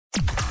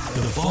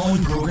The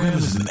following program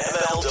is an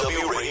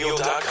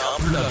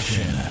MLWRadio.com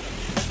production.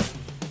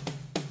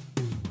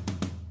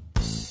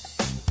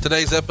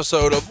 Today's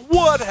episode of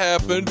What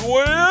Happened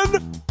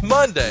When?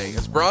 Monday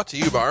is brought to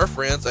you by our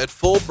friends at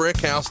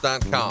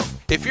FullBrickHouse.com.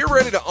 If you're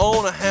ready to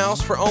own a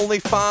house for only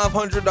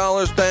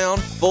 $500 down,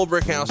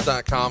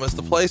 FullBrickHouse.com is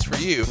the place for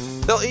you.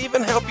 They'll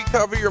even help you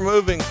cover your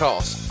moving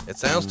costs. It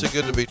sounds too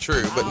good to be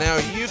true, but now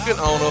you can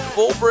own a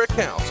full brick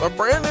house, a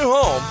brand new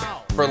home,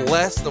 for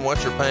less than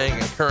what you're paying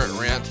in current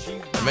rent,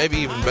 and maybe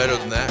even better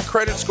than that.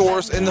 Credit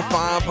scores in the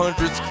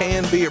 500s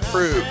can be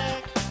approved.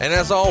 And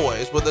as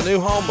always, with a new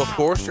home, of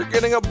course, you're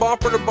getting a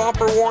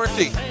bumper-to-bumper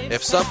warranty.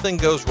 If something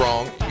goes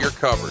wrong, you're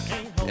covered.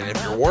 And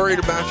if you're worried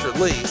about your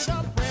lease,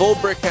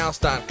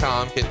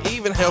 FullBrickHouse.com can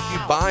even help you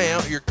buy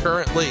out your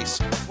current lease.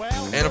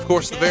 And of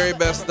course, the very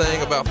best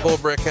thing about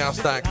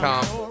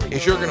FullBrickHouse.com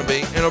is you're going to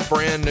be in a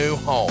brand new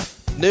home.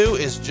 New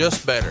is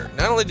just better.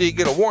 Not only do you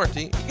get a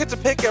warranty, you get to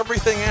pick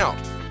everything out.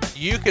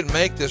 You can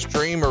make this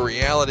dream a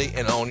reality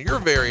and own your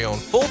very own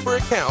full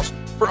brick house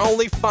for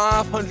only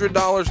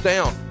 $500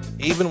 down,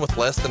 even with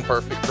less than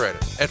perfect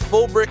credit at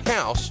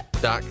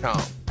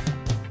FullBrickHouse.com.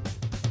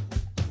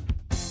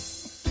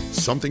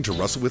 Something to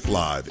Wrestle With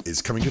Live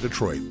is coming to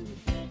Detroit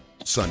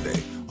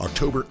Sunday,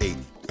 October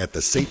 8th at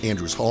the St.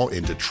 Andrews Hall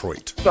in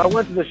Detroit. So I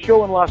went to the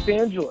show in Los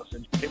Angeles,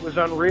 and it was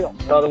unreal.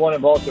 The one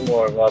in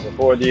Baltimore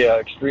before the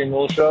Extreme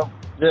Rules show.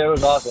 Yeah, it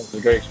was awesome. It was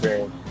a great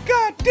experience.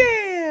 God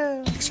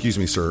damn! Excuse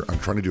me, sir. I'm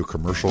trying to do a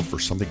commercial for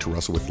Something to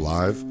Wrestle With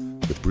Live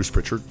with Bruce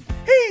Pritchard.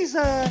 He's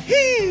a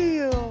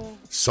heel!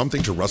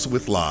 Something to Wrestle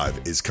With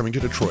Live is coming to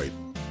Detroit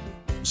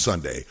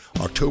Sunday,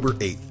 October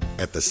 8th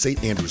at the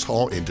St. Andrews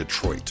Hall in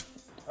Detroit.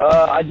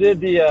 I did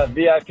the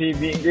VIP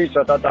meet and greet,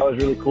 so I thought that was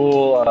really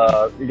cool.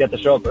 We got to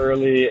show up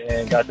early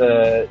and got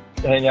to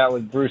hang out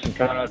with Bruce and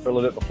Conrad for a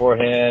little bit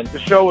beforehand. The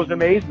show was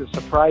amazing. The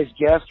surprise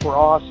guests were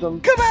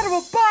awesome. Come out of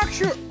a box,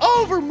 you're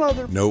over,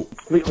 mother... Nope.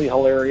 Completely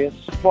hilarious.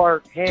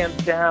 Part,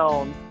 hands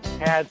down,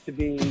 had to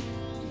be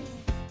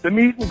the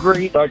meet and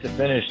greet. Start to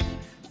finish,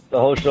 the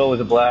whole show was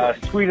a blast.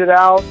 Tweeted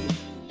out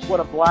what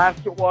a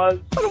blast it was.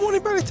 I don't want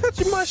anybody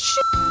touching my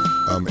shit.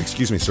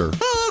 Excuse me, sir.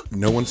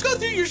 No one's... Go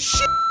through your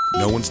shit.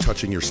 No one's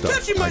touching your stuff.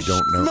 Touching my I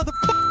don't know.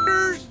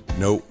 Motherfuckers.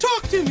 Nope.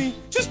 Talk to me.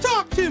 Just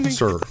talk to me.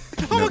 Sir.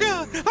 Oh my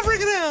God. I'm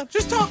freaking out.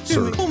 Just talk to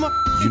Sir, me. Pull my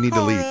you need to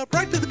car leave. Up,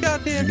 right to the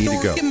goddamn You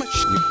need door. to go. Get my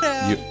shit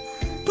out.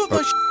 Put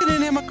my shit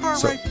in my car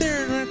so- right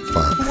there. And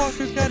Fine. walk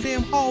through the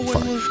goddamn hallway.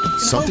 Fine.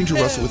 Something to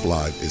Wrestle With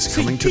Live is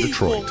coming to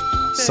Detroit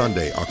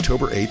Sunday,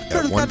 October 8th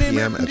at 1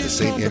 p.m. at the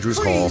St. Andrews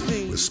Hall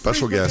with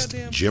special guest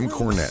Jim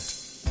Cornette.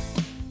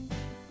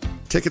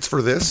 Tickets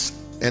for this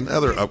and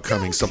other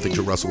upcoming Something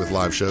to Wrestle With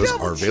Live shows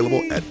are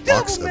available at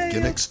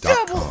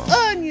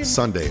boxofgimmicks.com.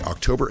 Sunday,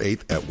 October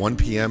 8th at 1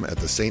 p.m. at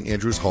the St.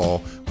 Andrews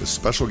Hall with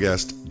special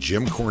guest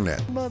Jim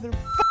Cornette.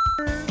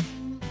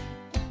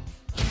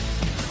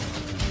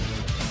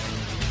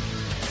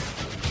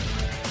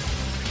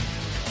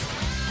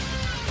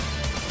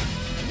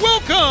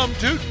 Welcome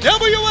to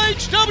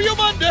WHW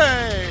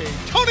Monday.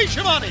 Tony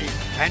Schiavone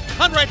and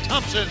Conrad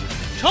Thompson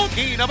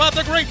talking about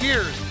the great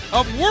years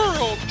of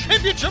World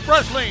Championship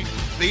Wrestling,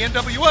 the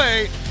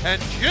NWA,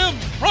 and Jim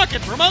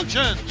Crockett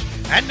Promotions.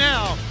 And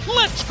now,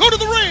 let's go to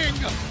the ring.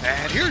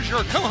 And here's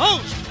your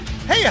co-host.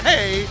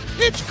 Hey,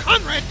 it's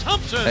Conrad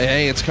Thompson.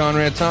 Hey, it's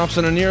Conrad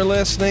Thompson, and you're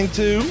listening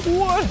to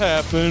What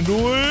Happened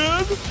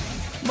When?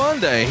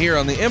 Monday here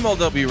on the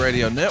MLW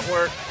Radio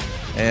Network.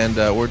 And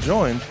we're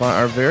joined by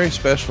our very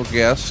special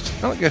guest.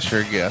 I don't guess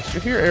you're a guest.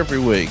 You're here every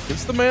week.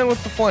 It's the man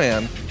with the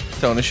plan,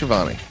 Tony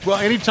Schiavone. Well,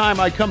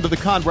 anytime I come to the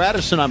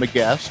Conradison, I'm a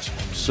guest.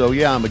 So,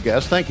 yeah, I'm a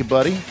guest. Thank you,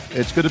 buddy.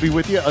 It's good to be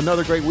with you.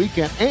 Another great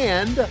weekend.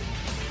 And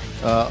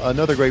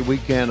another great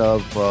weekend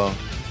of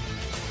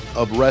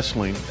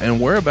wrestling. And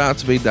we're about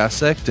to be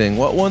dissecting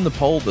what won the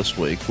poll this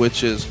week,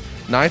 which is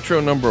Nitro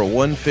number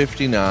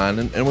 159.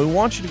 And we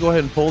want you to go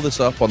ahead and pull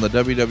this up on the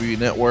WWE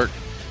Network.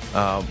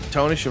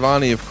 Tony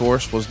Schiavone, of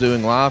course, was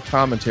doing live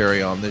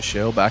commentary on this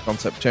show back on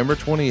September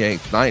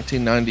 28th,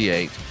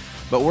 1998.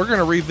 But we're going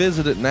to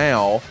revisit it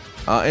now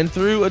and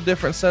through a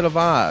different set of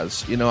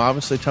eyes. You know,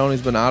 obviously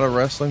Tony's been out of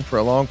wrestling for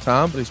a long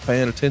time, but he's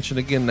paying attention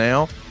again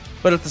now.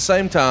 But at the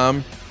same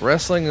time,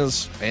 wrestling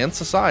and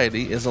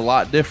society is a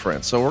lot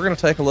different. So we're going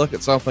to take a look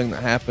at something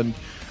that happened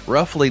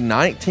roughly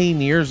 19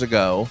 years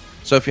ago.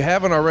 So if you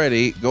haven't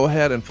already, go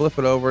ahead and flip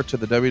it over to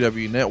the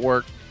WWE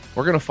Network.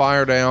 We're going to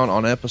fire down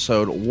on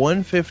episode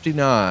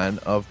 159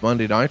 of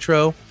Monday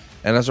Nitro.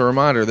 And as a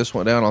reminder, this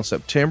went down on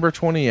September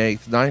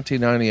 28th,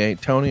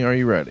 1998. Tony, are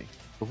you ready?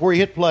 Before you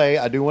hit play,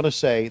 I do want to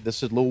say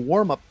this is a little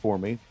warm-up for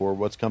me for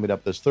what's coming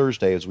up this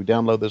Thursday as we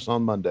download this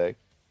on Monday.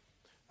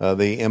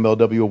 The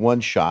MLW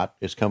One Shot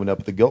is coming up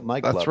at the Guilt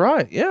Nightclub. That's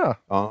right, yeah.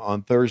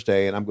 On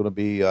Thursday, and I'm going to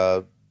be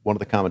one of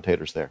the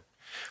commentators there.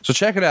 So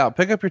check it out.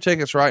 Pick up your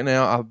tickets right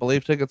now. I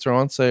believe tickets are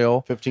on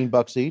sale.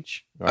 $15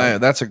 each. Right.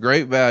 That's a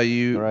great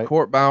value. Right.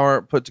 Court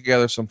Bauer put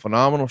together some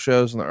phenomenal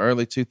shows in the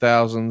early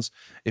 2000s.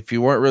 If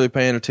you weren't really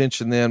paying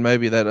attention then,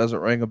 maybe that doesn't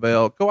ring a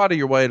bell. Go out of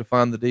your way to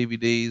find the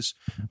DVDs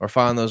or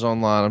find those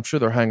online. I'm sure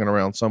they're hanging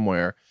around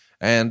somewhere.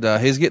 and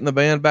he's getting the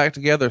band back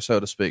together,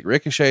 so to speak.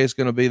 Ricochet is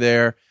going to be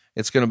there.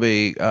 It's going to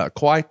be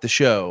quite the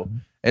show.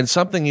 And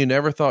something you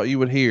never thought you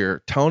would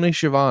hear, Tony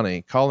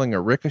Schiavone calling a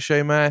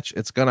Ricochet match.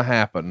 It's going to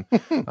happen.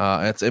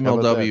 It's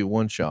MLW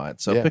One Shot.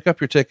 So pick up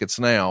your tickets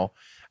now.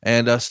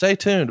 And stay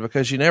tuned,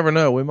 because you never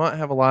know. We might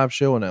have a live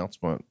show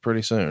announcement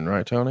pretty soon,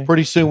 right, Tony?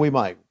 Pretty soon we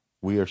might.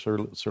 We are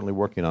certainly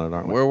working on it,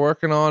 aren't we? We're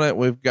working on it.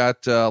 We've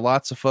got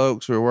lots of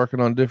folks who are working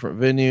on different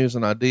venues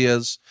and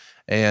ideas.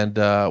 And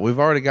we've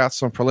already got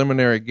some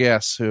preliminary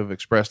guests who have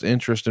expressed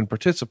interest in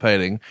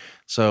participating.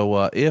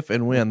 So if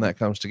and when that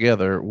comes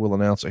together, we'll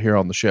announce it here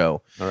on the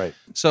show. All right.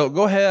 So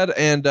go ahead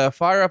and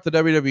fire up the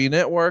WWE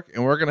Network,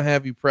 and we're going to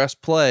have you press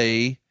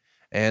play.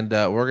 And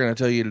we're going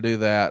to tell you to do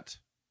that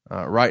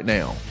right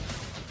now.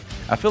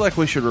 I feel like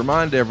we should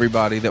remind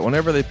everybody that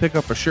whenever they pick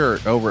up a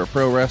shirt over at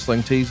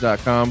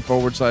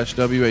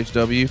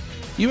ProWrestlingTees.com/WHW,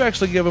 you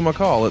actually give them a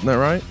call, isn't that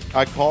right?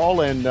 I call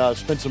and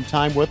spend some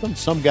time with them.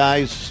 Some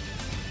guys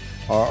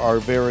are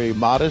very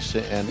modest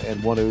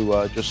and want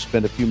to just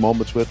spend a few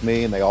moments with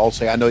me, and they all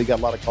say, I know you got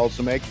a lot of calls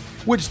to make,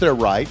 which they're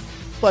right.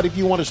 But if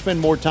you want to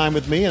spend more time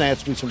with me and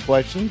ask me some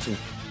questions and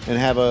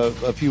have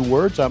a few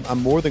words, I'm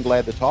more than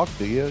glad to talk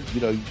to you.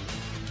 You know,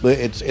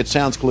 it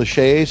sounds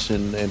cliches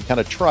and kind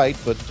of trite,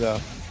 but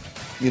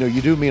you know,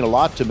 you do mean a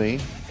lot to me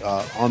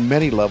on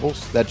many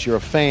levels. That you're a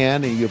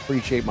fan and you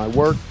appreciate my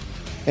work.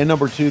 And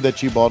number two,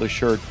 that you bought a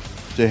shirt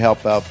to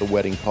help out the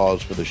wedding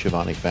cause for the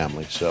Schiavone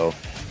family. So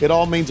it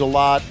all means a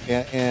lot.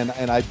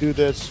 And I do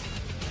this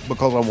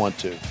because I want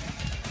to.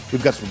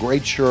 We've got some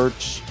great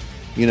shirts.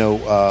 You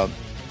know,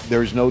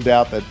 there's no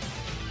doubt that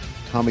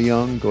Tommy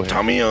Young, go ahead.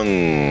 Tommy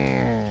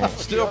Young.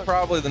 Still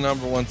probably the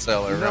number one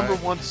seller, right? Number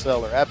one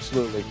seller,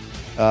 absolutely.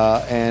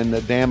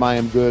 And Damn I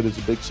Am Good is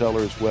a big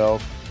seller as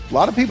well. A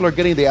lot of people are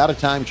getting the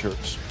out-of-time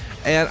shirts.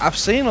 And I've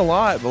seen a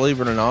lot,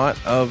 believe it or not,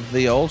 of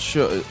the old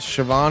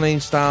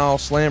Schiavone-style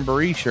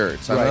Slamboree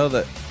shirts. I know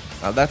that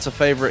that's a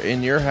favorite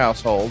in your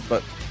household,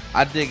 but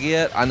I dig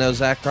it. I know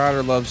Zack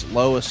Ryder loves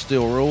Lois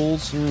Still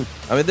Rules.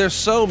 I mean, there's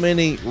so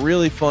many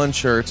really fun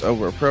shirts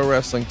over at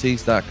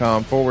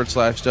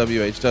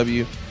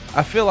ProWrestlingTees.com/WHW.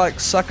 I feel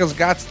like suckers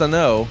gots to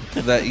know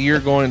that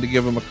you're going to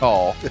give them a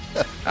call.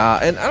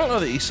 And I don't know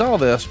that you saw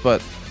this,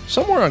 but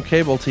somewhere on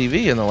cable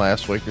TV in the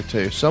last week or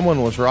two,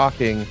 someone was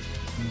rocking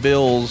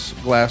Bill's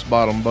glass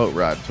bottom boat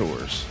ride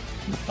tours.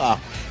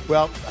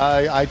 Well,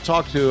 I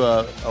talked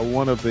to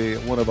one of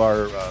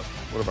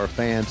our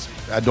fans.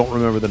 I don't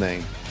remember the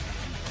name.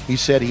 He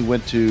said he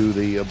went to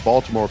the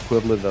Baltimore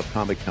equivalent of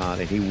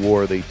Comic-Con and he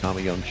wore the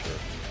Tommy Young shirt.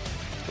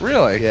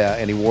 Really? Yeah,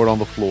 and he wore it on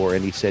the floor,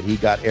 and he said he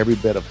got every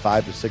bit of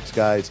 5 to 6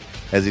 guys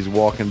as he's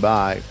walking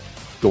by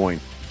going,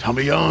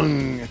 Tommy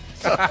Young.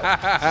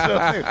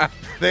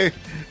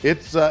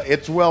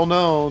 It's well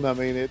known. I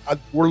mean,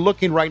 we're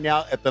looking right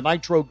now at the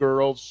Nitro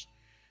girls.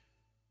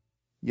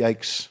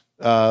 Yikes.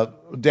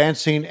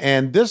 Dancing.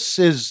 And this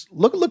is,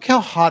 look how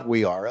hot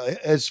we are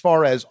as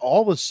far as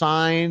all the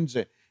signs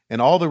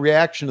and all the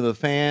reaction of the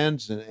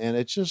fans. And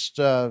it's just,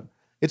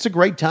 it's a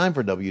great time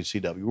for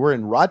WCW. We're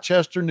in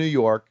Rochester, New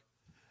York,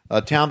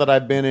 a town that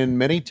I've been in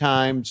many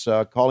times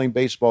calling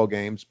baseball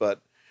games,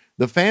 but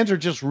the fans are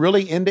just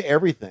really into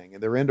everything,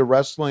 and they're into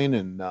wrestling,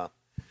 and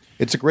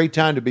it's a great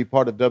time to be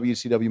part of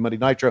WCW Monday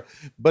Nitro.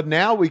 But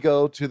now we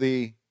go to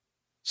the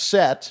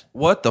set.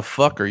 What the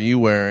fuck are you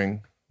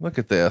wearing? Look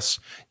at this.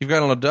 You've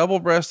got on a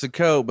double-breasted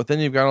coat, but then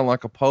you've got on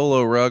like a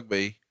polo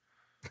rugby.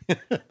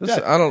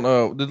 I don't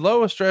know. Did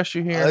Lois dress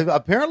you here?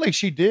 Apparently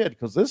she did,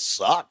 because this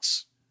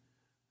sucks.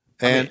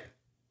 And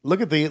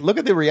look at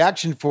the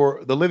reaction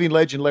for the living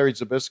legend Larry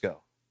Zbyszko.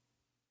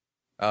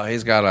 Oh,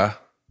 he's got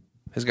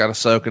to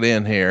soak it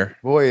in here.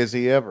 Boy, is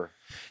he ever.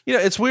 You know,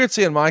 it's weird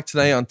seeing Mike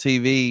Tenay on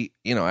TV,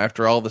 you know,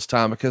 after all this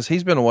time, because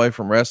he's been away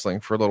from wrestling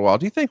for a little while.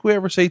 Do you think we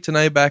ever see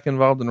Tenay back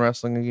involved in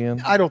wrestling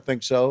again? I don't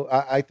think so.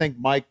 I think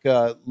Mike,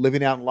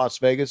 living out in Las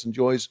Vegas,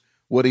 enjoys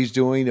what he's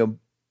doing.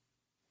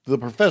 The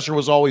professor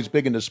was always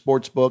big into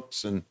sports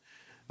books and,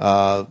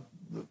 I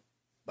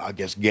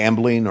guess,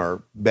 gambling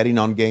or betting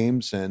on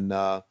games. And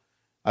I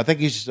think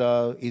he's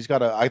got his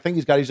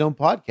own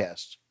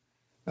podcast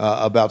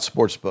about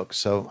sports books.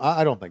 So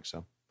I don't think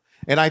so.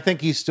 And I think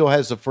he still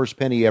has the first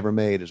penny he ever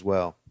made as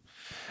well.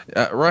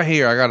 Right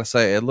here, I got to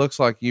say, it looks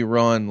like you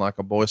run like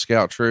a Boy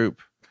Scout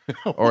troop,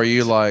 or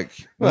you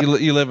like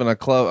you live in a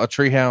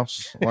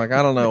treehouse. Like,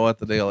 I don't know what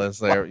the deal is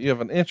there. You have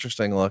an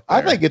interesting look there.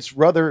 I think it's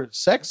rather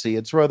sexy.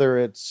 It's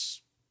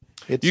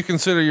you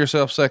consider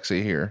yourself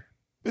sexy here.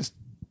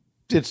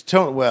 It's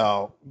Tony.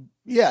 Well,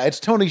 yeah,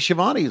 it's Tony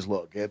Schiavone's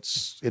look.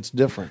 It's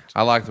different.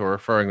 I like that we're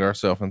referring to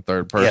ourselves in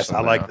third person. Yes,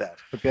 I like that.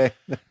 Okay.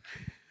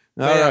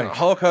 All right.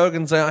 Hulk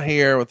Hogan's out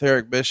here with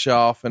Eric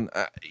Bischoff, and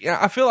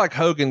I feel like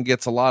Hogan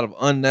gets a lot of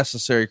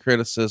unnecessary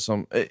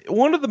criticism.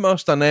 One of the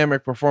most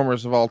dynamic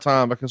performers of all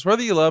time, because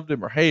whether you loved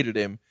him or hated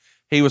him,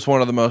 he was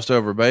one of the most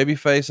over baby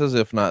faces,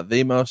 if not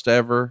the most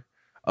ever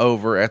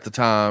over at the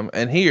time.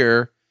 And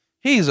here,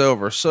 he's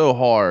over so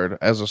hard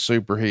as a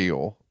super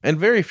heel, and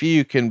very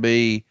few can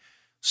be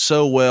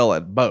so well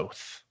at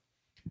both.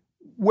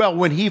 Well,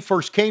 when he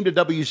first came to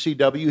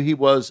WCW, he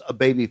was a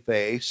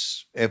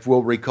babyface, if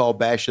we'll recall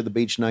Bash of the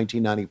Beach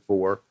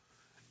 1994,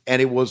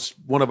 and it was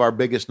one of our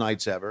biggest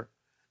nights ever.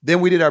 Then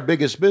we did our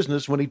biggest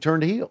business when he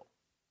turned heel.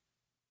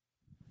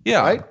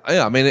 Yeah. Right?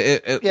 Yeah. I mean,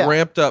 it Yeah.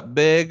 ramped up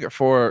big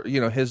for,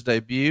 his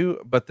debut,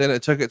 but then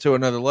it took it to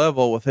another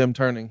level with him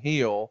turning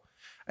heel.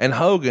 And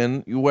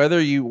Hogan, whether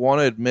you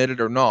want to admit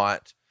it or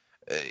not,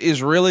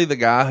 is really the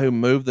guy who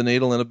moved the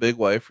needle in a big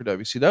way for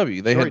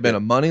WCW. They had been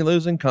a money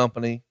losing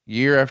company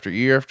year after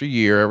year after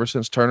year ever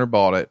since Turner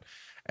bought it.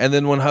 And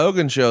then when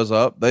Hogan shows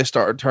up, they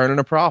started turning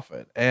a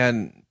profit.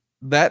 And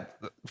that,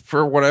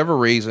 for whatever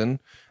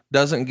reason,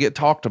 doesn't get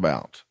talked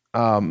about.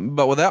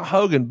 But without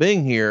Hogan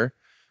being here,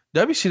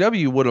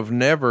 WCW would have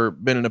never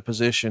been in a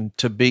position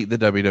to beat the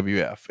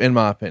WWF, in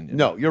my opinion.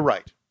 No, you're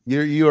right.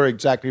 You are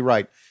exactly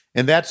right.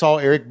 And that's all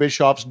Eric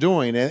Bischoff's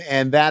doing.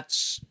 And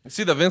that's...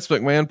 See the Vince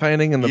McMahon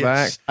painting in the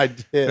back? I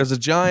did. There's a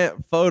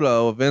giant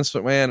photo of Vince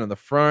McMahon in the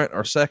front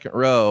or second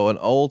row, an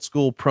old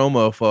school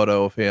promo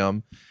photo of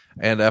him.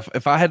 And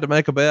if I had to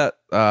make a bet,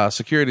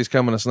 security's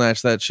coming to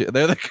snatch that shit.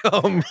 There they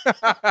come.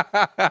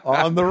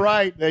 On the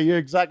right. You're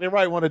exactly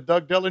right. One of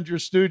Doug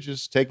Dillinger's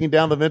stooges taking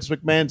down the Vince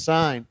McMahon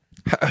sign.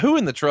 Who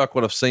in the truck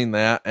would have seen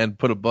that and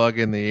put a bug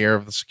in the ear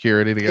of the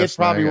security to go? It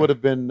probably would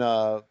have been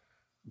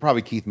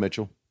probably Keith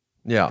Mitchell.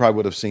 Yeah. Probably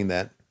would have seen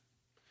that.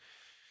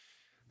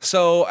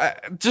 So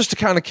just to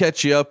kind of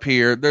catch you up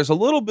here, there's a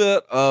little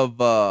bit of,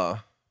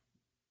 a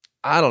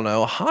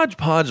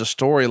hodgepodge of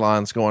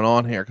storylines going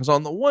on here. Because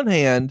on the one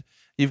hand,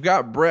 you've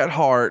got Bret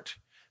Hart,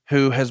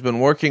 who has been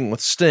working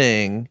with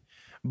Sting,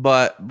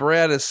 but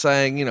Bret is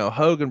saying,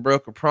 Hogan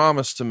broke a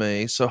promise to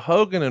me. So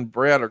Hogan and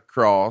Bret are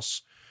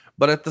cross.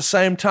 But at the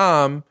same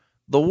time,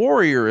 the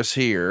Warrior is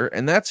here,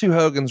 and that's who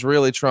Hogan's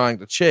really trying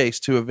to chase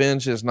to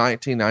avenge his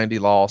 1990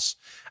 loss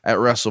at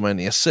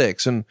WrestleMania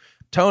 6. And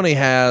Tony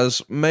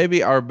has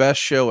maybe our best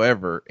show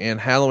ever in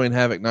Halloween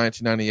Havoc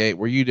 1998,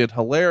 where you did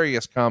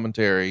hilarious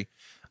commentary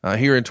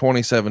here in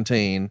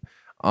 2017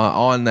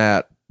 on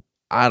that.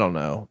 I don't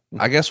know.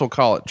 I guess we'll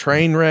call it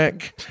train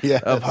wreck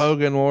of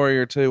Hogan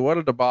Warrior 2. What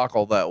a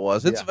debacle that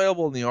was. It's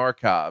available in the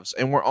archives,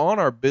 and we're on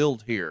our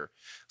build here.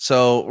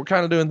 So we're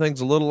kind of doing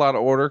things a little out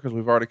of order because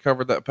we've already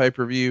covered that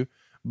pay-per-view,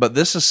 but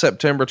this is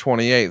September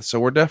 28th. So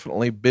we're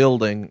definitely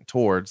building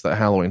towards that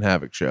Halloween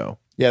Havoc show.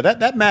 Yeah.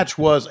 That match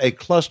was a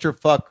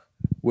clusterfuck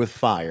with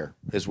fire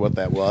is what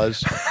that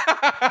was.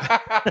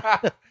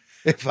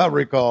 If I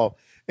recall.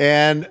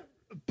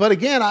 But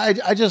again,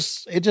 it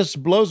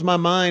just blows my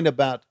mind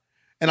about,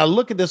 and I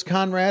look at this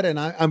Conrad and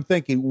I'm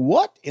thinking,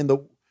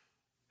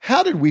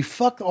 how did we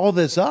fuck all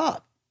this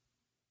up?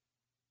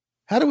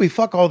 How do we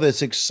fuck all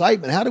this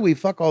excitement? How do we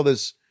fuck all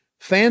this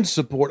fan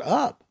support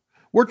up?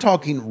 We're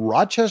talking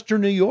Rochester,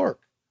 New York.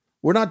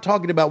 We're not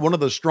talking about one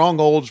of the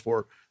strongholds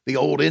for the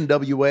old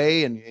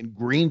NWA in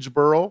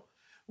Greensboro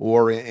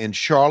or in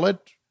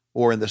Charlotte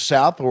or in the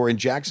South or in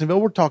Jacksonville.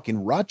 We're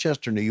talking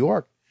Rochester, New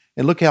York.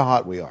 And look how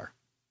hot we are.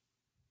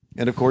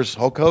 And of course,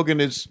 Hulk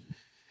Hogan is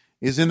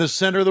in the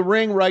center of the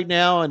ring right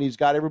now, and he's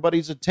got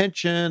everybody's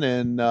attention,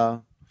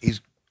 and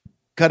he's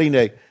cutting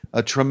a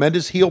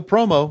tremendous heel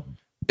promo.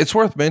 It's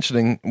worth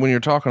mentioning when you're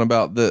talking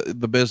about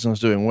the business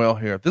doing well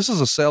here. This is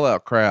a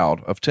sellout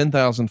crowd of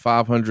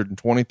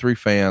 10,523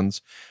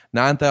 fans,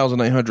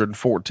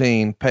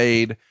 9,814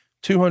 paid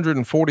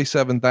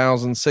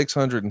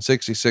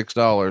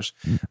 $247,666.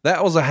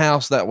 That was a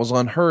house that was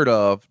unheard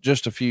of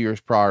just a few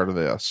years prior to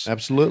this.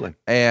 Absolutely.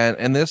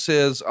 And this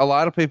is, a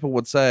lot of people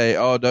would say,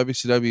 oh,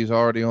 WCW is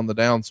already on the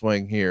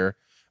downswing here,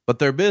 but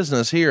their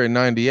business here in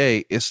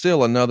 98 is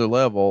still another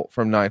level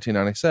from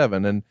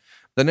 1997. And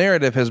the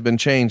narrative has been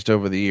changed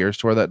over the years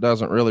to where that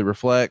doesn't really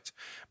reflect,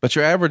 but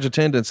your average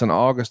attendance in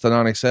August of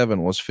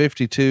 97 was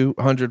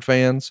 5,200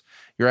 fans.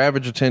 Your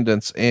average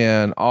attendance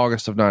in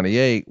August of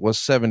 98 was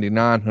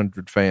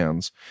 7,900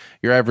 fans.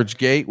 Your average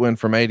gate went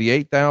from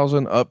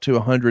 88,000 up to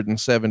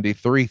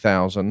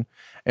 173,000,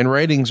 and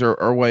ratings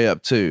are way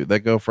up too. They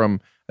go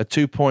from a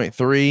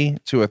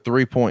 2.3 to a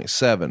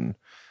 3.7.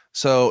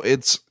 So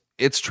it's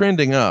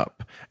trending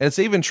up, and it's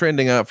even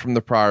trending up from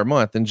the prior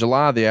month. In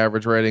July, the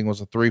average rating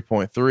was a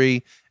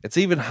 3.3. It's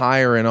even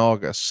higher in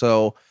August.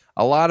 So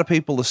a lot of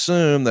people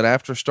assume that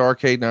after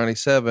Starrcade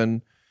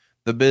 97,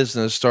 the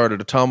business started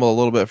to tumble a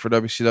little bit for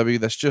WCW.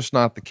 That's just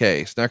not the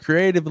case. Now,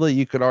 creatively,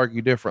 you could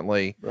argue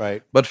differently,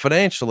 right? But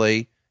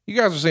financially, you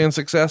guys are seeing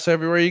success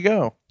everywhere you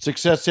go.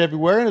 Success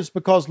everywhere, and it's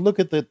because look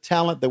at the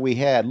talent that we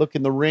had. Look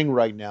in the ring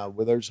right now,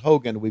 where there's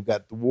Hogan, we've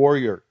got the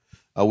Warrior,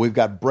 we've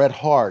got Bret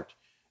Hart.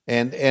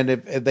 And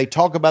if they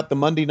talk about the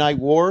Monday Night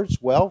Wars,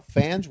 well,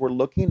 fans were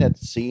looking at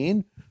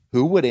seeing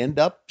who would end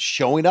up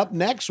showing up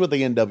next with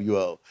the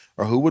NWO,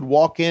 or who would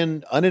walk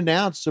in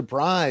unannounced,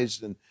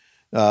 surprised. And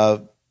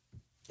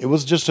it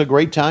was just a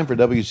great time for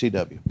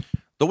WCW.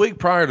 The week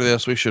prior to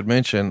this, we should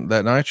mention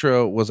that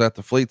Nitro was at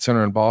the Fleet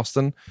Center in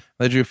Boston.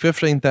 They drew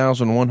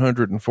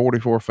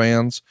 15,144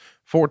 fans,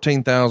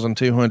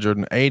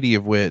 14,280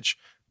 of which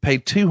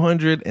paid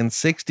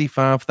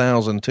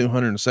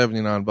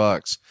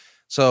 $265,279.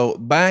 So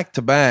back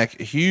to back,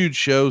 huge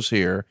shows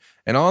here.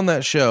 And on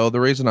that show,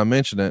 the reason I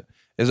mention it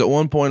is at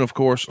one point, of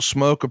course,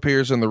 Smoke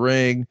appears in the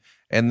ring.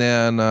 And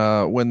then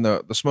when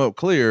the smoke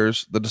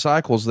clears, the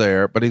Disciple's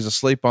there, but he's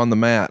asleep on the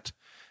mat.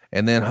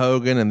 And then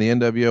Hogan and the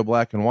NWO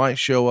Black and White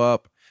show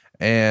up,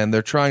 and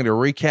they're trying to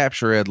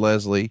recapture Ed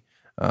Leslie,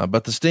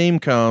 but the steam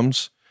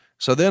comes.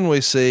 So then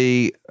we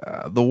see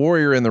the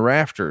Warrior in the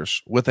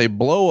rafters with a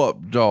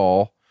blow-up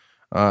doll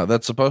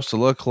that's supposed to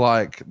look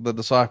like the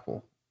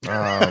Disciple.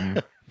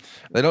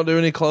 They don't do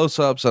any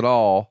close-ups at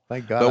all.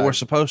 Thank God. But we're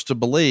supposed to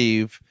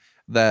believe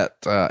that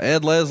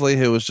Ed Leslie,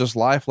 who was just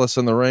lifeless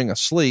in the ring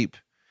asleep,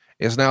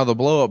 is now the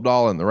blow-up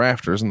doll in the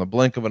rafters in the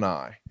blink of an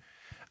eye.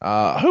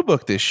 Who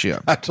booked this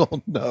shit? I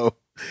don't know.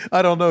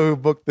 I don't know who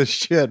booked this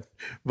shit,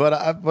 but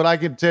I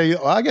can tell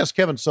you, I guess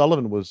Kevin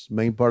Sullivan was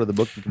main part of the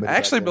booking committee.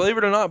 Actually, believe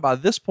it or not, by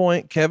this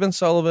point, Kevin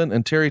Sullivan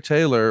and Terry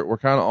Taylor were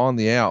kind of on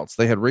the outs.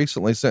 They had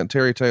recently sent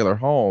Terry Taylor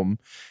home,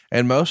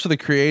 and most of the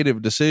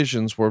creative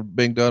decisions were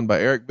being done by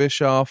Eric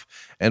Bischoff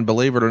and,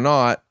 believe it or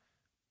not,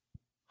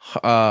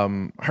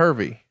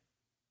 Hervey.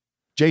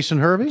 Jason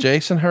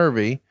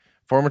Hervey,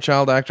 former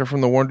child actor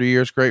from the Wonder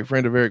Years, great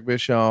friend of Eric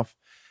Bischoff.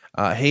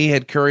 He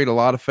had curried a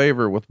lot of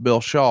favor with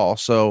Bill Shaw.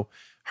 So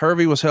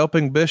Hervey was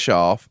helping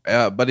Bischoff,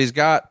 but he's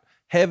got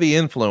heavy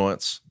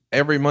influence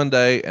every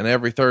Monday and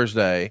every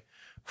Thursday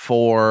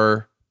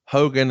for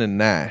Hogan and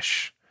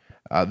Nash.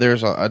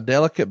 There's a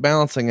delicate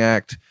balancing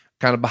act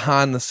kind of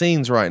behind the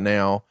scenes right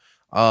now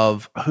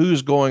of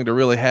who's going to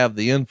really have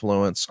the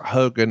influence,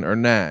 Hogan or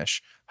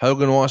Nash.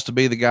 Hogan wants to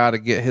be the guy to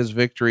get his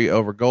victory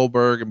over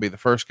Goldberg and be the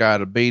first guy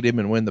to beat him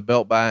and win the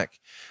belt back.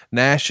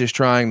 Nash is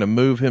trying to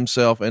move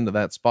himself into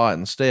that spot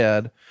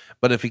instead.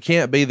 But if he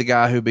can't be the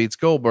guy who beats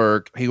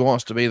Goldberg, he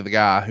wants to be the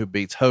guy who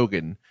beats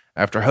Hogan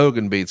after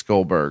Hogan beats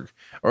Goldberg.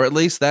 Or at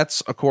least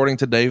that's according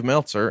to Dave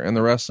Meltzer and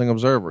the Wrestling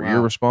Observer. Wow.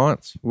 Your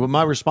response? Well,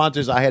 my response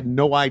is I had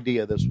no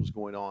idea this was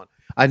going on.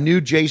 I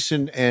knew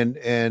Jason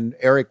and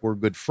Eric were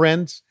good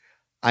friends.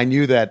 I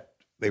knew that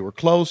they were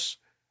close.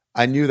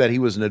 I knew that he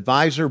was an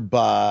advisor,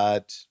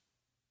 but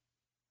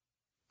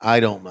I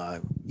don't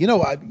know.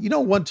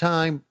 One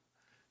time,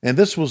 and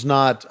this was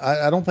not,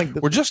 I don't think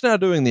we're just now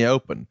doing the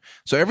open.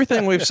 So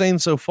everything we've seen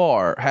so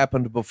far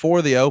happened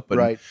before the open.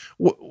 Right.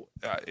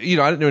 I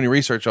didn't do any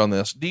research on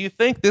this. Do you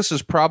think this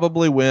is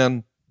probably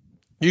when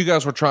you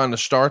guys were trying to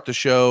start the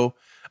show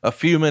a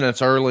few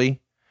minutes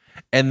early,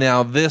 and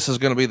now this is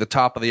going to be the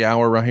top of the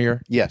hour right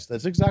here? Yes,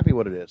 that's exactly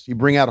what it is. You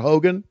bring out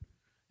Hogan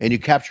and you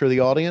capture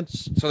the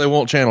audience. So they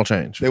won't channel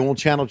change. They won't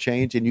channel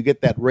change, and you get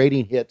that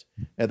rating hit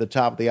at the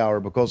top of the hour,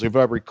 because if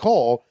I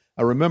recall,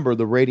 I remember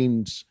the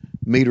ratings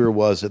meter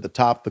was at the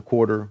top of the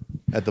quarter,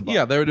 at the bottom.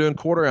 Yeah, they were doing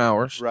quarter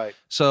hours. Right.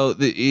 So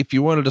if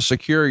you wanted to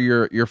secure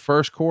your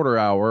first quarter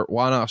hour,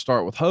 why not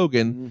start with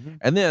Hogan? Mm-hmm.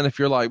 And then if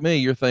you're like me,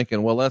 you're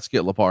thinking, well, let's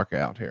get La Parka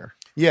out here.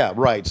 Yeah,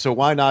 right. So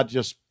why not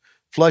just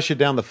flush it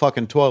down the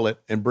fucking toilet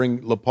and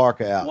bring La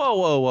Parka out?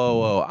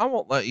 Whoa. I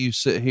won't let you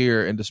sit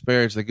here and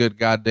disparage the good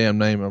goddamn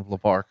name of La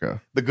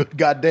Parka. The good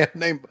goddamn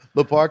name,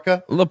 La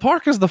Parka? La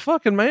Parka's the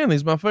fucking man.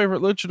 He's my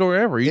favorite luchador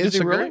ever. You Is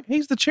disagree? he really?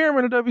 He's the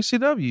chairman of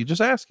WCW.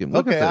 Just ask him.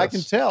 Look okay, at this. I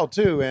can tell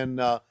too.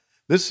 And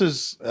this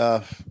is,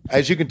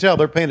 as you can tell,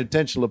 they're paying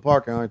attention to La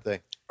Parka, aren't they?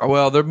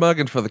 Well, they're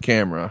mugging for the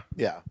camera.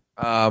 Yeah.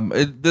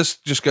 This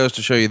just goes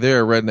to show you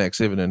there are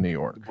rednecks even in New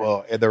York.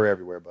 Well, they're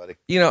everywhere, buddy.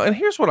 And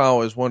here's what I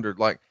always wondered,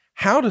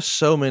 how do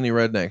so many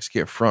rednecks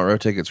get front row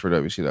tickets for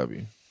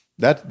WCW?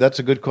 That's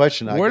a good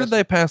question. Where did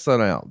they pass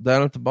that out?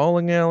 Down at the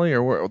bowling alley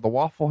or the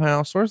Waffle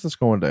House? Where's this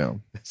going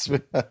down?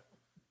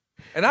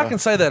 And I can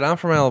say that I'm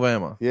from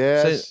Alabama.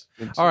 Yes.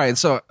 All right.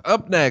 So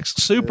up next,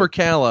 Super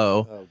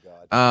Callow. Oh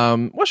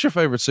God. What's your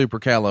favorite Super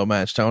Callow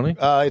match, Tony?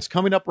 It's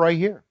coming up right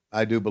here,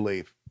 I do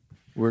believe.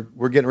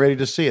 We're getting ready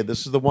to see it.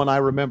 This is the one I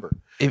remember.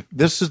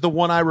 This is the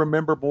one I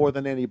remember more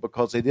than any,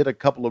 because they did a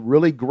couple of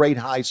really great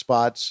high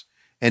spots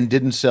and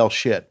didn't sell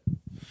shit.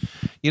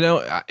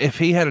 If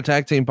he had a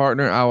tag team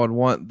partner, I would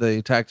want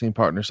the tag team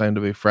partner's name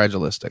to be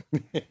Fragilistic.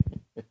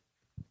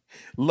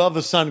 Love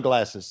the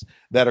sunglasses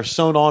that are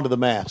sewn onto the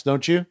mask,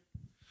 don't you?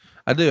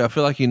 I do. I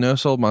feel like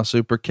sold my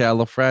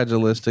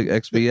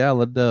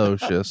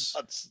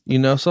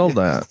supercalifragilisticexpialidocious. Sold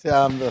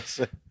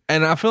that.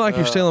 And I feel like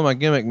you're stealing my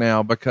gimmick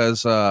now,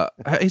 because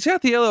he's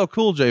got the LL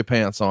Cool J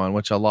pants on,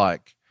 which I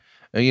like.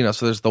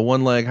 So there's the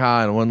one leg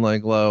high and one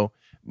leg low.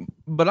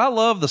 But I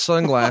love the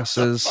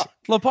sunglasses.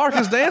 La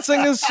Parka's dancing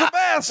is the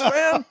best,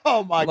 man.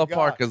 Oh my God. La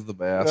Parka's the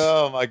best.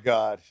 Oh my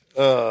God.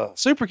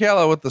 Super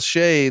Callow with the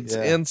shades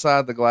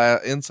inside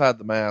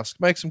the mask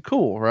makes him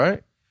cool,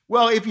 right?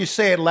 Well, if you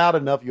say it loud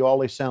enough, you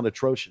always sound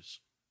atrocious.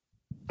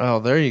 Oh,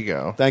 there you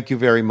go. Thank you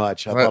very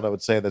much. I thought I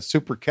would say that.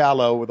 Super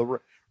Callow with a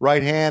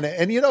right hand,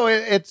 and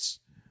it's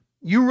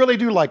you really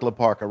do like La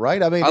Parka,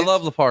 right? I mean, I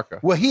love La Parka.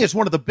 Well, he is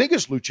one of the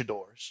biggest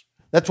luchadors.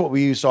 That's what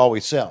we used to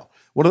always sell.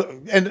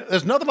 And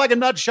there's nothing like a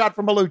nut shot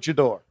from a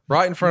luchador.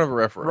 Right in front of a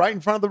referee. Right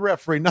in front of the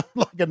referee. Nothing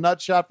like a nut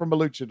shot from a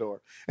luchador.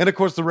 And, of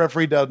course, the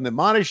referee doesn't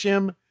admonish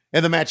him.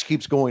 and the match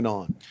keeps going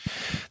on.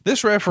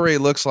 This referee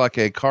looks like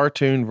a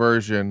cartoon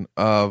version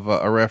of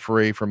a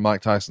referee from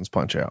Mike Tyson's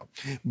Punch-Out.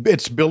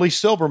 It's Billy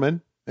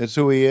Silverman. That's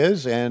who he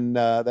is, and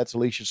that's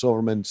Alicia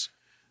Silverman's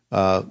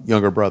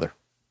younger brother.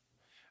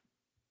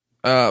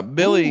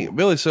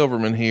 Billy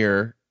Silverman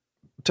here,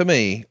 to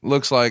me,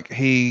 looks like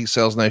he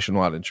sells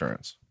nationwide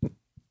insurance.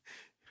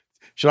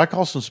 Should I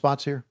call some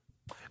spots here?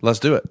 Let's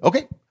do it.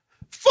 Okay.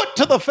 Foot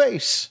to the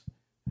face.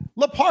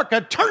 La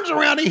Parka turns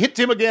around. He hits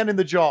him again in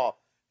the jaw.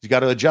 He's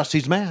got to adjust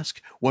his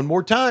mask one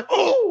more time.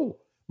 Oh,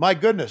 my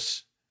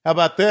goodness. How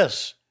about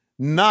this?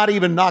 Not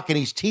even knocking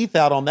his teeth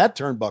out on that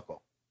turnbuckle.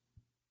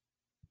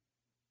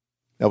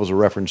 That was a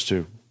reference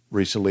to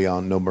recently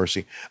on No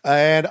Mercy.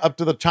 And up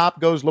to the top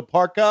goes La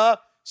Parka,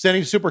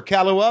 sending Super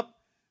Calu up.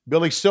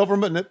 Billy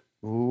Silverman.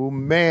 Oh,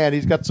 man,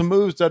 he's got some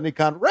moves, doesn't he,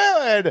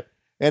 Conrad?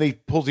 And he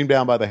pulls him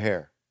down by the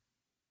hair.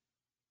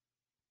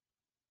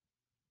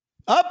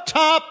 Up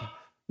top,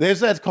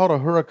 that's called a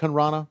Hurricane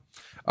Rana.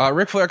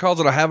 Ric Flair calls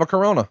it a have a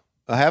Corona.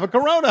 A have a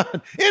Corona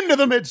into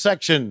the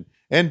midsection,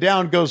 and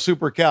down goes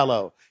Super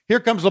Calo. Here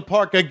comes the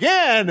Park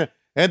again,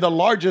 and the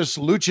largest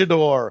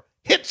luchador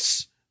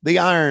hits the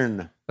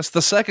iron. That's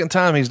the second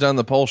time he's done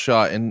the pole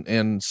shot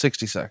in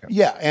 60 seconds.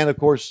 Yeah, and of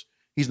course,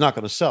 he's not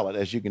going to sell it,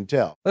 as you can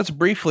tell. Let's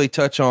briefly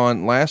touch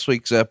on last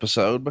week's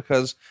episode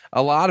because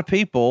a lot of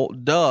people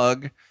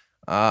dug,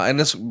 and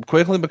this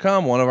quickly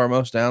become one of our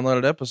most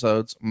downloaded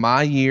episodes,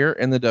 My Year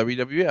in the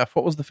WWF.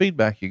 What was the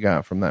feedback you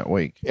got from that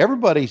week?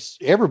 Everybody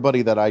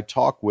that I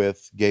talked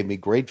with gave me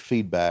great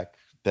feedback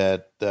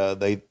that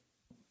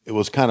it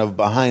was kind of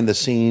behind the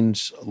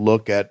scenes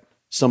look at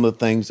some of the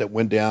things that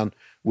went down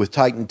with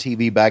Titan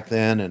TV back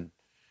then and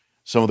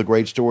some of the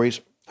great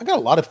stories. I got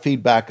a lot of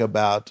feedback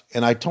about,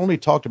 and I only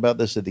talked about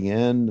this at the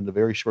end in a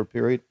very short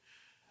period,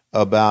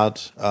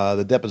 about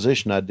the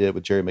deposition I did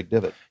with Jerry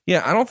McDivitt.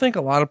 Yeah, I don't think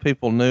a lot of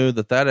people knew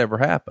that ever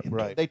happened.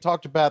 Right. They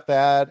talked about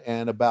that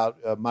and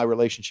about my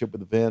relationship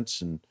with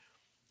Vince and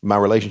my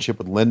relationship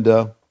with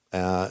Linda.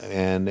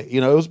 And,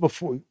 it was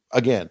before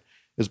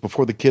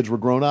the kids were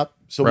grown up.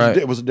 So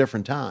it was a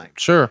different time.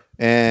 Sure.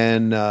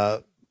 And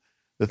the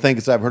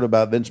things I've heard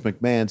about Vince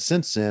McMahon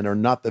since then are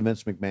not the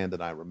Vince McMahon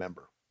that I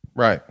remember.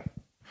 Right.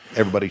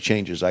 Everybody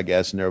changes, I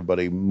guess, and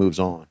everybody moves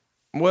on.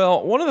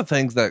 Well, one of the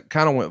things that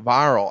kind of went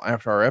viral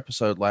after our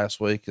episode last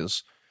week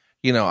is,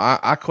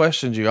 I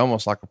questioned you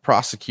almost like a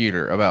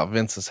prosecutor about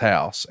Vince's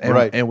house. And,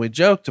 right. And we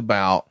joked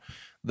about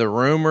the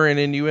rumor and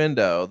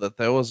innuendo that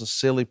there was a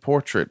silly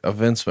portrait of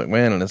Vince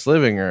McMahon in his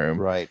living room.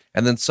 Right.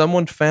 And then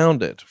someone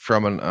found it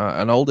from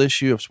an old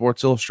issue of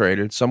Sports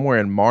Illustrated somewhere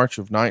in March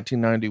of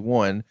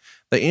 1991.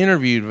 They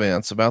interviewed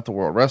Vince about the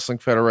World Wrestling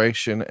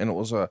Federation, and it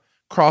was a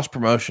cross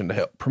promotion to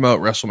help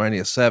promote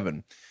WrestleMania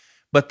 7.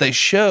 But they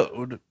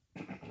showed,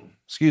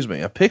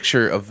 a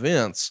picture of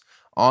Vince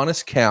on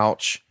his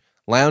couch,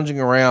 lounging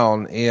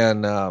around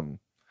in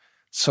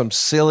some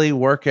silly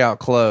workout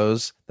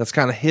clothes. That's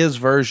kind of his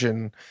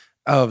version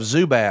of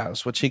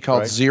Zubaz, which he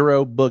called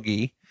Zero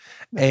Boogie.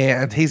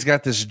 And he's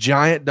got this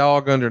giant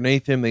dog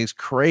underneath him, these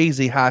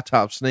crazy high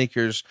top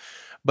sneakers.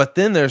 But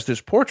then there's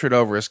this portrait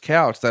over his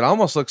couch that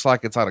almost looks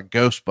like it's out of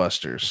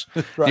Ghostbusters.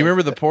 Right. You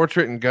remember the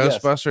portrait in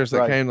Ghostbusters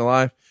that came to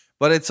life?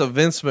 But it's a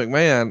Vince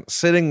McMahon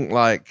sitting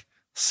like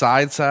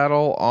side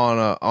saddle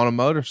on a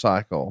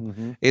motorcycle.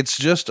 Mm-hmm. It's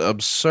just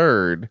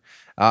absurd.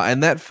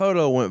 And that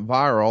photo went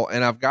viral,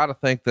 and I've got to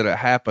think that it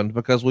happened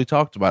because we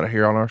talked about it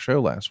here on our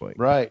show last week.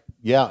 Right.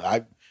 Yeah,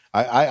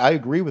 I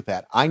agree with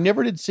that. I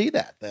never did see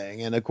that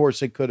thing. And of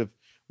course it could have,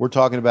 we're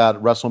talking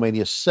about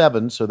WrestleMania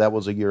 7, so that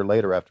was a year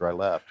later after I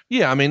left.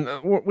 Yeah, I mean,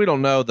 we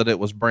don't know that it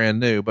was brand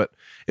new, but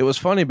it was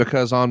funny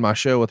because on my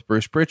show with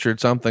Bruce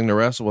Pritchard, Something to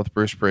Wrestle with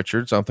Bruce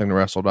Pritchard,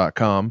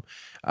 somethingtowrestle.com,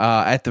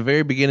 at the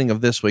very beginning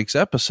of this week's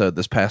episode,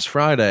 this past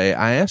Friday,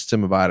 I asked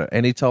him about it,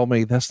 and he told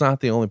me that's not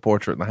the only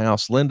portrait in the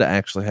house. Linda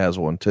actually has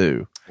one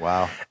too.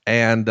 Wow.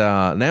 And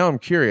now I'm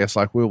curious,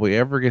 like, will we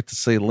ever get to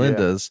see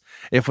Linda's?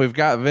 Yeah. If we've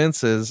got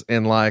Vince's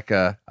in like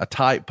a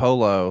tight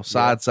polo,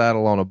 side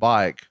saddle on a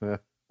bike,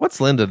 what's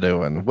Linda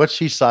doing? What's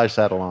she side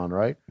saddle on,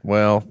 right?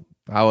 Well,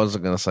 I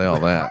wasn't going to say all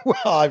that. Well,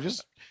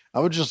 I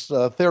would just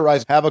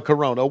theorize, have a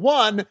Corona.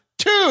 1,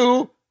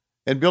 2,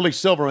 and Billy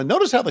Silverman.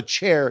 Notice how the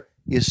chair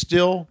is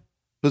still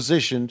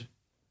positioned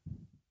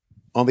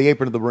on the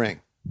apron of the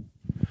ring.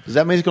 Does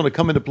that mean he's going to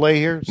come into play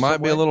here?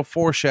 Might be a little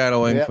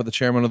foreshadowing for the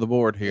chairman of the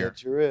board here. It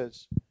sure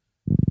is.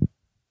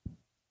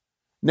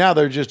 Now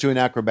they're just doing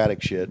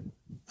acrobatic shit.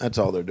 That's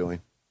all they're doing.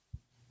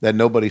 That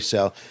nobody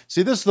sells.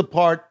 See, this is the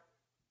part,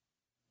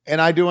 and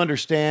I do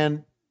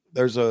understand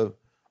there's a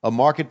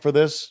market for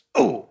this.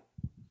 Oh,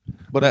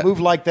 but a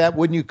move like that,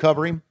 wouldn't you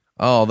cover him?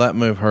 Oh, that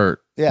move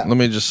hurt. Yeah. Let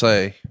me just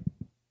say,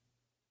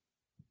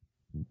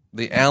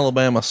 the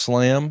Alabama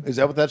Slam. Is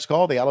that what that's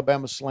called? The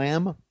Alabama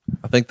Slam?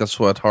 I think that's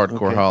what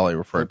Hardcore Holly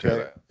referred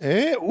to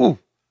that.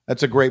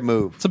 That's a great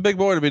move. It's a big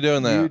boy to be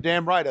doing that. You're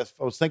damn right. I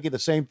was thinking the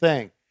same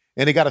thing.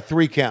 And he got a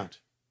 3 count.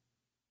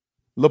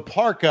 La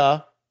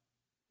Parka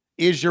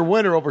is your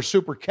winner over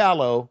Super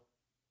Calo.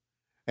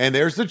 And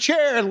there's the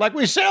chair. Like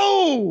we said,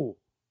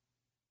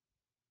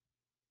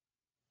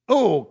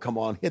 Oh, come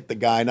on. Hit the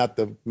guy, not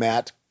the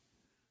mat.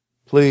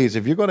 Please,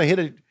 if you're going to hit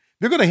it, if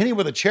you're going to hit him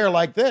with a chair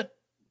like that,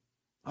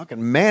 I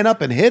can man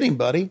up and hit him,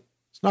 buddy.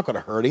 It's not going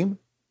to hurt him.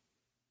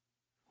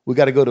 We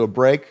got to go to a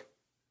break.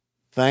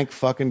 Thank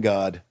fucking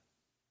God.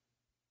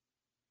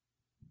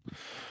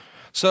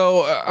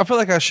 So I feel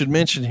like I should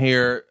mention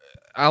here,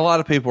 a lot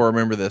of people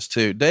remember this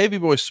too. Davey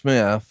Boy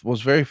Smith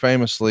was very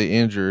famously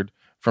injured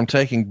from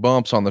taking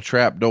bumps on the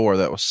trap door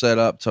that was set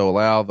up to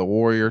allow the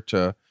Warrior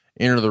to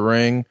enter the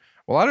ring.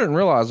 Well, I didn't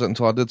realize it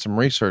until I did some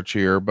research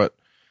here, but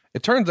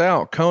it turns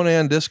out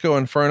Conan, Disco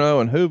Inferno,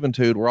 and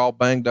Juventud were all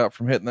banged up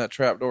from hitting that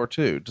trap door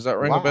too. Does that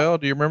ring a bell?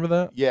 Do you remember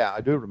that? Yeah,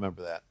 I do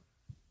remember that.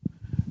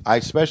 I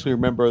especially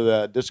remember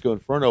that Disco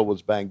Inferno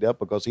was banged up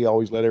because he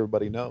always let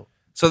everybody know.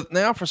 So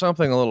now for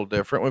something a little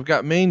different, we've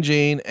got Mean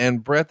Gene,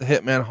 and Bret the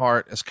Hitman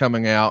Hart is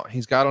coming out.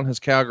 He's got on his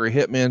Calgary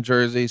Hitman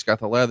jersey. He's got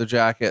the leather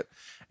jacket,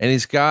 and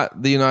he's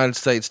got the United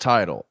States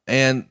title.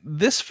 And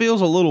this feels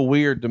a little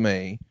weird to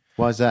me.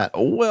 Why is that?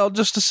 Well,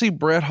 just to see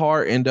Bret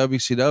Hart in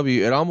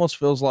WCW, it almost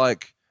feels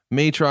like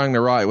me trying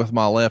to write with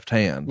my left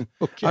hand.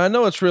 Okay. I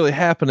know it's really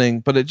happening,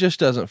 but it just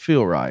doesn't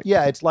feel right.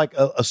 Yeah, it's like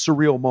a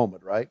surreal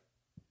moment, right?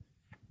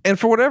 And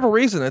for whatever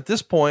reason, at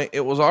this point,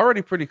 it was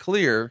already pretty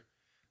clear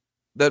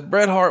that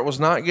Bret Hart was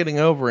not getting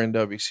over in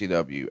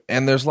WCW.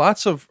 And there's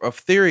lots of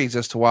theories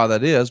as to why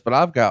that is, but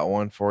I've got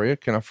one for you.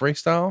 Can I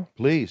freestyle?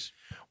 Please.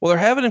 Well, they're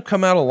having him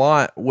come out a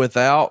lot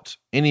without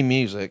any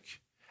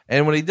music.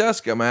 And when he does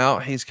come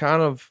out, he's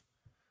kind of,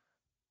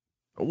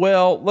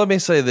 well, let me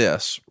say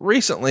this.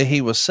 Recently,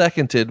 he was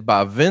seconded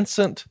by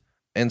Vincent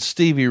and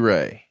Stevie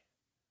Ray.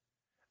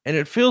 And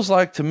it feels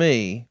like to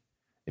me,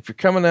 if you're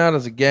coming out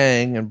as a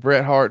gang and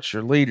Bret Hart's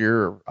your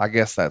leader, or I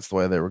guess that's the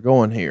way they were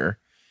going here,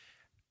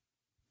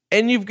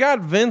 and you've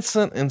got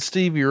Vincent and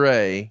Stevie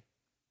Ray,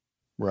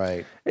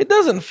 right? It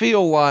doesn't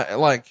feel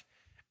like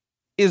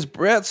is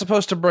Bret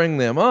supposed to bring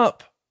them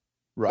up,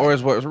 right? Or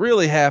is what's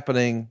really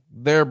happening,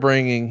 they're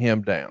bringing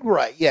him down,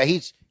 right? Yeah,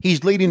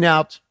 he's leading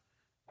out.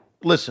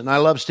 Listen, I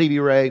love Stevie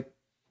Ray.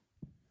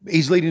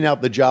 He's leading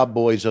out the job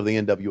boys of the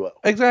NWO.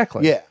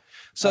 Exactly. Yeah.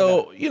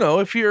 So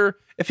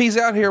if he's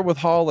out here with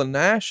Hall and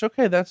Nash,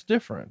 okay, that's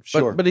different.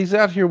 Sure. But he's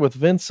out here with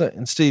Vincent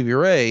and Stevie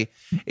Ray.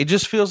 It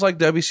just feels like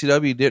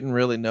WCW didn't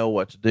really know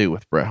what to do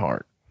with Bret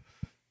Hart.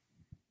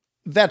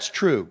 That's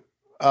true.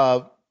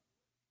 I've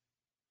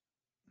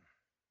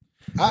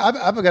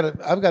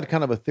got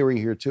kind of a theory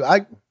here too.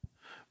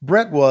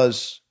 Bret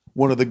was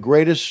one of the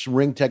greatest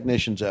ring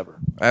technicians ever.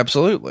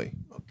 Absolutely.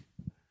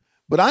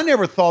 But I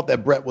never thought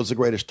that Bret was the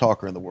greatest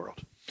talker in the world.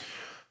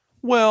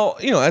 Well,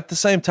 at the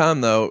same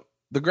time though,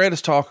 the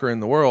greatest talker in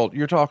the world,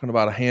 you're talking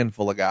about a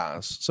handful of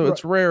guys. So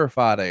It's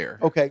rarefied air.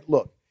 Okay,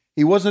 look,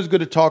 he wasn't as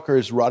good a talker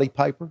as Roddy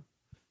Piper.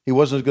 He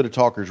wasn't as good a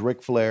talker as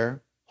Ric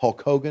Flair,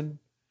 Hulk Hogan,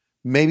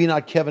 maybe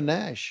not Kevin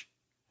Nash.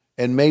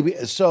 And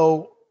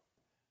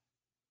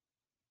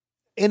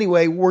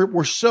anyway,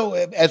 we're so,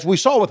 as we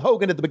saw with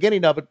Hogan at the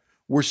beginning of it,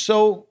 we're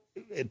so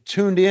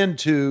tuned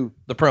into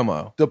the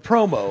promo.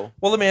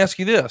 Well, let me ask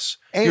you this.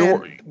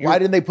 And why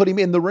didn't they put him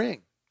in the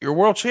ring? Your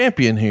world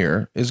champion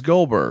here is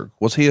Goldberg.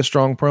 Was he a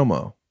strong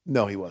promo?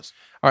 No, he was.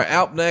 All right,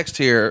 out next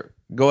here.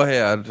 Go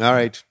ahead. All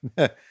right.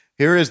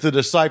 Here is the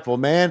disciple,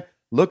 man.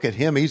 Look at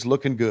him. He's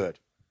looking good.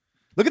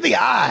 Look at the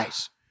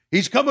eyes.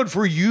 He's coming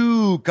for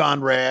you,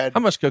 Conrad.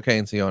 How much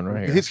cocaine's he on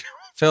right here?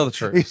 Tell the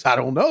truth. I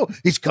don't know.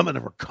 He's coming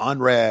for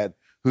Conrad,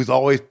 who's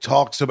always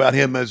talks about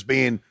him as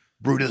being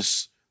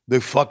Brutus,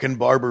 the fucking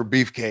barber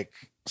beefcake.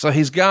 So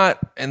he's got,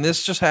 and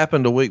this just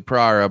happened a week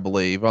prior, I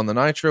believe. On the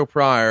Nitro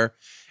prior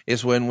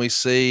is when we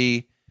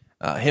see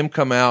him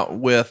come out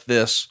with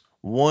this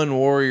One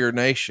Warrior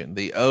Nation,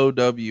 the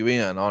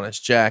OWN, on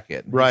his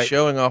jacket. Right. He's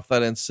showing off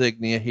that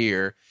insignia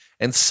here.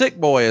 And Sick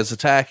Boy is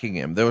attacking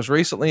him. There was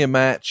recently a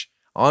match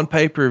on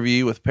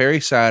pay-per-view with Perry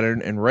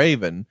Saturn and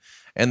Raven.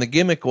 And the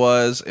gimmick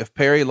was if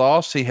Perry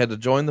lost, he had to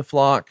join the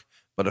flock.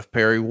 But if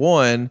Perry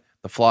won,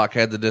 the flock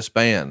had to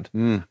disband.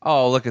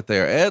 Oh, look at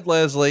there. Ed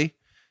Leslie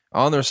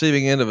on the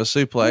receiving end of a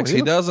suplex.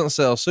 He doesn't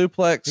sell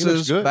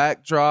suplexes,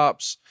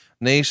 backdrops,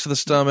 knees to the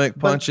stomach,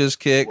 punches,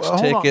 kicks,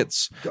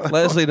 tickets.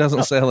 Leslie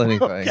doesn't sell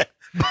anything.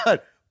 Okay.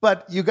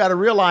 But you got to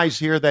realize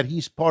here that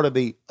he's part of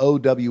the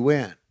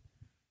OWN.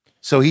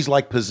 So he's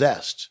like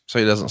possessed. So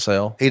he doesn't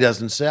sell? He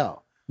doesn't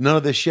sell. None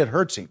of this shit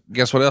hurts him.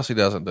 Guess what else he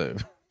doesn't do?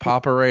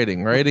 Pop a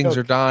rating. Ratings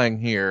are dying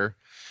here.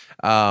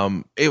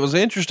 It was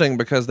interesting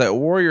because that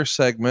Warrior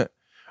segment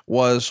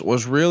was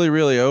really,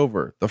 really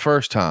over the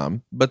first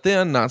time, but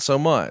then not so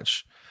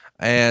much.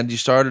 And you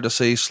started to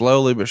see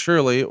slowly but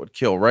surely it would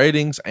kill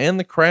ratings and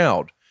the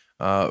crowd.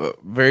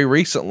 Very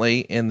recently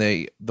in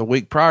the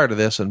week prior to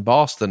this in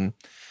Boston,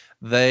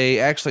 they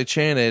actually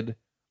chanted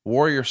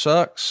Warrior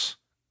sucks,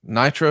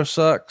 Nitro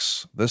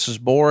sucks, this is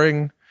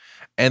boring.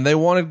 And they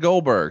wanted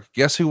Goldberg.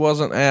 Guess who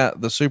wasn't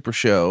at the Super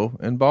Show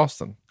in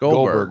Boston?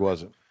 Goldberg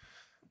wasn't.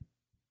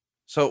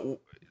 So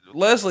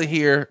Leslie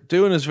here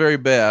doing his very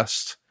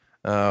best.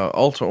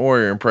 Ultimate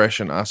Warrior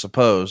impression, I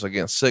suppose,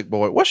 against Sick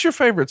Boy. What's your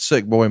favorite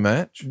Sick Boy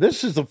match?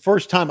 This is the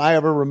first time I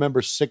ever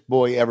remember Sick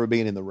Boy ever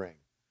being in the ring.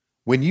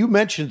 When you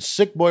mentioned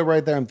Sick Boy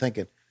right there, I'm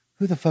thinking,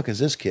 who the fuck is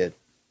this kid?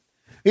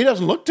 He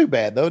doesn't look too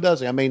bad, though,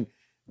 does he? I mean,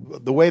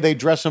 the way they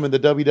dress him in the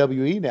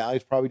WWE now,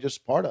 he's probably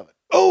just part of it.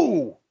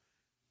 Oh,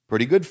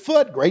 pretty good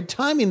foot. Great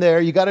timing there.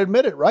 You got to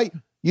admit it, right?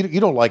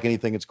 You don't like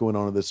anything that's going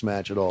on in this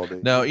match at all, do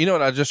you? No, you know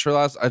what I just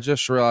realized? I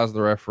just realized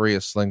the referee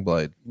is Sling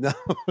Blade.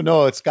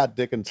 No, it's Scott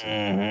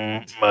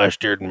Dickinson.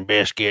 Mustard and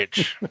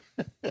biscuits.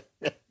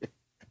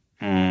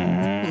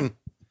 I'm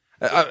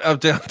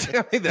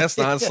telling you, that's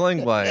not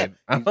Sling Blade.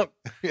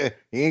 He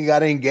ain't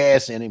got any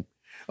gas in him.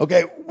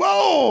 Okay,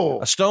 whoa!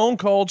 A Stone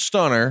Cold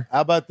Stunner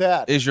How about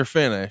that? is your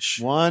finish.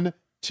 1,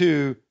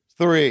 2,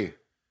 3. A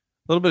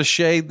little bit of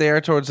shade there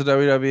towards the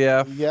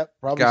WWF. Yep,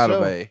 probably Gotta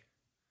so. be.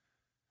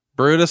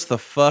 Brutus the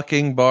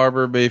fucking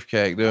Barber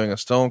Beefcake doing a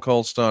Stone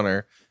Cold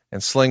Stunner,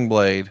 and Sling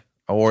Blade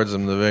awards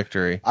him the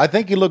victory. I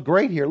think he looked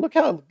great here. Look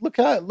at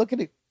it.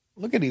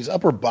 Look at his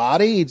upper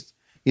body,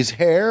 his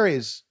hair.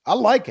 I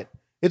like it.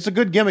 It's a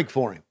good gimmick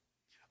for him.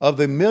 Of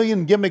the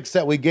million gimmicks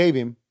that we gave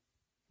him,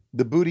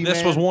 the booty This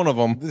man was one of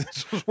them.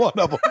 This was one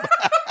of them.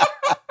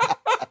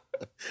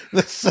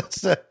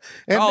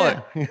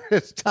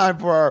 It's time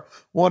for our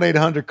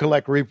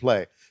 1-800-COLLECT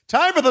replay.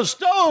 Time for the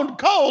Stone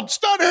Cold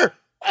Stunner.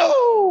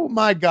 Oh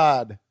my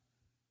God!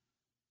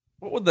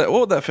 What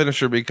would that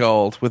finisher be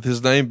called? With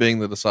his name being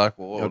the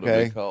Disciple, what would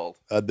it be called?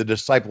 The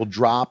Disciple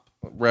Drop.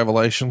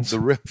 Revelations.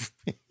 The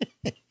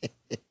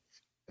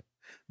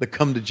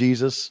Come to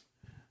Jesus.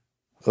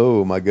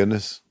 Oh my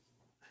goodness!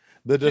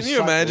 Can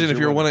you imagine if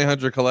you're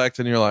 1-800-COLLECT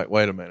and you're like,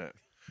 wait a minute,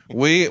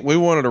 we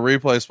wanted a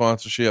replay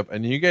sponsorship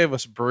and you gave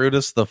us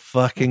Brutus the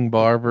fucking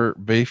Barber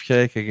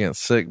Beefcake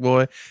against Sick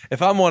Boy?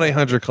 If I'm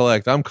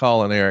 1-800-COLLECT, I'm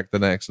calling Eric the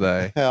next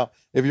day. Hell,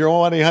 if you're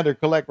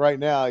 1-800-COLLECT right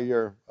now,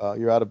 you're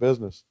out of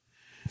business.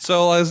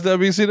 So as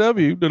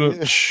WCW,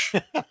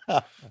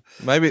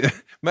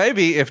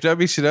 maybe if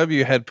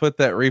WCW had put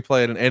that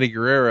replay in an Eddie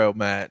Guerrero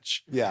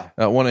match,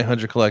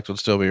 1-800-COLLECT would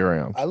still be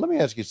around. Let me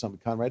ask you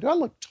something, Conrad. Do I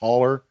look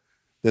taller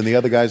than the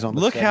other guys on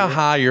the Look set how here?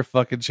 high your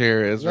fucking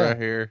chair is right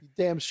here.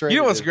 Damn straight. You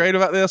know it what's is. great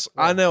about this?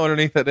 I know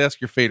underneath that desk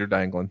your feet are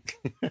dangling.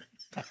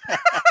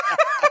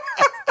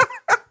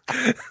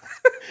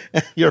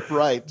 You're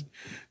right.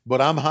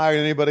 But I'm higher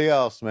than anybody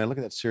else, man. Look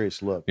at that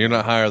serious look. You're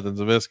not higher than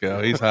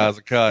Zabisco. He's high as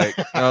a kite.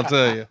 I'll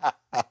tell you.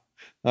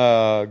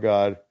 Oh,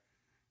 God.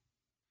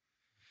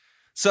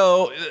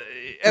 So,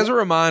 as a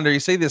reminder, you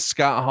see this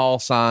Scott Hall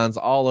signs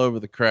all over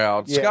the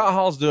crowd. Yeah. Scott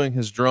Hall's doing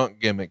his drunk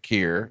gimmick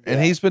here,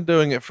 and he's been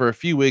doing it for a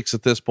few weeks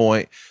at this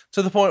point,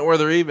 to the point where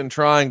they're even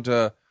trying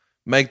to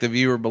make the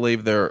viewer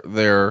believe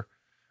they're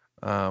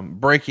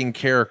breaking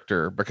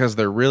character because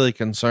they're really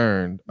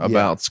concerned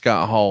about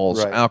Scott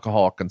Hall's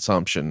alcohol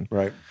consumption.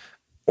 Right.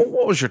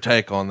 What was your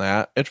take on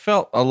that? It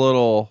felt a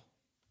little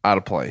out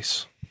of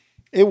place.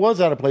 It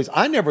was out of place.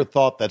 I never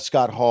thought that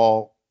Scott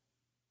Hall,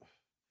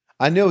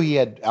 I know he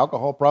had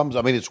alcohol problems.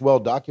 I mean, it's well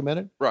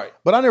documented. Right.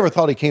 But I never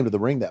thought he came to the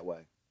ring that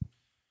way.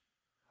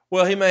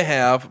 Well, he may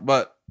have,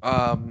 but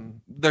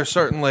there's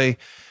certainly,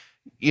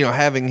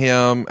 having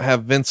him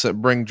have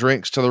Vincent bring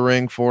drinks to the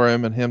ring for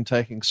him and him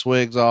taking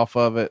swigs off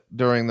of it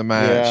during the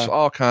match,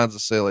 all kinds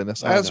of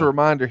silliness. As a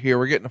reminder here,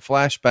 we're getting a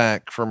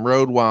flashback from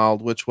Road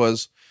Wild, which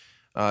was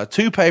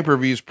 2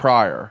 pay-per-views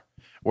prior,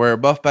 where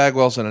Buff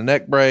Bagwell's in a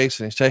neck brace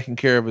and he's taking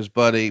care of his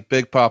buddy,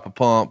 Big Papa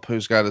Pump,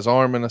 who's got his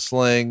arm in a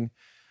sling.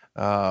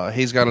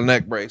 He's got a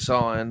neck brace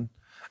on.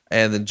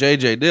 And then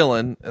J.J.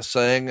 Dillon is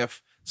saying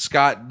if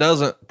Scott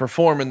doesn't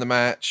perform in the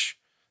match,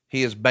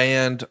 he is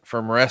banned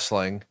from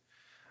wrestling.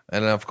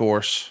 And of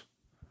course,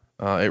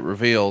 it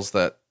reveals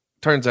that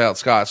turns out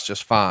Scott's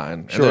just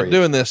fine. And they're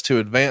doing this to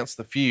advance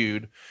the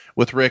feud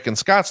with Rick and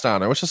Scott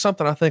Steiner, which is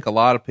something I think a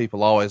lot of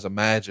people always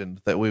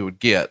imagined that we would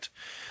get.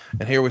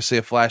 And here we see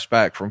a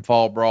flashback from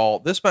Fall Brawl.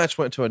 This match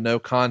went to a no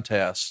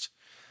contest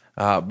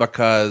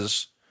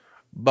because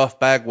Buff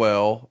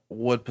Bagwell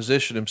would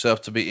position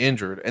himself to be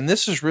injured. And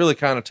this is really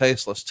kind of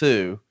tasteless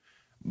too,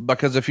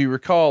 because if you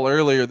recall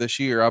earlier this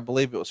year, I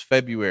believe it was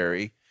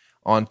February,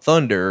 on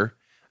Thunder,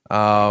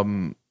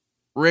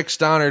 Rick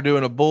Steiner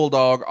doing a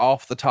bulldog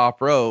off the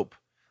top rope,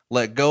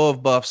 let go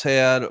of Buff's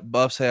head.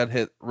 Buff's head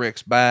hit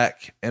Rick's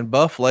back, and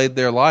Buff laid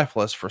there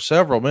lifeless for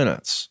several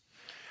minutes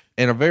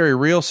in a very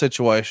real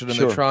situation. And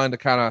they're trying to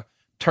kind of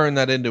turn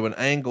that into an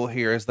angle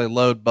here as they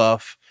load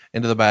Buff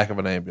into the back of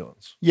an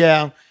ambulance.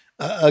 Yeah.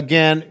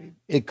 Again,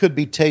 it could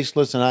be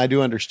tasteless, and I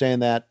do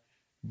understand that,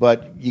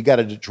 but you got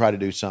to try to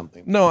do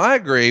something. No, I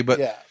agree, but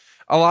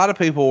a lot of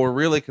people were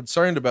really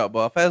concerned about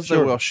Buff, as they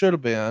well should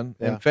have been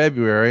in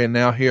February, and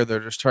now here they're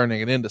just turning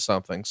it into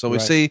something. So we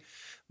see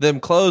them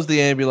close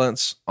the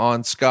ambulance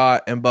on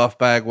Scott and Buff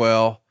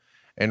Bagwell,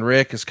 and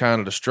Rick is kind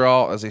of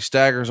distraught as he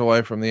staggers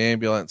away from the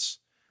ambulance.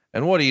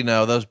 And what do you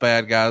know? Those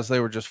bad guys, they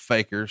were just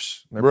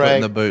fakers. They're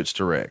putting the boots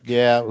to Rick.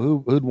 Yeah,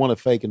 who'd want to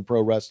fake in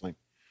pro wrestling?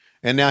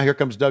 And now here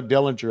comes Doug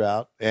Dillinger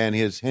out and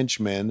his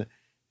henchmen.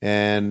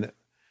 And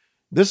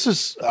this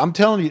is, I'm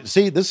telling you,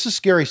 see, this is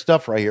scary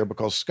stuff right here,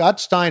 because Scott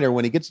Steiner,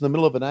 when he gets in the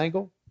middle of an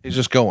angle, he's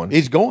just going.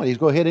 He's going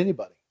to hit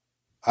anybody.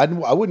 I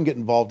wouldn't get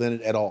involved in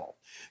it at all.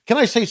 Can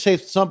I say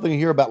something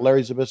here about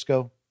Larry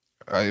Zbyszko?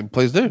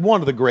 Please do.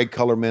 One of the great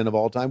color men of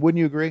all time. Wouldn't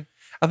you agree?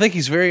 I think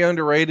he's very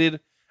underrated.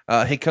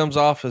 He comes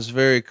off as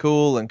very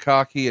cool and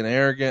cocky and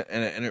arrogant,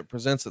 and it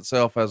presents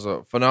itself as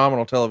a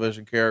phenomenal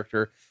television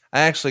character.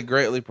 I actually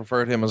greatly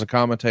preferred him as a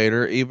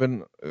commentator,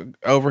 even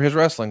over his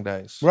wrestling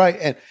days.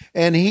 Right,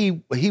 and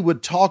he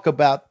would talk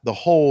about the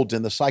holds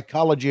and the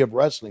psychology of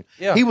wrestling.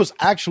 Yeah. He was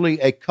actually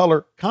a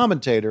color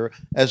commentator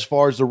as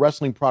far as the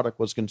wrestling product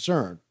was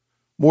concerned,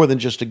 more than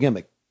just a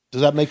gimmick.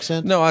 Does that make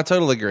sense? No, I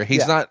totally agree. He's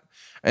Yeah. not,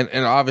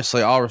 and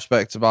obviously all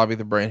respect to Bobby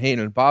the Brain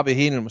Heenan. Bobby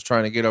Heenan was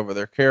trying to get over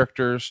their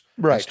characters,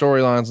 Right. and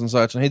storylines and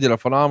such, and he did a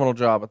phenomenal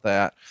job at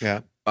that. Yeah.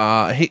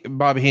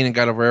 Bobby Heenan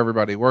got over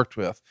everybody he worked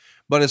with.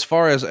 But as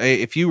far as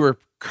if you were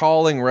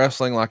calling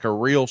wrestling like a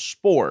real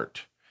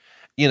sport,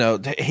 you know,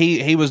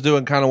 he was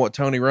doing kind of what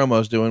Tony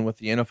Romo's doing with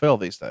the NFL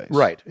these days.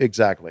 Right,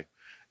 exactly.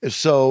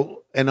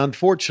 So, and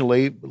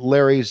unfortunately,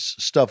 Larry's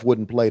stuff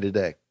wouldn't play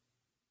today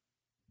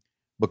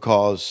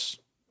because,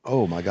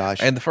 oh my gosh.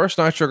 And the first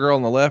Nitro girl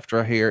on the left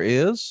right here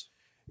is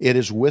It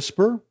is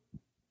Whisper,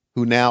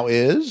 who now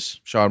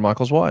is Shawn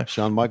Michaels' wife.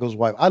 Shawn Michaels'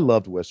 wife. I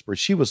loved Whisper.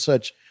 She was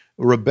such,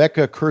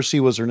 Rebecca Kersey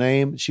was her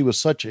name. She was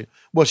such a,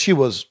 well, she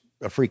was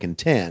a freaking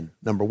 10,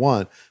 number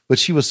one, but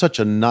she was such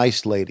a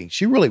nice lady.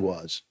 She really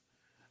was.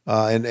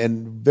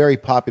 And very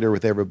popular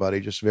with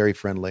everybody, just very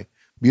friendly,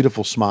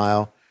 beautiful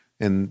smile.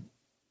 And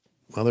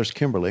well, there's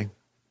Kimberly.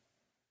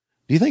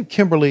 Do you think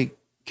Kimberly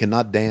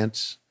cannot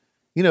dance?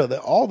 You know,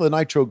 all the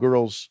Nitro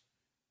girls,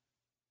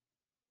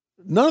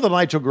 none of the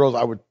Nitro girls,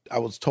 I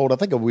was told, I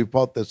think we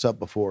brought this up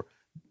before,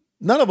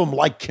 none of them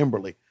liked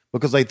Kimberly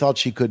because they thought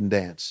she couldn't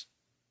dance.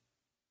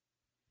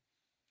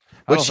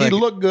 But she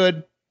looked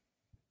good,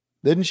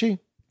 didn't she?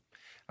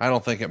 I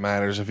don't think it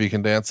matters if you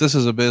can dance. This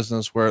is a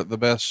business where the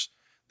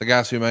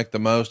guys who make the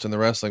most in the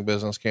wrestling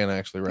business can't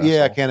actually wrestle.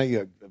 Yeah, can it?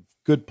 Yeah,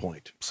 good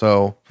point.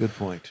 So Good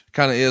point.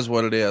 kind of is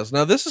what it is.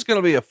 Now, this is going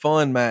to be a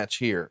fun match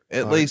here.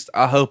 At least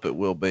I hope it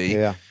will be.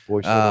 Yeah,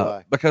 boy, so do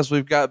I. Because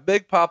we've got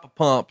Big Papa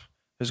Pump,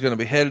 who's going to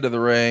be headed to the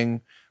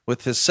ring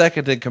with his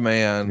second in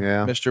command,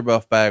 Yeah. Mr.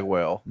 Buff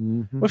Bagwell.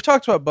 Mhm. We've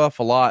talked about Buff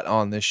a lot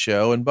on this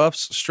show, and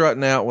Buff's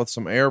strutting out with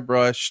some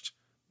airbrushed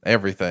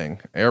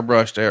everything.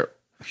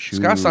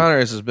 Scott Steiner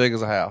is as big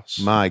as a house.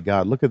 My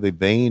God, look at the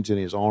veins in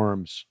his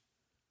arms.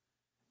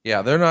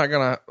 Yeah, they're not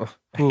going to.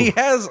 He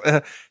has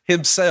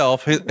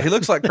himself. He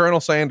looks like Colonel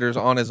Sanders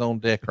on his own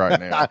dick right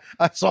now.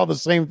 I saw the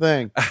same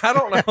thing. I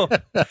don't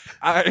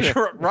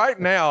know. Right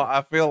now,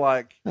 I feel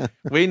like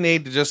we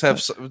need to just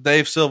have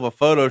Dave Silva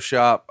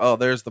Photoshop. Oh,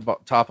 there's the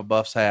top of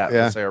Buff's hat.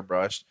 Yeah. That's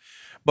airbrushed.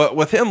 But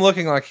with him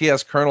looking like he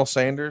has Colonel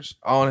Sanders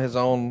on his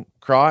own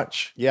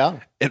crotch, Yeah.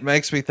 it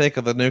makes me think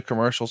of the new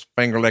commercials,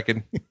 finger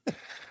licking.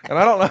 And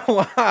I don't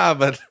know why,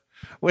 but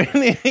we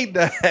need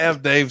to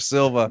have Dave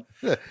Silva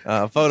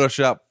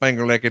Photoshop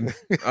finger licking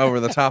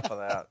over the top of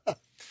that.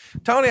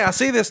 Tony, I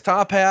see this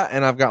top hat,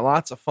 and I've got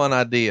lots of fun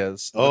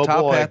ideas. The top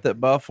boy. hat that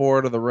Buff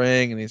wore to the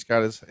ring, and he's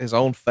got his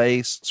own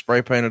face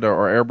spray painted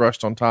or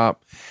airbrushed on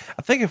top.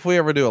 I think if we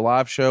ever do a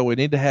live show, we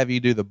need to have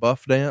you do the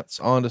Buff dance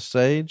on the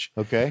stage.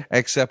 Okay.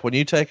 Except when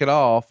you take it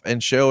off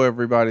and show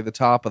everybody the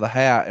top of the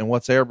hat and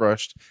what's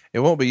airbrushed, it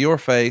won't be your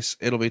face,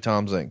 it'll be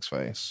Tom Zink's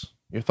face.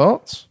 Your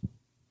thoughts?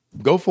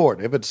 Go for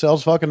it. If it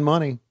sells fucking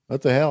money,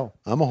 what the hell?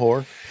 I'm a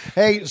whore.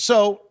 Hey,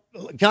 so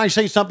can I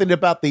say something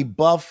about the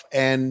Buff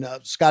and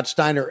Scott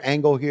Steiner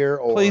angle here?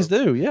 Or, Please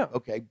do, yeah.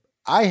 Okay.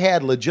 I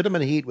had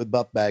legitimate heat with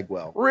Buff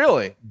Bagwell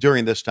Really?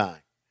 during this time.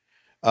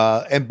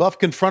 And Buff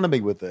confronted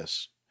me with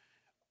this.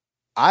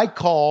 I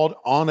called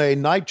on a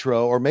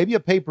Nitro or maybe a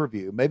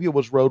pay-per-view. Maybe it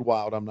was Road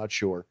Wild. I'm not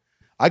sure.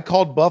 I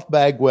called Buff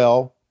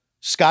Bagwell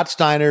Scott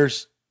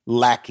Steiner's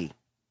lackey.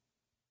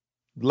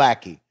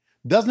 Lackey.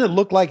 Doesn't it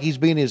look like he's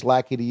being his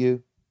lackey to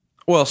you?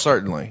 Well,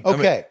 certainly.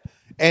 Okay.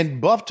 And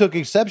Buff took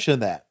exception to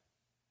that.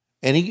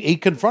 And he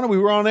confronted, we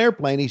were on an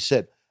airplane. He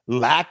said,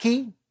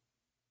 lackey?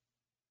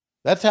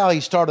 That's how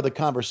he started the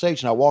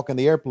conversation. I walk in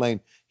the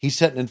airplane. He's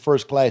sitting in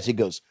first class. He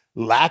goes,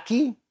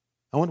 lackey?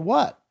 I went,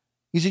 what?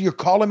 He said, you're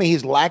calling me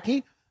his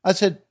lackey? I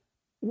said,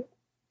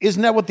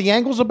 isn't that what the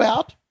angle's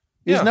about?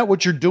 Isn't that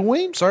what you're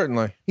doing?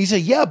 Certainly. He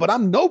said, yeah, but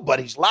I'm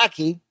nobody's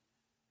lackey.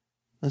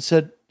 I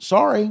said,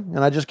 sorry. And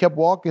I just kept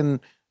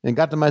walking and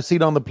got to my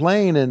seat on the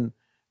plane. And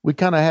we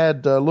kind of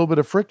had a little bit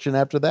of friction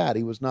after that.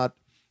 He was not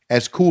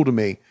as cool to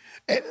me,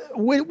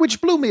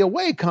 which blew me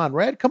away,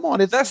 Conrad. Come on.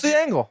 That's the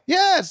angle.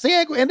 Yeah, it's the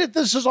angle. And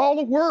this is all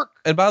the work.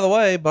 And by the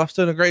way, Buff's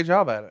doing a great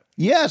job at it.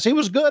 Yes, he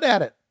was good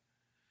at it.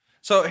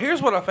 So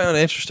here's what I found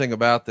interesting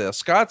about this.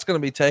 Scott's going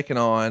to be taking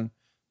on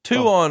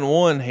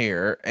 2-on-1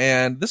 here.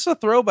 And this is a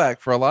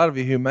throwback for a lot of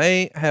you who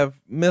may have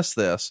missed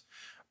this.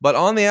 But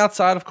on the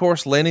outside, of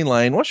course, Lenny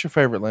Lane. What's your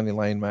favorite Lenny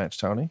Lane match,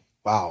 Tony?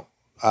 Wow.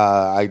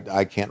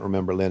 I can't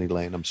remember Lenny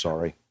Lane. I'm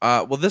sorry.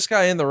 Well, this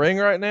guy in the ring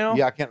right now?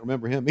 Yeah, I can't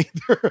remember him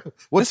either.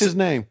 What's his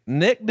name?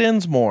 Nick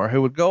Dinsmore,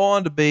 who would go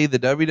on to be the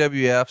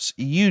WWF's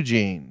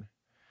Eugene.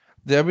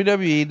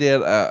 WWE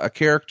did a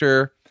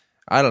character,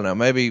 I don't know,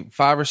 maybe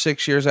 5 or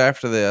 6 years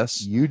after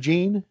this.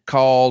 Eugene?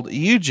 Called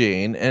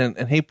Eugene,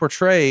 and he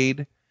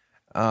portrayed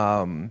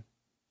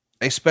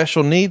a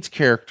special needs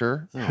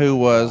character who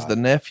was the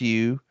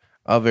nephew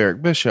of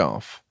Eric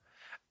Bischoff.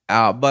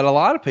 But a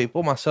lot of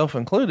people, myself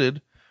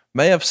included,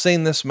 may have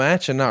seen this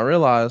match and not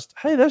realized,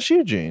 hey, that's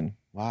Eugene.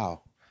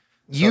 Wow.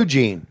 So,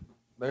 Eugene.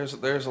 There's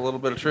a little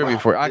bit of trivia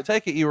for you. I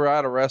take it you were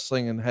out of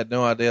wrestling and had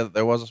no idea that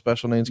there was a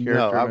special needs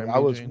character. No, I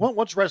was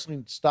once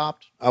wrestling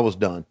stopped, I was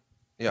done.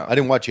 Yeah, I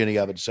didn't watch any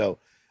of it, so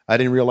I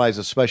didn't realize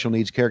a special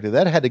needs character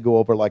that had to go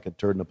over like a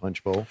turd in a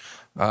punch bowl.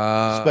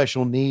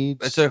 Special needs.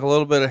 They took a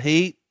little bit of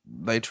heat.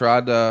 They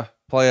tried to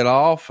play it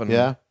off, and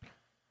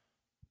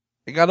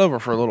it got over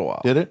for a little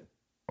while. Did it?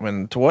 I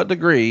mean, to what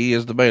degree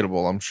is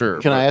debatable, I'm sure.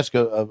 Can I ask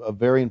a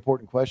very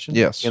important question?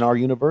 Yes. In our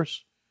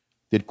universe,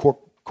 did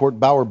Court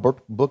Bauer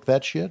book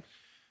that shit?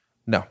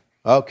 No.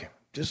 Okay.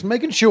 Just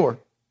making sure.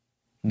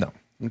 No.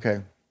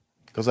 Okay.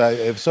 Because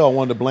if so, I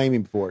wanted to blame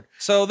him for it.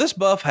 So this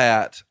Buff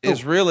hat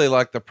is really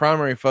like the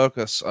primary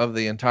focus of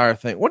the entire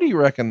thing. What do you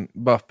reckon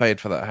Buff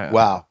paid for that hat?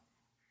 Wow.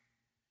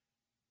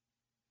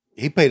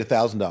 He paid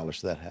 $1,000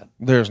 for that hat.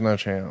 There's no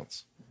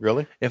chance.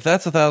 Really? If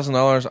that's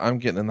 $1,000, I'm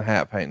getting in the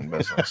hat painting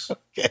business.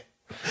 Okay.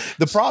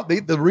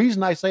 The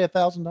reason I say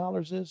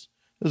 $1,000 is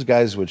those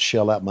guys would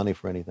shell out money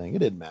for anything. It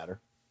didn't matter.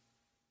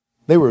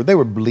 They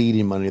were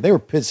bleeding money. They were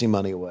pissing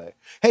money away.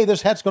 Hey,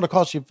 this hat's going to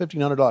cost you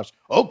 $1,500.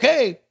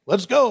 Okay,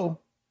 let's go.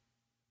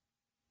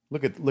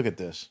 Look at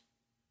this.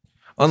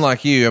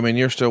 Unlike you, I mean,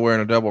 you're still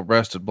wearing a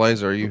double-breasted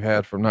blazer you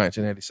had from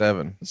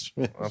 1987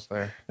 up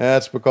there.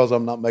 That's because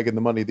I'm not making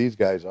the money these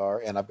guys are,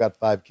 and I've got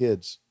 5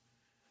 kids.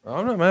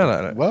 I'm not mad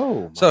at it.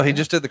 Whoa. So he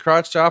just did the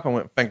crotch chop and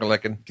went finger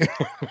licking.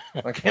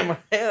 Like in my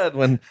head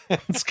when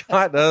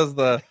Scott does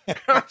the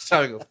crotch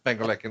chop, he goes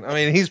finger licking. I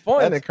mean, he's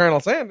pointing at Colonel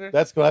Sanders.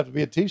 That's going to have to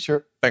be a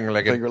T-shirt. Finger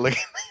licking. Finger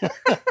licking.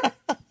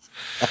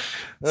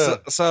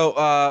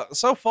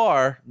 So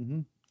far,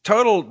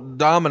 total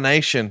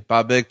domination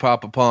by Big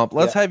Papa Pump.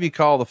 Let's have you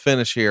call the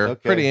finish here.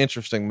 Okay. Pretty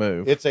interesting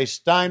move. It's a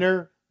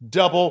Steiner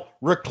double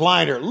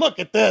recliner. Look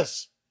at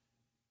this.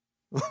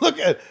 Look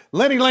at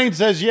Lenny Lane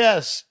says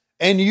yes.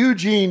 And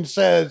Eugene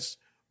says,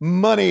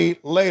 money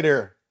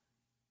later.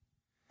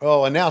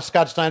 Oh, and now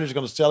Scott Steiner's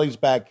going to sell his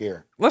back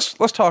here. Let's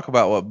talk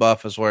about what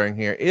Buff is wearing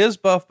here. Is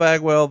Buff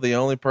Bagwell the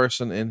only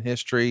person in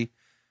history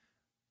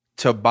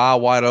to buy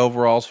white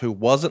overalls who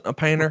wasn't a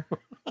painter?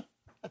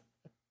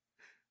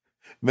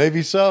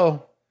 Maybe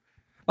so.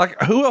 Like,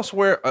 who else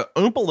wear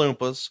Oompa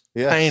Loompas,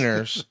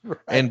 painters, right.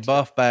 and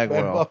Buff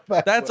Bagwell? Buff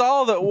Bagwell. That's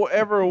all that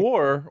ever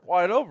wore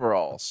white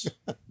overalls.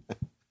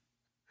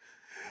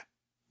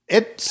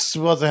 It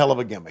was a hell of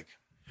a gimmick.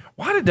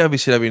 Why did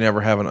WCW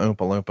never have an Oompa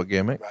Loompa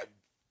gimmick? Right.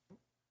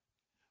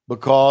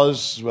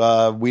 Because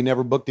we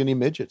never booked any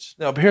midgets.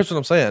 No, but here's what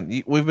I'm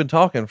saying. We've been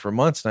talking for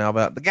months now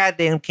about the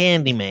goddamn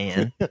Candy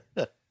Man.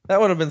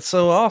 That would have been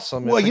so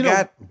awesome. Well,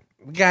 the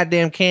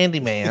goddamn Candy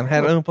Man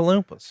had Oompa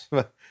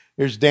Loompas.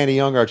 Here's Danny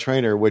Young, our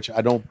trainer, which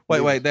I don't...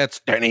 Wait,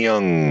 that's Danny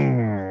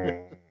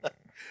Young.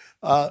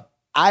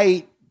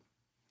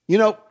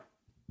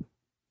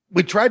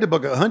 We tried to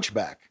book a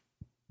hunchback.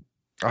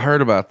 I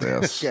heard about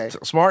this. Okay.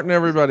 Smarten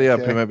everybody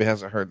up who maybe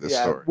hasn't heard this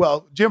story.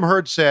 Well, Jim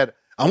Hurd said,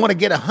 I want to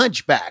get a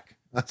hunchback.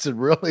 I said,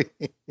 really?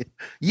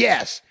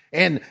 Yes.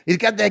 And he's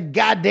got that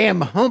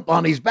goddamn hump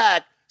on his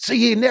back, so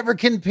you never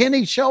can pin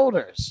his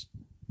shoulders.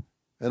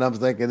 And I'm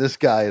thinking, this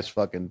guy is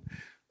fucking...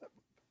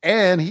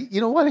 And he, you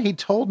know what? He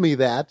told me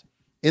that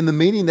in the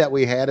meeting that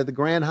we had at the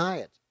Grand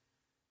Hyatt.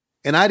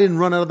 And I didn't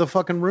run out of the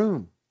fucking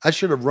room. I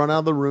should have run out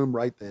of the room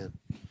right then.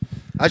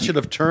 I should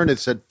have turned and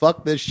said,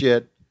 fuck this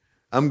shit.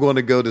 I'm going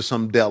to go to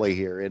some deli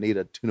here and eat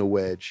a tuna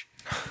wedge.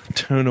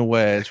 Tuna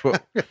wedge.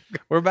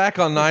 We're back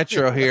on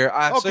Nitro here.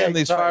 I assume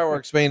these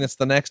fireworks mean it's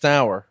the next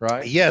hour,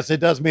 right? Yes, it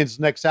does mean it's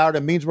the next hour.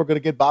 It means we're going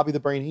to get Bobby the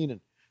Brain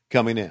Heenan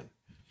coming in.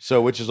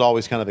 So, which is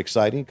always kind of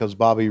exciting because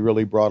Bobby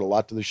really brought a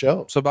lot to the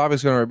show. So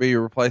Bobby's going to be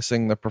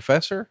replacing the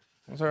professor?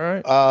 Is that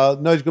right?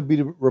 No, he's going to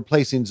be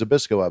replacing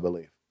Zbyszko, I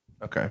believe.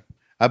 Okay.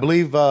 I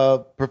believe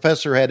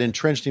Professor had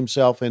entrenched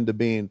himself into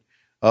being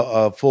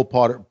a full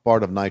part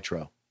of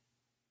Nitro.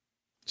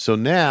 So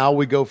now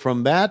we go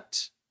from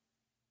that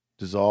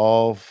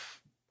dissolve.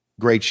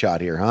 Great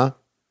shot here, huh?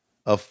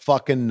 Of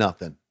fucking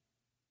nothing.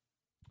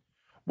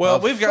 Well,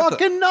 we've got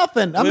fucking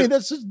nothing. I mean,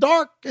 this is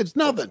dark. It's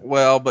nothing.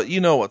 Well, but you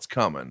know what's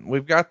coming.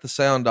 We've got the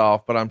sound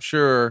off, but I'm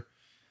sure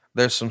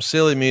there's some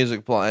silly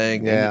music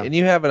playing. Yeah. And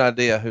you have an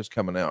idea who's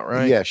coming out,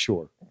 right? Yeah,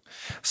 sure.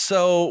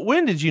 So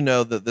when did you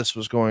know that this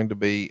was going to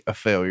be a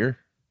failure?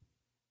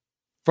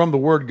 From the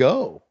word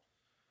go.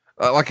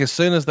 Like as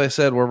soon as they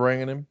said we're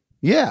bringing him?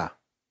 Yeah.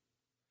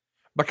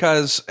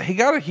 Because he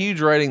got a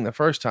huge rating the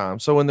first time.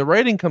 So when the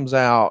rating comes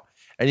out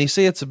and you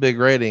see it's a big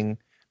rating,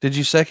 did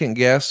you second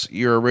guess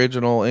your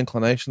original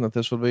inclination that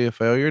this would be a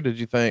failure? Did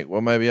you think,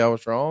 well, maybe I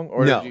was wrong?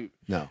 Or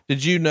no.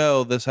 Did you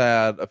know this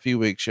had a few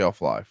weeks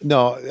shelf life?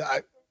 No,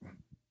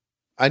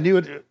 I knew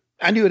it.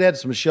 I knew it had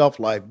some shelf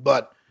life,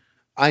 but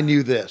I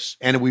knew this,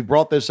 and we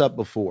brought this up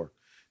before.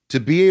 To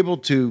be able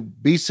to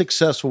be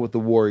successful with the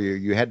Warrior,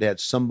 you had to have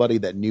somebody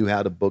that knew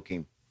how to book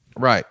him.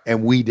 Right.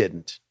 And we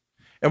didn't.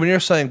 And when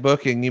you're saying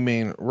booking, you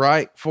mean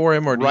right for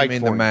him, or do you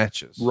mean the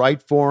matches?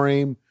 Right for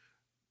him.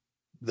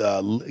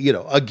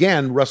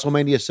 Again,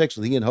 WrestleMania 6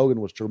 with Ian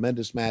Hogan was a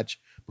tremendous match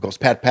because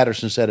Pat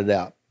Patterson set it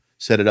up.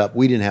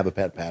 We didn't have a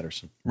Pat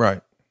Patterson.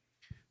 Right.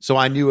 So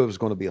I knew it was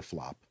going to be a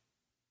flop.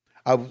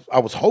 I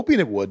was hoping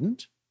it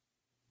wouldn't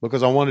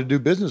because I wanted to do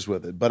business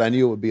with it, but I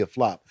knew it would be a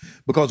flop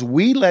because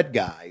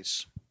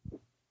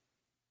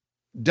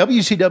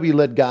WCW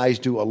let guys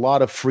do a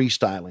lot of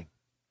freestyling,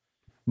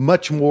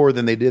 much more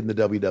than they did in the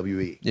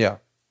WWE. Yeah.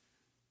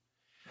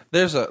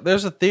 There's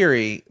a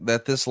theory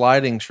that this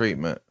lighting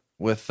treatment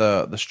with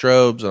the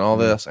strobes and all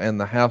this and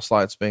the house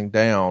lights being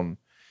down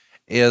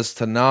is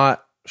to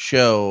not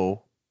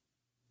show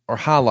or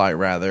highlight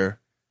rather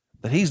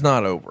that he's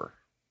not over,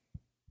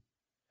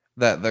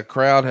 that the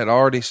crowd had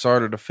already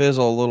started to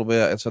fizzle a little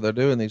bit. And so they're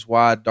doing these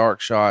wide dark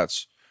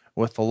shots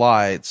with the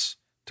lights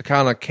to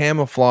kind of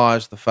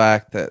camouflage the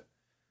fact that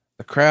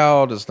the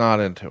crowd is not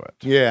into it.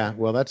 Yeah.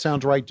 Well, that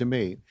sounds right to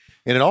me.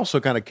 And it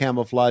also kind of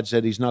camouflaged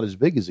that he's not as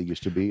big as he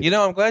used to be.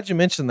 I'm glad you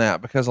mentioned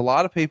that because a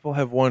lot of people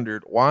have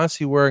wondered, why is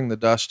he wearing the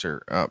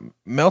duster?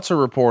 Meltzer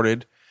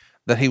reported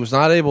that he was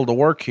not able to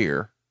work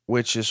here,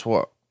 which is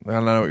what, I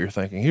know what you're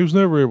thinking. He was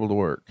never able to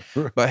work,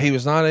 but he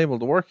was not able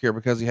to work here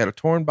because he had a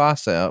torn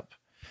bicep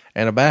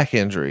and a back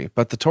injury.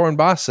 But the torn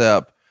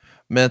bicep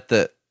meant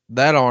that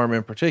arm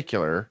in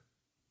particular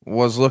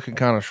was looking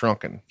kind of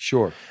shrunken.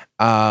 Sure.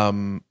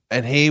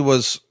 And he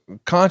was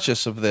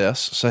conscious of this,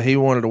 so he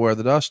wanted to wear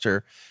the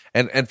duster.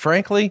 And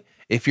frankly,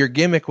 if your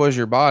gimmick was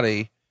your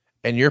body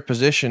and you're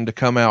positioned to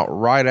come out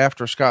right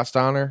after Scott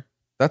Steiner,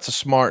 that's a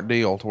smart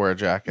deal to wear a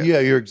jacket. Yeah,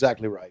 you're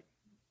exactly right.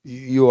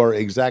 You are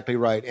exactly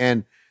right.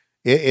 And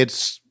it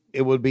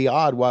would be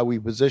odd why we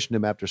positioned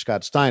him after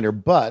Scott Steiner,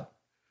 but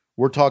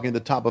we're talking the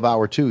top of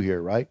hour 2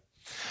 here, right?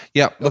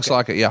 Yeah, looks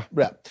like it. Yeah.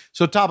 Yeah.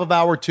 So top of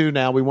hour 2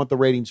 now, we want the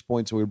ratings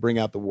points, so we bring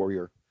out the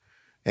Warrior.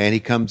 And he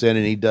comes in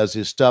and he does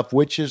his stuff,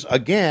 which is,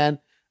 again,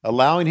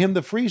 allowing him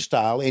the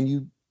freestyle. And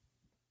you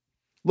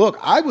look,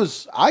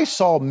 I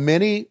saw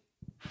many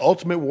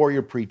Ultimate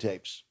Warrior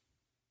pre-tapes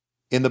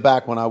in the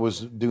back when I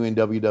was doing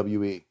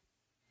WWE.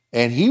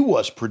 And he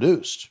was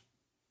produced.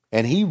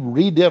 And he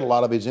redid a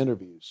lot of his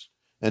interviews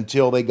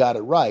until they got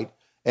it right.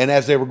 And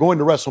as they were going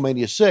to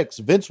WrestleMania 6,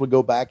 Vince would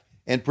go back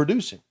and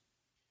produce him.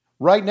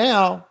 Right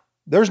now,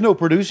 there's no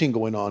producing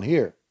going on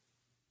here.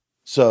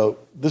 So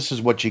this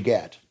is what you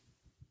get.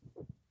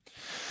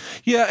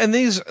 Yeah, and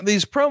these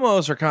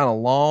promos are kind of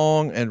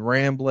long and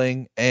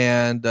rambling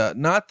and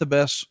not the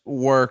best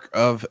work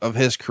of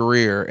his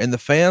career. And the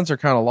fans are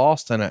kind of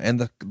lost in it.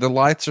 And the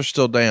lights are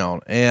still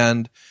down.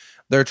 And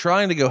they're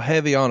trying to go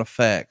heavy on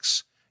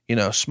effects.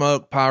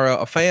 Smoke, pyro.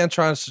 A fan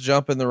tries to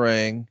jump in the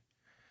ring,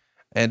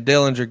 and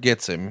Dillinger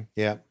gets him.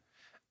 Yeah.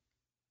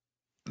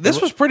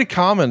 This was pretty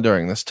common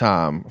during this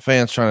time.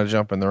 Fans trying to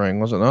jump in the ring,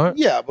 was it not?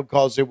 Yeah,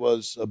 because it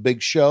was a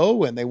big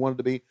show, and they wanted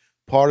to be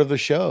part of the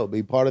show,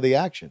 be part of the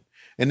action.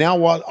 And now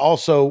what?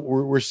 Also,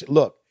 we're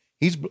look,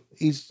 he's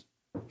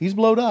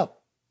blowed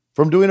up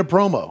from doing a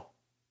promo.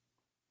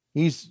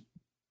 He's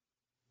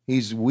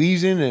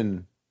wheezing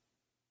and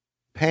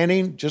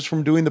panting just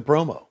from doing the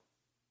promo.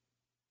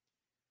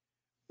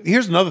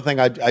 Here's another thing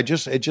it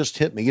just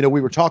hit me.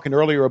 We were talking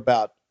earlier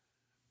about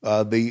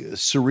the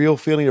surreal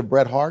feeling of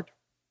Bret Hart.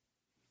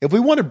 If we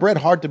wanted Bret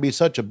Hart to be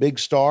such a big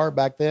star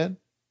back then,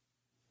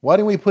 why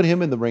didn't we put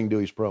him in the ring do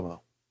his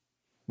promo?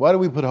 Why did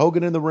we put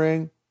Hogan in the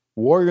ring,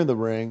 Warrior in the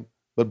ring,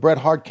 but Bret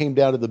Hart came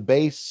down to the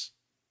base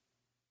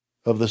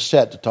of the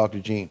set to talk to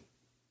Gene?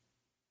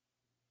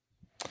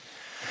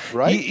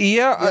 Right?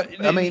 Yeah.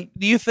 I mean,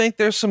 do you think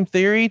there's some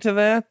theory to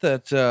that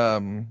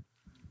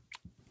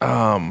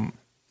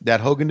that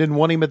Hogan didn't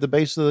want him at the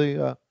base of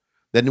the,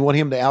 didn't want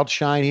him to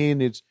outshine him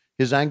and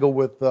his angle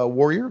with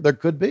Warrior? There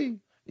could be.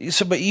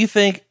 So, but you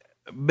think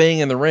being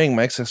in the ring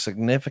makes a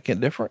significant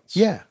difference?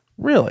 Yeah.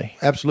 Really?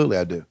 Absolutely,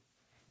 I do.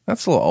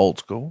 That's a little old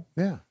school.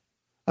 Yeah.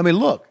 I mean,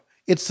 look,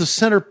 it's the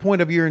center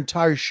point of your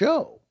entire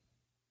show.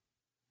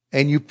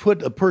 And you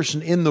put a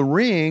person in the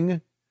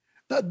ring.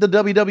 The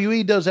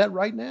WWE does that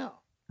right now.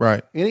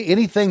 Right.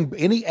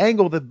 Any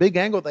angle, the big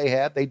angle they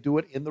have, they do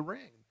it in the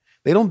ring.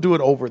 They don't do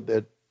it over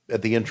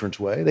at the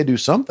entranceway. They do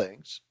some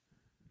things.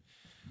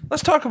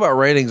 Let's talk about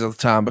ratings at the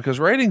time, because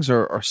ratings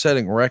are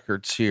setting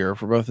records here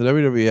for both the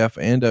WWF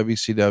and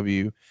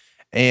WCW.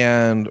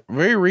 And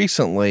very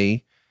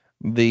recently,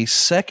 the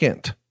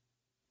second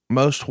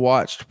most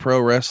watched pro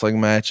wrestling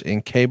match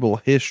in cable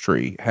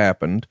history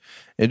happened.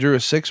 It drew a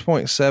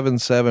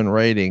 6.77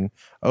 rating.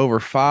 Over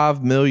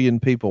 5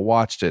 million people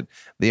watched it.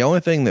 The only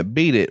thing that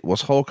beat it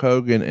was Hulk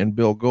Hogan and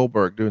Bill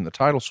Goldberg doing the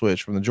title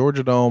switch from the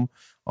Georgia Dome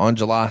on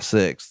July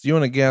 6th. Do you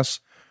want to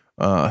guess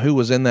who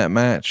was in that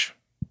match?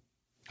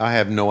 I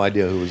have no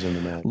idea who was in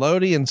the match.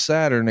 Lodi and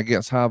Saturn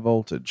against High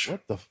Voltage.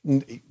 What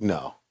the?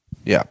 No.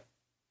 Yeah.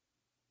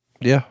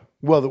 Yeah.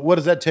 Well, what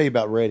does that tell you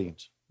about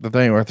ratings? That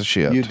they ain't worth a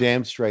shit. You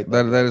damn straight.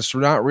 That is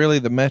not really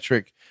the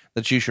metric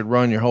that you should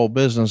run your whole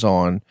business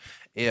on.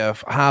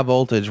 If High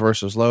Voltage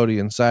versus Lodi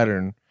and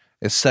Saturn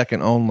is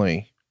second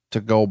only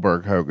to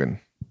Goldberg Hogan.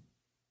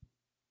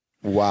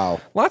 Wow.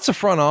 Lots of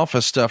front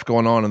office stuff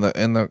going on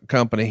in the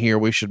company here.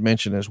 We should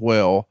mention as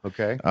well.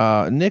 Okay.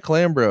 Nick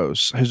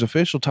Lambrose, whose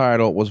official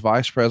title was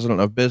Vice President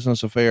of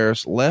Business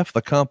Affairs, left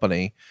the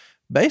company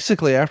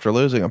basically after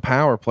losing a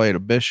power play to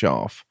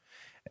Bischoff.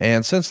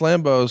 And since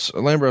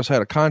Lambrose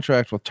had a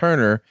contract with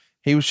Turner,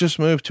 he was just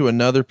moved to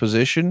another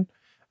position.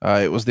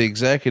 It was the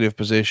executive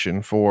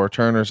position for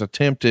Turner's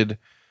attempted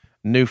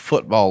new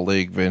football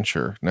league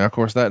venture. Now, of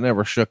course, that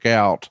never shook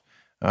out,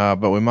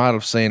 but we might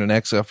have seen an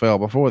XFL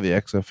before the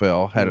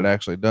XFL had it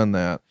actually done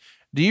that.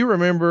 Do you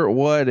remember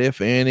what,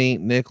 if any,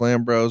 Nick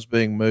Lambrose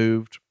being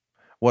moved,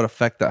 what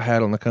effect that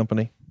had on the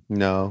company?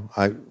 No,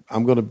 I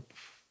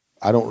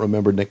don't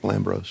remember Nick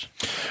Lambrose.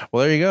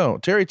 Well, there you go.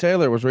 Terry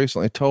Taylor was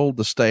recently told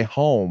to stay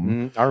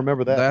home. I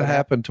remember that. That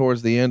happened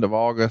towards the end of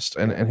August,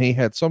 and he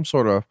had some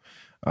sort of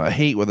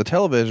heat with a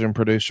television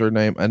producer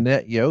named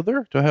Annette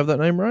Yoder. Do I have that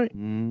name right?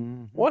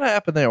 What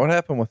happened there? What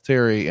happened with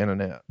Terry and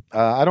Annette?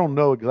 I don't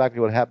know exactly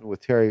what happened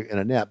with Terry and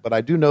Annette, but I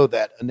do know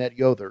that Annette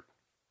Yoder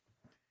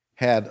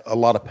had a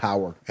lot of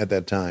power at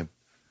that time,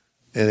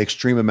 an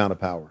extreme amount of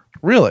power.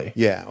 Really?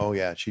 Yeah. Oh,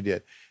 yeah, she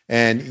did.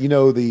 And you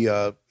know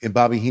in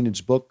Bobby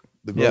Heenan's book,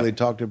 the girl they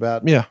talked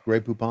about, Grey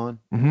Poupon,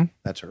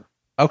 that's her.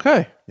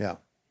 Okay. Yeah.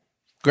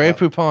 Grey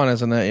Poupon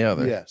is Annette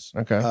Yoder. Yes.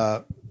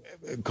 Okay.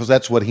 Because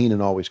that's what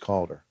Heenan always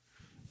called her.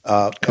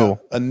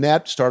 Cool.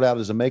 Annette started out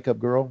as a makeup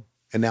girl,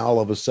 and now all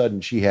of a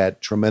sudden she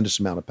had tremendous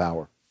amount of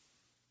power.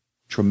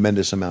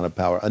 Tremendous amount of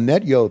power.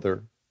 Annette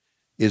Yoder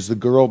is the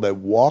girl that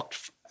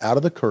walked out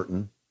of the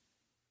curtain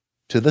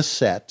to the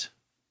set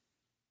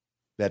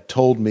that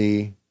told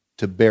me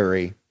to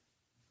bury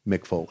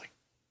Mick Foley.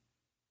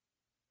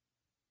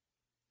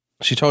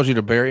 She told you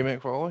to bury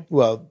Mick Foley?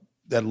 Well,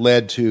 that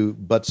led to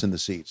Butts in the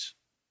Seats.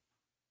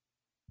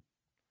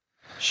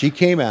 She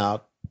came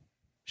out.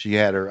 She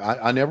had her,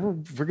 I never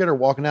forget her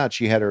walking out.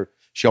 She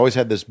always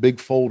had this big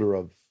folder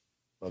of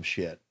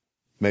shit,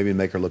 maybe to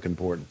make her look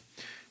important.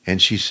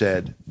 And she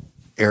said,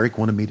 Eric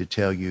wanted me to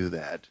tell you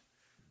that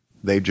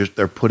they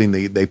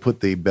put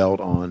the belt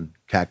on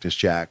Cactus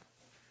Jack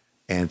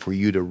and for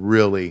you to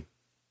really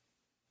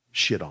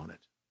shit on it.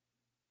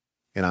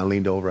 And I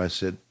leaned over, I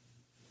said,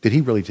 did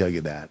he really tell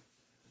you that?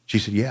 She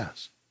said,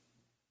 yes.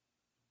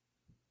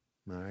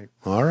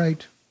 All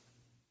right.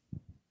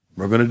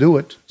 We're going to do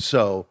it.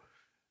 So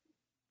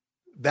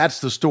that's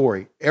the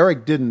story.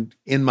 Eric didn't,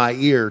 in my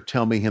ear,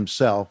 tell me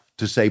himself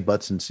to say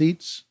butts and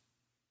seats.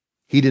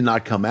 He did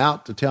not come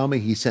out to tell me.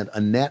 He sent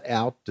Annette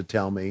out to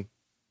tell me.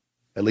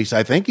 At least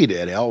I think he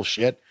did. Hell,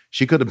 shit.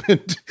 She could have been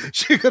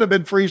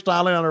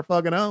freestyling on her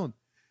fucking own.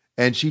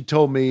 And she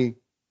told me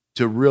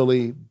to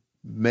really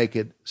make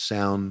it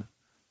sound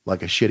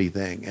like a shitty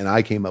thing. And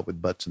I came up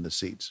with butts in the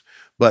seats.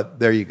 But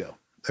there you go.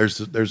 There's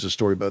a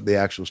story about the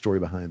actual story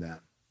behind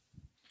that.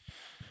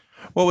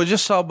 Well, we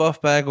just saw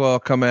Buff Bagwell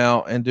come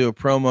out and do a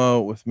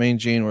promo with Mean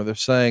Gene where they're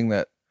saying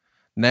that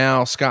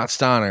now Scott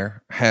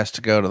Steiner has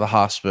to go to the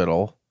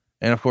hospital.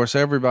 And of course,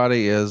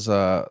 everybody is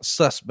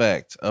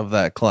suspect of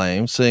that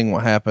claim, seeing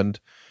what happened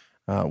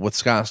with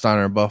Scott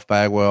Steiner and Buff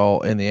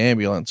Bagwell in the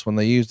ambulance when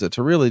they used it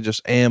to really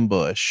just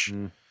ambush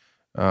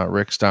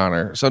Rick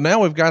Steiner. So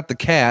now we've got the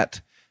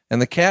cat,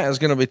 and the cat is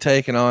going to be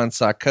taking on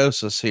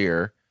Psychosis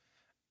here.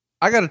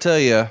 I got to tell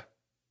you,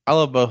 I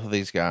love both of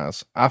these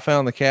guys. I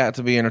found the cat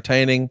to be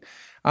entertaining.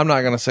 I'm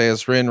not going to say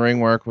his ring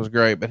work was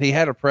great, but he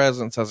had a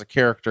presence as a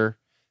character.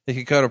 He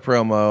could cut a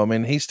promo. I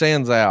mean, he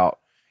stands out.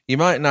 You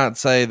might not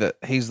say that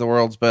he's the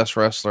world's best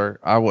wrestler.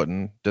 I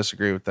wouldn't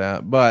disagree with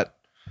that, but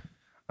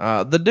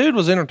the dude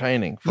was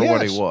entertaining for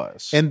what he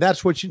was. And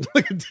that's what you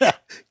look at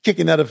that,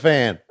 kicking at a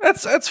fan.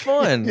 That's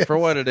fun for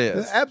what it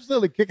is.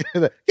 Absolutely kicking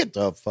at a, get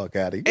the fuck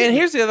out of here. And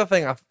here's the other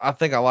thing I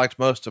think I liked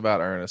most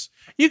about Ernest.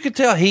 You could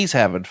tell he's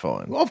having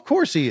fun. Well, of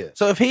course he is.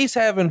 So if he's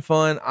having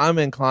fun, I'm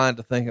inclined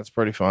to think it's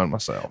pretty fun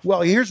myself.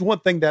 Well, here's one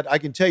thing that I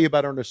can tell you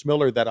about Ernest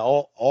Miller that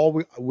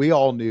we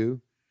all knew.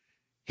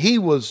 He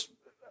was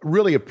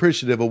really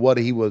appreciative of what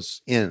he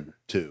was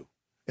into.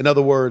 In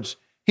other words,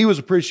 he was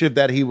appreciative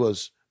that he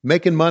was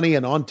making money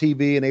and on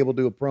TV and able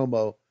to do a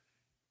promo.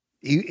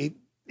 He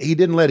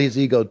didn't let his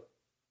ego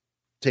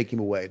take him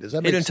away. Does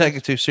that make sense? He didn't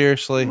take it too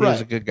seriously. Right. He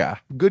was a good guy.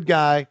 Good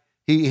guy.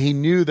 He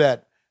knew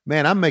that,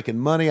 man, I'm making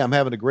money. I'm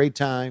having a great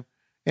time.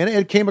 And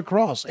it came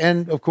across.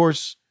 And of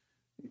course,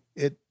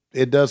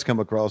 it does come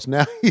across.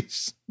 Now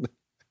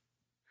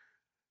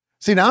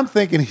now I'm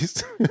thinking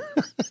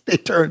he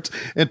turns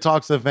and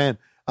talks to the fan.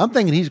 I'm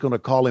thinking he's going to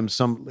call him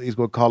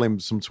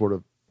some sort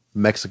of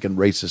Mexican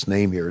racist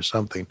name here or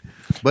something,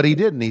 but he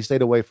didn't. He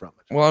stayed away from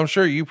it. Well, I'm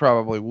sure you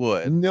probably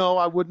would. No,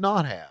 I would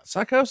not have.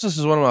 Psychosis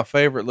is one of my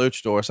favorite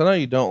luchadors. I know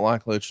you don't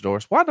like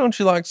luchadors. Why don't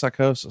you like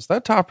Psychosis?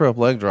 That top rope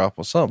leg drop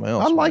was something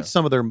else.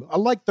 I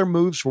like their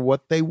moves for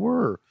what they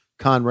were,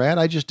 Conrad.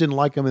 I just didn't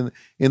like them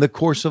in the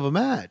course of a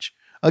match.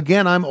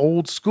 Again, I'm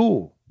old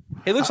school.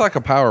 He looks like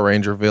a Power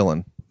Ranger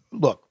villain.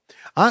 Look,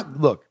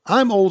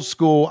 I'm old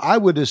school. I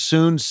would as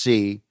soon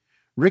see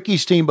Ricky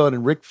Steamboat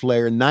and Ric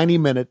Flair 90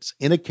 minutes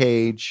in a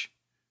cage,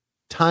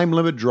 time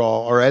limit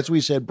draw, or as we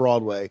said,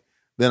 Broadway,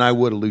 than I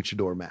would a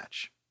luchador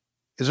match.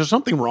 Is there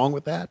something wrong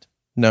with that?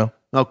 No.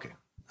 Okay.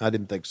 I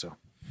didn't think so.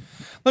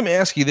 Let me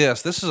ask you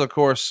this. This is, of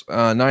course,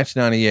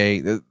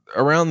 1998.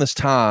 Around this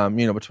time,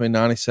 between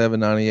 97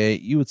 and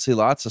 98, you would see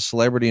lots of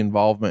celebrity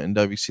involvement in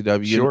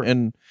WCW, Sure.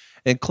 and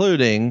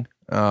including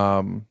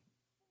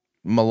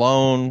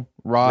Malone,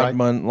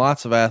 Rodman,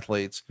 lots of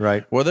athletes.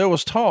 Right. Well, there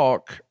was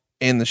talk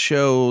in the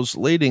shows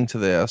leading to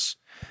this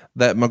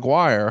that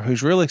McGuire,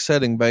 who's really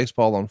setting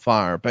baseball on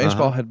fire,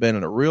 baseball had been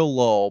in a real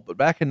lull, but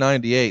back in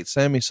 98,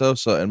 Sammy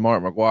Sosa and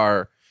Mark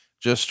McGuire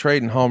just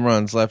trading home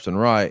runs left and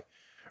right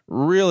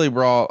really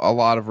brought a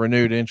lot of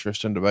renewed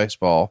interest into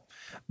baseball.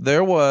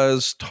 There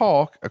was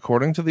talk,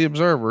 according to the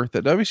Observer,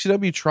 that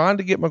WCW tried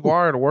to get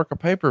McGuire to work a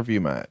pay-per-view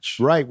match.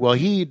 Right. Well,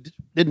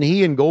 didn't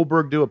he and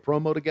Goldberg do a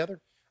promo together?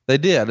 They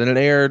did, and it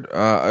aired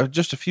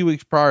just a few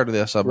weeks prior to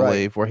this, I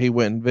believe, where he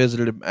went and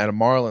visited him at a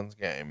Marlins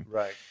game.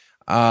 Right.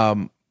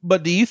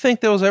 But do you think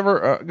there was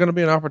ever going to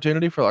be an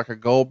opportunity for like a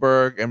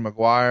Goldberg and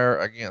McGuire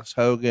against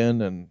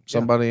Hogan and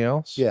somebody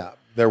else? Yeah,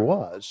 there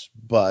was,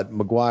 but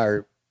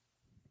McGuire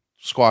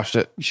Squashed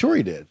it. Sure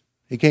he did.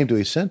 He came to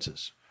his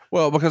senses.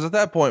 Well, because at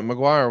that point,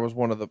 McGuire was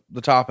one of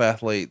the top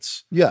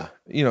athletes, Yeah.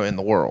 in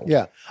the world.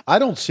 Yeah. I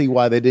don't see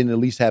why they didn't at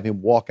least have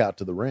him walk out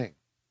to the ring.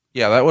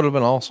 Yeah, that would have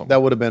been awesome.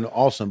 That would have been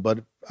awesome.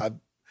 But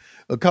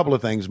a couple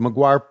of things.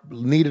 McGuire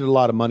needed a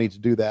lot of money to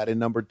do that. And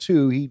number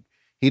two, he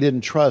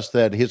didn't trust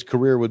that his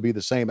career would be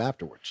the same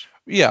afterwards.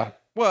 Yeah.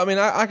 Well, I mean,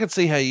 I could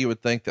see how you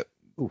would think that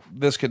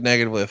this could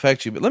negatively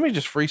affect you, but let me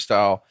just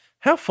freestyle.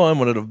 How fun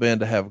would it have been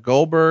to have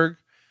Goldberg?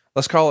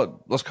 Let's call it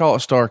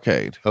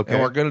Starrcade. Okay.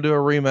 And we're going to do a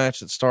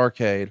rematch at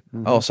Starrcade.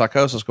 Mhm. Oh,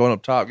 Psychosis going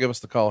up top. Give us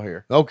the call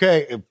here.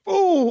 Okay.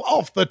 Ooh,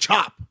 off the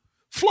chop.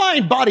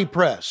 Flying body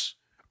press.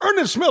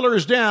 Ernest Miller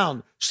is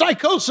down.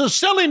 Psychosis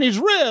selling his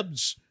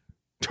ribs.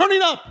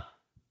 Turning up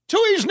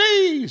to his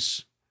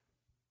knees.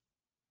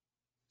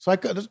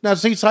 Now,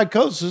 see,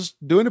 Psychosis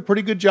doing a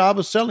pretty good job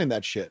of selling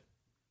that shit.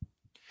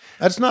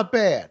 That's not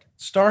bad.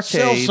 Sell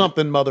Starrcade.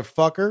 something,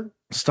 motherfucker.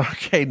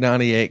 Starrcade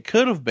 98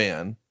 could have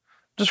been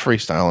just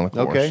freestyling, of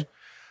course. Okay.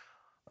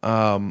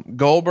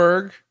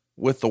 Goldberg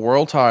with the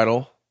world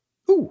title.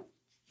 Ooh,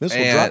 this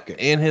will And drop kick.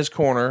 in his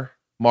corner,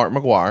 Mark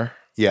McGuire.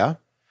 Yeah.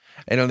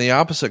 And on the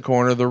opposite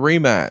corner, the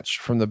rematch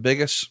from the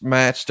biggest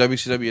match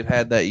WCW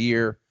had that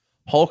year,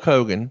 Hulk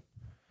Hogan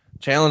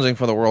challenging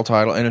for the world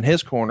title. And in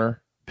his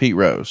corner, Pete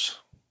Rose.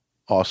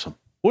 Awesome.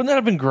 Wouldn't that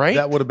have been great?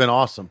 That would have been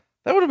awesome.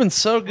 That would have been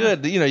so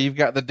good. You've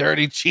got the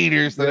dirty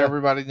cheaters that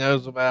everybody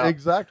knows about.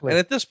 Exactly. And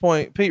at this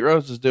point, Pete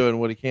Rose is doing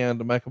what he can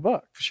to make a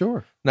buck.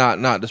 Sure.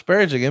 Not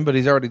disparaging him, but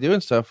he's already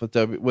doing stuff with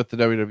the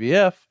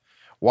WWF.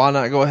 Why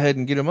not go ahead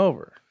and get him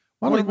over?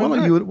 Why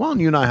don't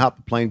you and I hop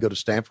the plane, go to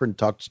Stanford, and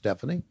talk to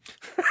Stephanie?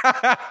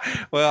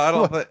 Well, I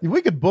don't think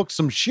We could book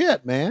some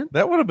shit, man.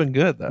 that would have been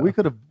good though. We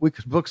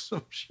could book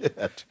some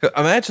shit.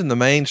 Imagine the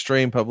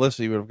mainstream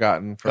publicity we would have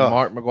gotten from Oh.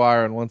 Mark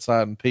McGuire on one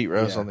side and Pete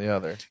Rose Yeah. on the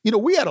other.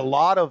 We had a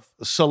lot of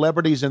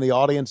celebrities in the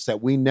audience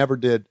that we never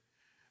did.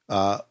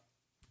 Hey,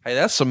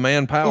 that's some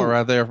manpower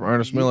right there from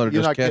Ernest Miller to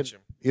You're just not catch kidding.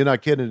 him. You're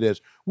not kidding. It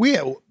is.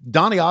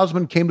 Donnie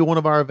Osmond came to one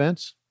of our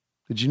events.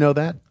 Did you know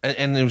that?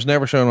 And it was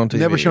never shown on TV.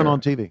 Never shown either.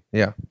 on TV.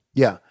 Yeah.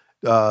 Yeah.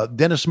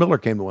 Dennis Miller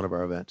came to one of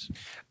our events.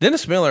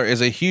 Dennis Miller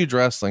is a huge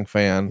wrestling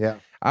fan. Yeah.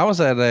 I was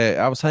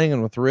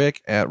hanging with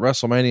Rick at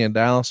WrestleMania in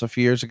Dallas a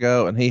few years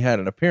ago, and he had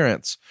an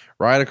appearance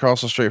right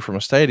across the street from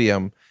a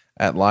stadium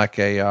at like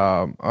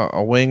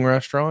a wing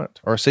restaurant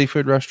or a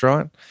seafood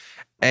restaurant.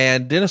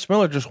 And Dennis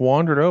Miller just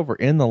wandered over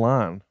in the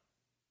line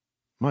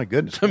My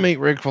goodness. to meet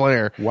Ric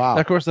Flair. Wow.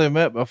 Of course, they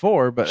met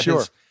before, but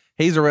Sure.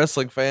 he's a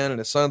wrestling fan and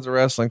his son's a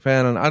wrestling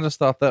fan. And I just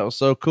thought that was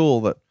so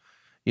cool that,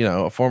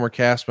 a former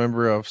cast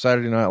member of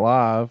Saturday Night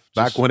Live,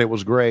 Back when it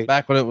was great.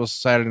 back when it was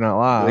Saturday Night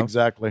Live,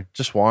 Exactly.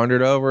 just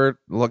wandered over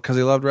because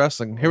he loved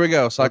wrestling. Here we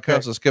go.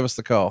 Psychosis, give us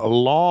the call. A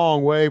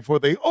long way for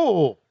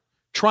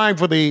trying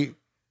for the,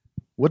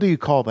 what do you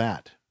call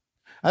that?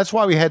 That's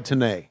why we had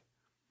Tenay.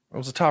 It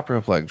was a top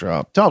rope leg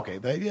drop. Okay.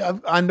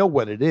 I know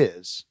what it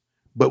is,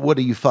 but what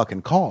do you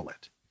fucking call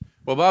it?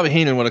 Well, Bobby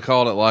Heenan would have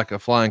called it like a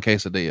flying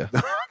quesadilla.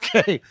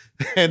 Okay.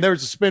 And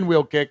there's a spin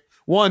wheel kick.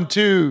 1,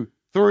 2,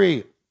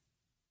 3.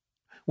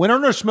 When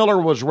Ernest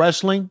Miller was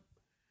wrestling,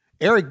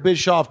 Eric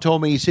Bischoff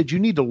told me, he said, you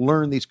need to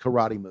learn these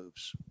karate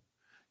moves.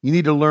 You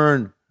need to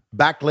learn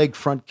back leg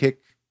front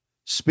kick,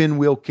 spin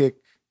wheel kick,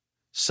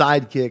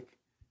 side kick.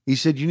 He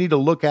said, you need to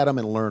look at them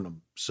and learn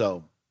them.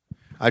 So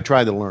I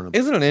tried to learn them.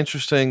 Isn't it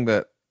interesting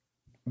that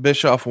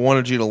Bischoff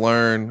wanted you to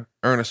learn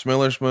Ernest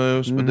Miller's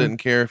moves, but didn't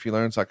care if you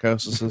learned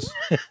Psychosis's?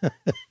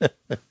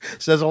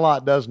 Says a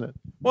lot, doesn't it?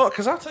 Well,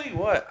 because I'll tell you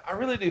what, I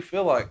really do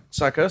feel like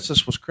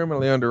Psychosis was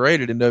criminally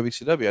underrated in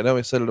WCW. I know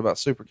we said it about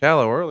Super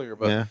Callow earlier,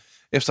 but Yeah.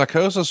 if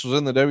Psychosis was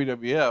in the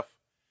WWF,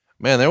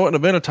 man, there wouldn't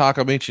have been a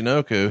Taka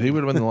Michinoku. He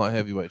would have been the light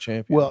heavyweight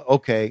champion. Well,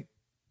 okay.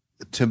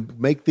 To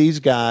make these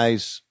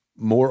guys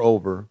more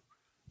over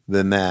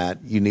than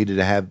that, you need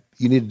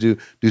to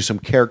do some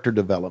character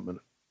development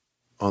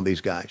on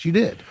these guys. You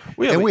did.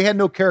 We had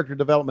no character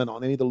development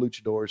on any of the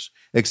luchadors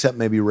except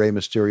maybe Rey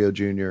Mysterio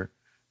Jr.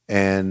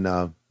 and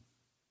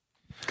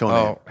Conan.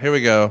 Oh, here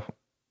we go.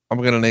 I'm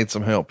going to need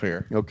some help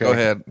here. Okay. Go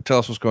ahead. Tell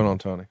us what's going on,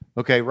 Tony.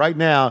 Okay, right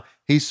now,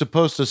 he's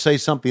supposed to say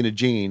something to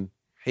Gene.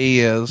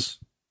 He is.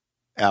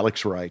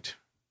 Alex Wright.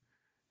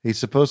 He's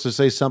supposed to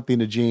say something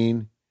to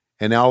Gene,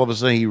 and all of a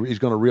sudden he's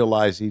going to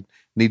realize he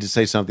needs to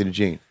say something to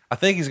Gene. I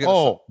think he's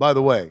going to. By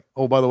the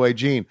way,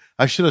 Gene,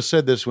 I should have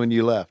said this when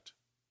you left,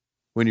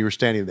 when you were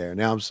standing there.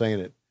 Now I'm saying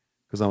it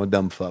because I'm a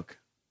dumb fuck.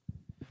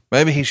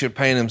 Maybe he should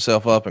paint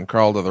himself up and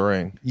crawl to the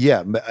ring.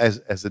 Yeah,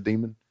 as a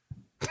demon.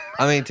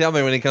 I mean, tell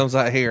me when he comes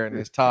out here in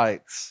his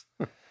tights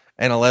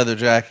and a leather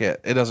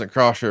jacket, it doesn't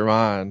cross your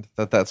mind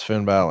that that's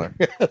Finn Balor.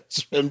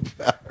 It's Finn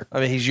Balor.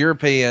 I mean, he's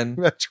European.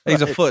 That's right.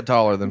 He's a foot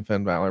taller than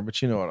Finn Balor,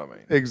 but you know what I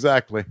mean.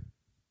 Exactly.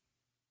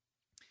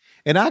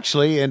 And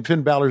actually,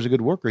 Finn Balor's a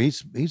good worker.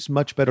 He's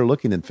much better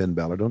looking than Finn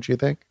Balor, don't you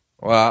think?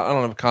 Well, I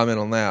don't have a comment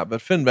on that,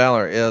 but Finn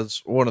Balor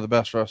is one of the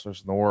best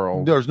wrestlers in the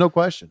world. There's no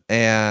question.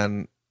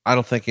 And I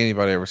don't think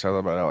anybody ever said that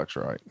about Alex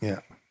Wright. Yeah.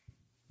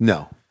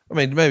 No. I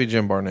mean, maybe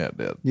Jim Barnett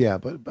did. Yeah,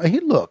 but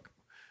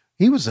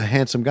he was a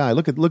handsome guy.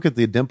 Look at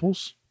the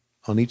dimples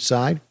on each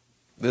side.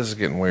 This is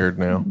getting weird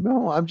now.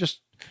 No, I'm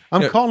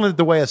calling it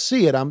the way I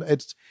see it.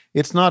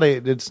 It's not.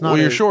 Well,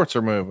 your shorts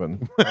are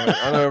moving.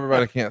 I know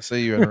everybody can't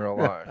see you in real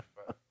life.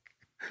 But.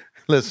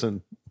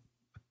 Listen,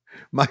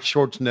 my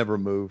shorts never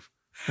move.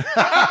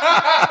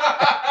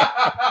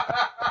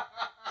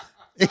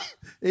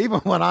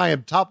 Even when I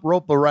am top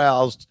rope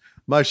aroused,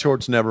 my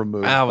shorts never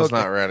move. I was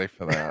not ready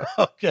for that.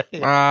 Okay.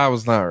 I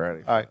was not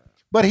ready. All right.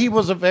 But he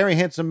was a very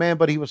handsome man,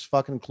 but he was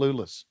fucking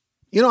clueless.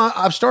 You know,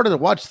 I've started to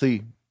watch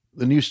the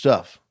new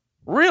stuff.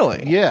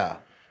 Really? Yeah.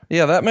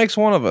 Yeah, that makes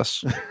one of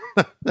us.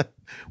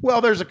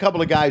 Well, there's a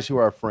couple of guys who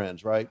are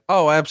friends, right?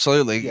 Oh,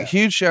 absolutely. Yeah.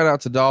 Huge shout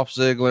out to Dolph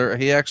Ziggler.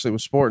 He actually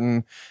was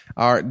sporting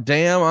our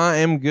Damn I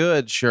Am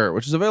Good shirt,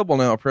 which is available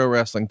now at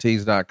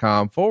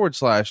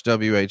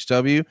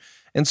ProWrestlingTees.com/WHW,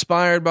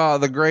 inspired by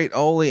the great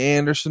Ole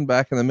Anderson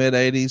back in the mid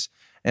 80s.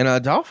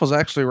 And Dolph was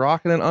actually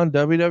rocking it on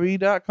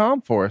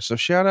WWE.com for us. So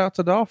shout out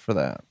to Dolph for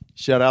that.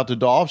 Shout out to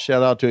Dolph.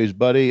 Shout out to his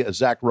buddy,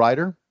 Zack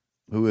Ryder,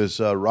 who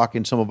is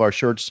rocking some of our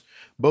shirts.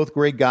 Both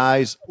great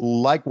guys.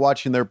 Like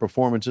watching their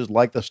performances,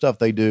 like the stuff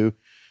they do.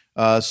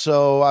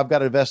 So I've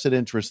got a vested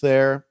interest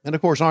there. And,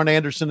 of course, Arn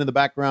Anderson in the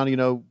background. You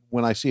know,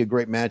 when I see a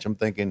great match, I'm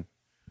thinking,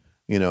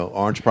 you know,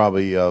 Arn's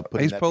probably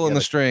putting He's pulling together.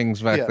 the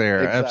strings back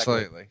there. Exactly.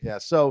 Absolutely. Yeah,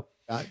 so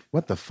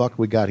what the fuck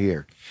we got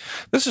here?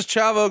 This is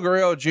Chavo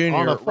Guerrero Jr.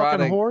 On a fucking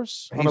riding,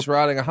 horse? He's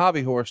riding a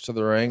hobby horse to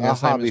the ring. A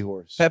His name hobby is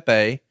horse.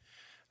 Pepe.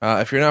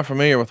 If you're not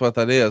familiar with what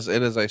that is,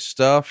 it is a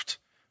stuffed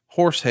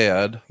horse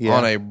head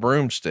on a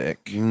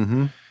broomstick.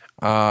 Mm-hmm.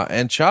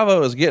 And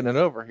Chavo is getting it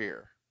over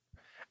here.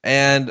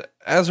 And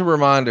as a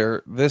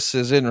reminder, this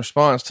is in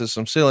response to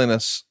some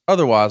silliness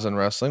otherwise in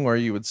wrestling, where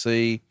you would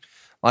see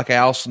like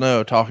Al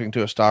Snow talking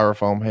to a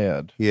styrofoam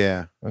head.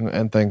 Yeah.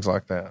 And things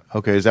like that.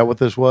 Okay, is that what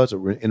this was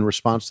in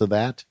response to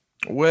that?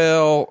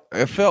 Well,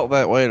 it felt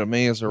that way to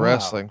me as a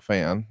wrestling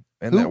fan,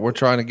 and that we're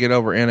trying to get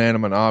over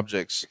inanimate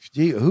objects.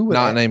 Gee, who would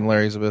not named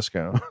Larry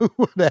Zbysko? Who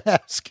would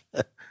ask?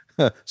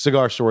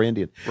 Cigar Store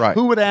Indian. Right.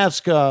 Who would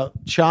ask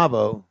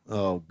Chavo?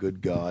 Oh,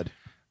 good God.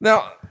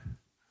 Now,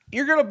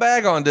 you're going to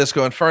bag on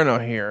Disco Inferno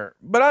here,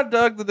 but I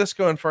dug the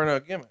Disco Inferno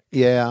gimmick.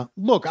 Yeah.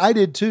 Look, I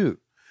did too.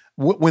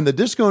 When the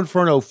Disco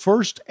Inferno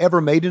first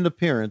ever made an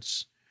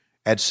appearance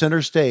at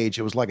center stage,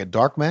 it was like a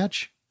dark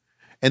match,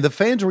 and the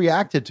fans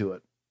reacted to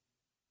it.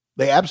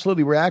 They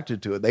absolutely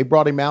reacted to it. They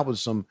brought him out with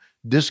some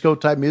disco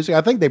type music.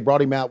 I think they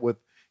brought him out with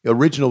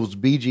originals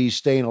Bee Gees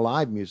Staying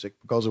Alive music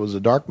because it was a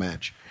dark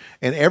match,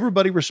 and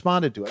everybody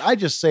responded to it. I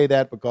just say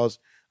that because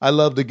I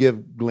love to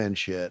give Glenn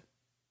shit.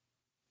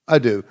 I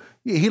do.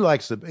 He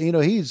likes to,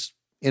 he's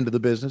into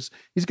the business.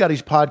 He's got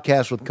his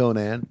podcast with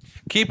Conan.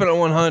 Keeping it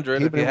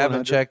 100. If you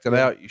haven't checked it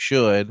out, you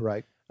should.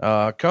 Right.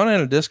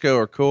 Conan and Disco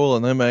are cool,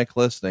 and they make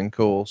listening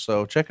cool.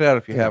 So check it out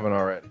if you haven't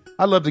already.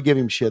 I love to give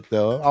him shit,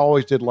 though. I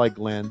always did like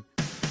Glenn.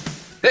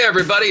 Hey,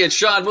 everybody, it's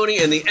Sean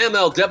Mooney in the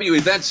MLW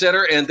Event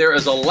Center, and there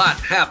is a lot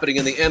happening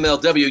in the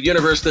MLW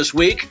universe this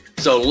week,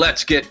 so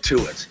let's get to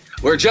it.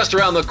 We're just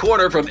around the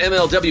corner from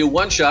MLW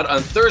One Shot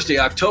on Thursday,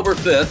 October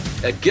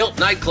 5th at Gilt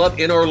Nightclub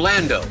in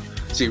Orlando.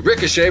 See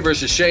Ricochet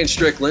versus Shane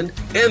Strickland,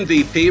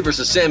 MVP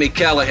versus Sami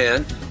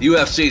Callihan,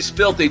 UFC's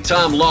Filthy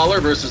Tom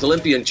Lawler versus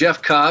Olympian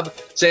Jeff Cobb,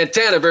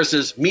 Santana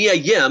versus Mia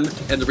Yim,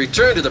 and the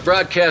return to the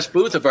broadcast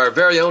booth of our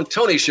very own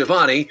Tony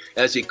Schiavone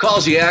as he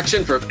calls the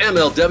action from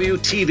MLW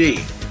TV.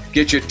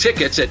 Get your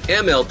tickets at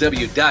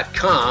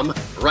MLW.com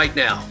right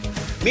now.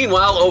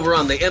 Meanwhile, over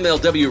on the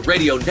MLW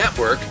Radio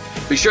Network,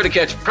 be sure to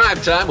catch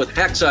Primetime with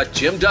Hacksaw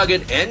Jim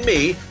Duggan and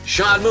me,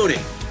 Sean Mooney.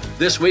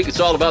 This week, it's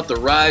all about the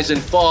rise and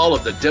fall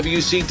of the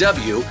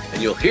WCW,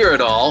 and you'll hear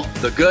it all,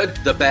 the good,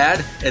 the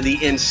bad, and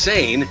the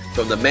insane,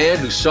 from the man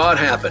who saw it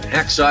happen,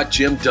 Hacksaw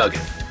Jim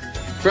Duggan.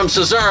 From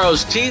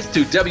Cesaro's Teeth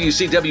to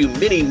WCW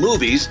mini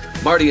movies,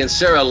 Marty and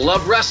Sarah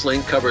Love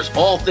Wrestling covers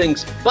all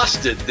things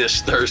busted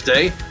this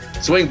Thursday.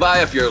 Swing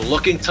by if you're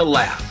looking to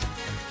laugh.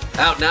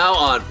 Out now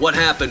on What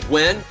Happened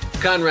When,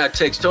 Conrad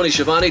takes Tony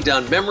Schiavone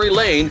down memory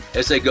lane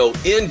as they go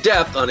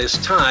in-depth on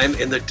his time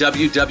in the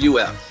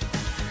WWF.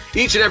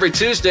 Each and every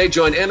Tuesday,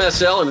 join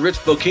MSL and Rich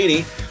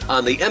Bocchini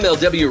on the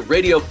MLW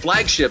Radio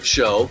Flagship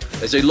Show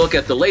as they look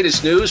at the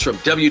latest news from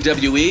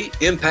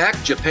WWE,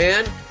 Impact,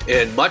 Japan,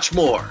 and much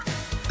more.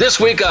 This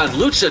week on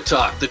Lucha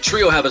Talk, the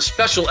trio have a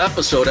special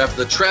episode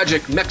after the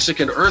tragic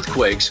Mexican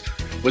earthquakes.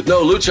 With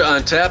no Lucha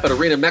on tap at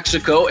Arena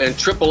Mexico and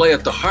AAA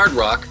at the Hard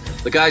Rock,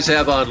 the guys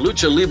have on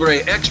Lucha Libre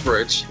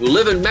experts who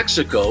live in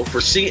Mexico for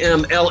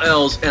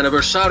CMLL's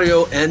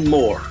Aniversario and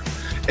more.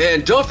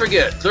 And don't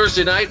forget,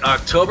 Thursday night,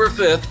 October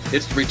 5th,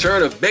 it's the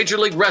return of Major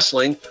League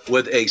Wrestling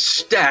with a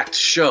stacked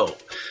show.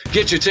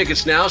 Get your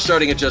tickets now,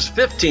 starting at just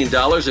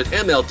 $15 at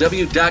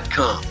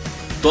MLW.com.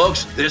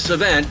 Folks, this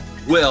event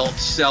will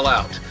sell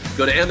out.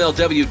 Go to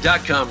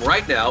MLW.com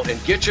right now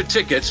and get your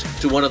tickets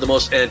to one of the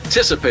most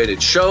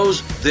anticipated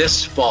shows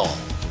this fall.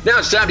 Now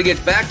it's time to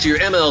get back to your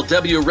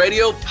MLW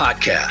Radio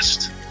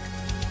podcast.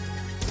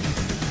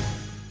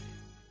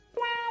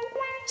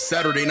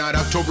 Saturday night,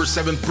 October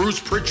 7th, Bruce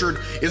Pritchard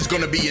is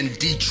going to be in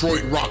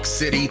Detroit Rock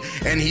City,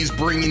 and he's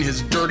bringing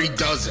his Dirty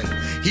Dozen.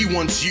 He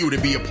wants you to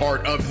be a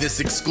part of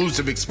this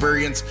exclusive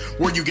experience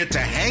where you get to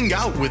hang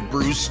out with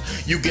Bruce,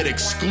 you get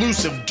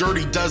exclusive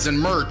Dirty Dozen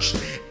merch,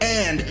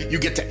 and you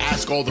get to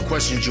ask all the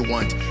questions you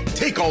want,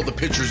 take all the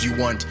pictures you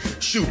want.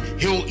 Shoot,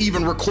 he'll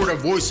even record a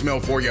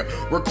voicemail for you,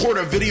 record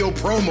a video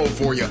promo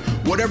for you.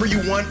 Whatever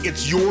you want,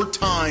 it's your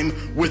time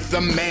with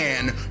the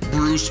man,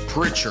 Bruce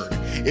Pritchard.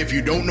 If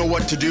you don't know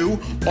what to do,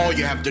 all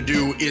you have to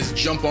do is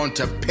jump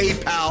onto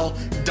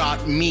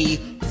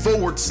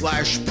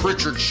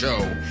paypal.me/Pritchard Show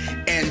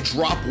and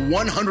drop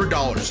 $100.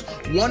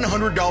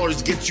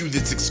 $100 gets you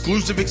this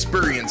exclusive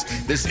experience.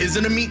 This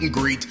isn't a meet and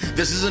greet.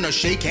 This isn't a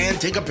shake hand,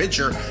 take a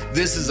picture.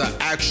 This is an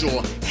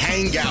actual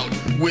hangout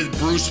with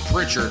Bruce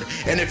Pritchard.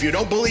 And if you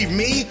don't believe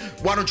me,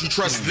 why don't you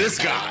trust this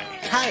guy?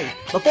 Hey,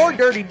 before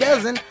Dirty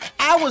Dozen,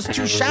 I was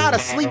too shy to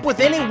sleep with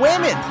any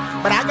women.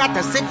 But I got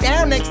to sit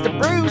down next to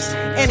Bruce,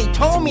 and he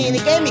told me and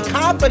he gave me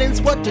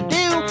confidence what to do,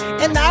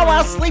 and now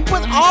I'll sleep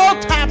with all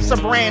types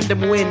of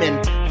random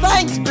women.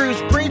 Thanks, Bruce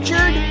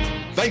Pritchard.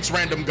 Thanks,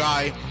 random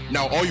guy.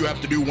 Now all you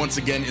have to do once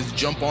again is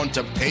jump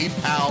onto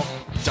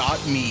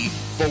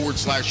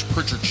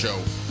paypal.me/Pritchard Show.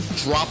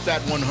 Drop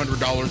that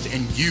 $100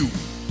 and you,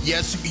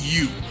 yes,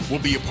 you,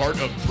 will be a part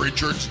of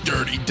Pritchard's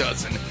Dirty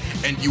Dozen.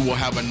 And you will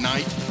have a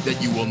night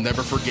that you will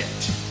never forget.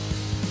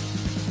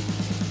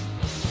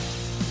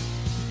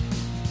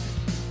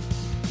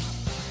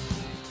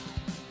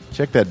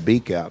 Check that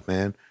beak out,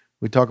 man.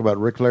 We talk about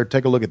Ric Flair.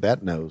 Take a look at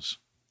that nose.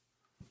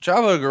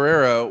 Chavo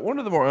Guerrero, one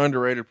of the more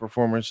underrated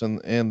performers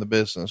in the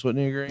business.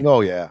 Wouldn't you agree?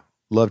 Oh, yeah.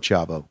 Love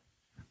Chavo.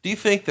 Do you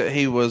think that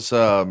he was...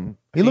 does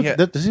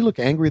he look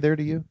angry there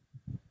to you?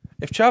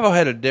 If Chavo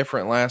had a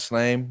different last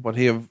name, would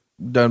he have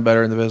done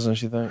better in the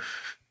business, you think?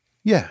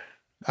 Yeah.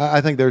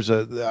 I think that's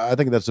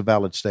a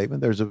valid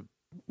statement. There's a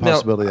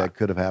possibility that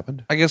could have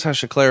happened. I guess I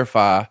should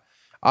clarify.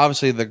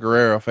 Obviously, the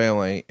Guerrero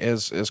family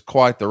is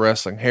quite the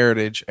wrestling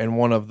heritage and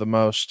one of the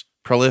most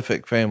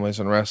prolific families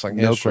in wrestling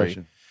history.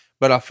 Question.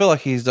 But I feel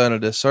like he's done a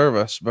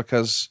disservice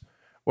because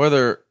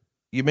whether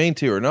you mean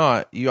to or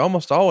not, you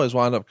almost always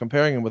wind up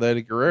comparing him with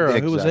Eddie Guerrero,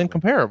 who was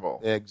incomparable.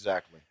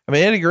 Exactly. I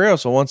mean, Eddie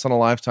Guerrero's a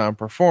once-in-a-lifetime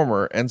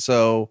performer, and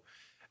so,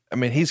 I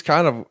mean, he's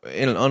kind of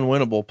in an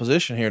unwinnable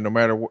position here no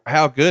matter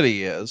how good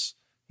he is.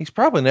 He's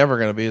probably never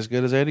going to be as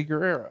good as Eddie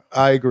Guerrero.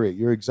 I agree.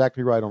 You're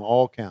exactly right on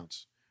all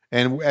counts.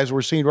 And as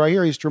we're seeing right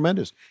here, he's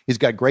tremendous. He's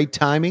got great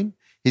timing.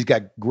 He's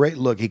got great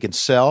look. He can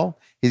sell.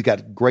 He's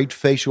got great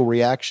facial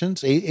reactions.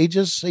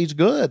 He's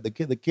good. The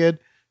kid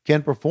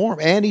can perform,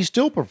 and he's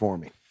still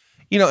performing.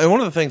 You know, and one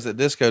of the things that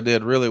Disco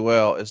did really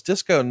well is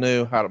Disco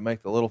knew how to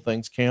make the little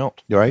things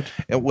count. Right.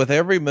 And with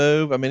every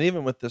move, I mean,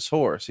 even with this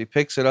horse, he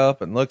picks it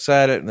up and looks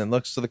at it and then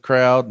looks to the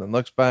crowd and then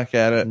looks back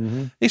at it.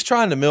 Mm-hmm. He's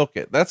trying to milk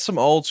it. That's some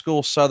old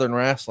school Southern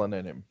wrestling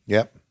in him.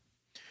 Yep.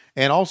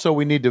 And also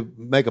we need to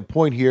make a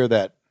point here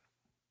that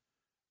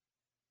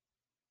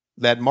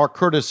Mark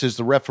Curtis is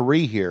the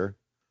referee here,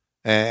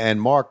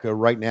 and Mark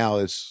right now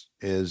is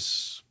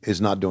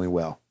not doing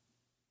well.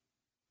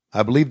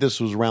 I believe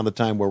this was around the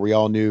time where we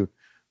all knew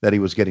that he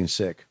was getting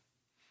sick.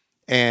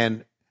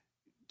 And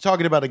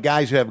talking about the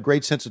guys who have a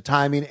great sense of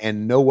timing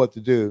and know what to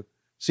do.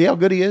 See how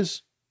good he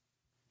is?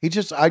 He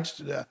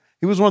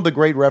was one of the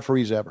great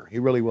referees ever. He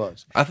really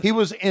was. He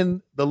was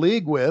in the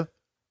league with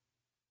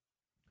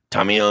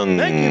Tommy Young.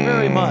 Thank you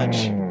very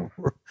much.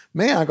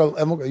 Man,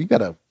 you got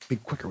to be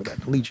quicker with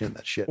that. Leech in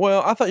that shit.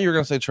 Well, I thought you were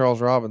going to say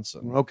Charles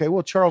Robinson. Okay,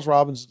 well, Charles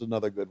Robinson is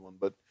another good one,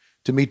 but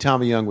to me,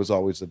 Tommy Young was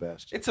always the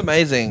best. It's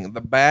amazing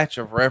the batch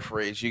of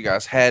referees you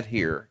guys had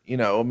here. You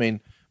know, I mean,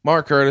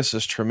 Mark Curtis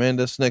is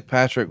tremendous. Nick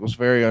Patrick was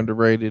very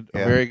underrated, a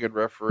very good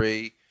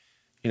referee.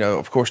 You know,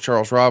 of course,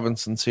 Charles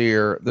Robinson's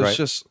here. There's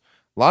just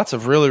lots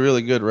of really,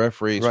 really good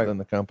referees within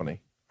the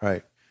company.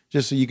 Right.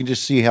 Just so you can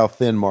just see how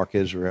thin Mark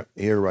is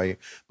here, right?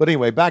 But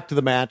anyway, back to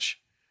the match.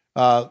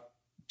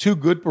 Two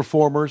good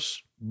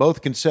performers.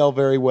 Both can sell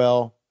very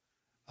well.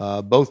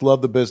 Both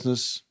love the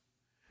business.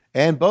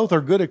 And both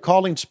are good at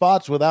calling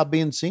spots without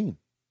being seen.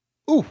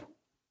 Ooh.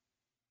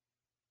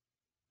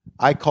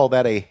 I call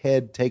that a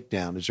head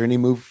takedown. Is there any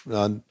move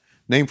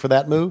name for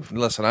that move?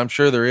 Listen, I'm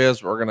sure there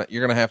is. You're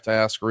gonna have to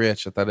ask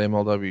Rich at that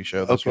MLW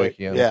show this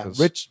weekend. Yeah,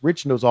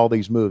 Rich knows all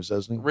these moves,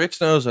 doesn't he? Rich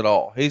knows it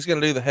all. He's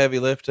gonna do the heavy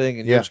lifting,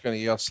 and you're just gonna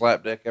yell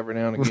slap dick every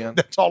now and again.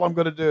 That's all I'm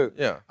gonna do.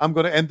 Yeah, and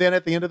then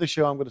at the end of the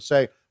show, I'm gonna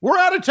say, we're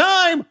out of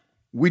time.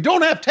 We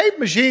don't have tape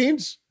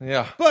machines.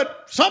 Yeah,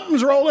 but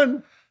something's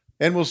rolling,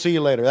 and we'll see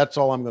you later. That's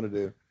all I'm gonna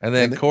do. And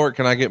then Court,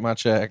 can I get my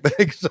check?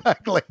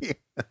 Exactly.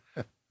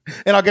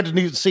 And I'll get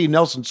to see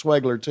Nelson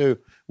Swegler too,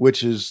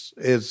 which is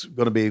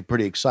going to be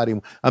pretty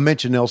exciting. I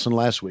mentioned Nelson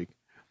last week.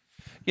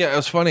 Yeah, it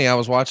was funny. I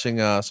was watching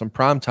some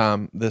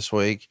Primetime this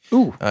week,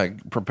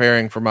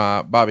 preparing for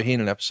my Bobby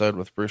Heenan episode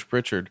with Bruce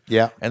Pritchard.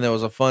 Yeah. And there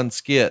was a fun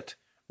skit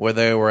where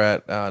they were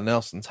at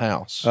Nelson's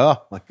house.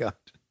 Oh, my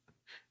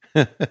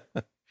God.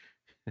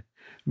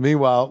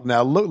 Meanwhile,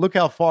 now look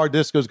how far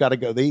Disco's got to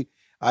go.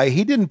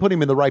 He didn't put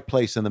him in the right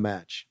place in the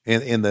match,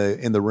 in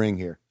the ring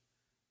here.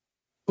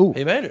 Ooh,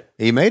 he made it.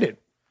 He made it.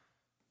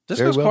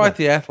 Disco's quite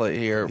the athlete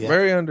here. Yeah.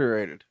 Very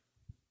underrated.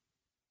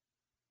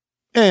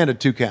 And a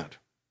 2 count.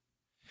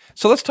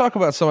 So let's talk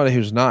about somebody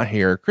who's not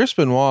here. Chris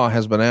Benoit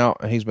has been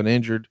out. He's been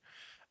injured.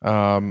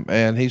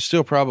 And he's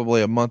still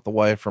probably a month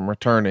away from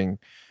returning.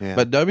 Yeah.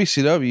 But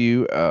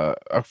WCW,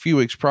 a few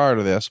weeks prior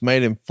to this,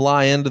 made him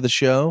fly into the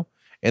show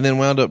and then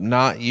wound up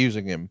not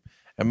using him.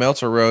 And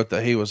Meltzer wrote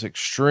that he was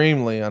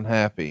extremely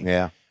unhappy.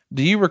 Yeah.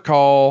 Do you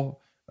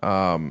recall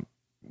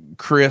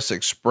Chris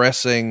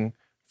expressing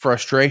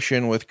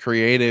frustration with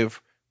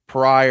creative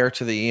prior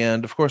to the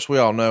end? Of course, we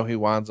all know he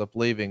winds up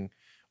leaving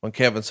when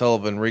Kevin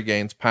Sullivan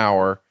regains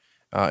power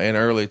in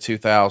early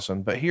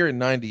 2000. But here in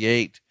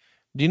 98,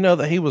 do you know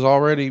that he was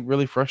already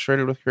really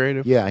frustrated with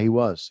creative? Yeah, he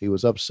was. He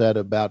was upset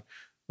about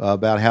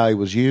how he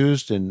was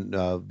used and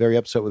very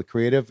upset with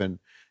creative. And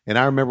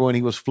I remember when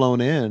he was flown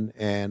in,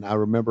 and I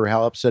remember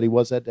how upset he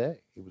was that day.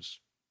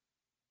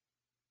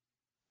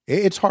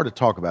 It's hard to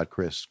talk about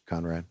Chris,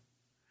 Conrad.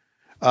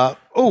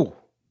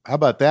 How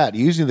about that?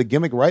 Using the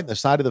gimmick right in the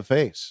side of the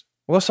face.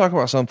 Well, let's talk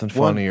about something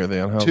funnier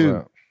then. How's 2,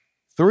 that?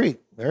 3.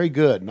 Very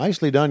good.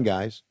 Nicely done,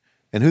 guys.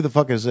 And who the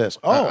fuck is this?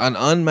 Oh, an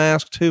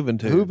unmasked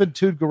Juventud.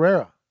 Juventud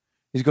Guerrera.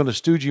 He's going to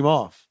stooge him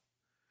off.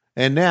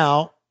 And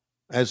now,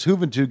 as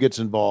Juventud gets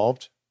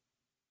involved,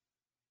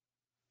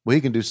 well,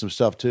 he can do some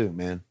stuff too,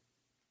 man.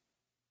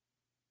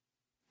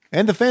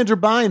 And the fans are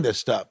buying this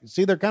stuff. You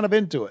see, they're kind of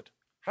into it.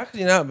 How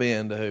could you not be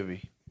into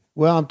Hoovy?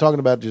 Well, I'm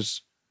talking about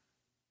just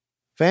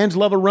fans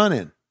love a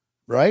run-in,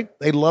 right?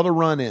 They love a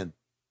run-in.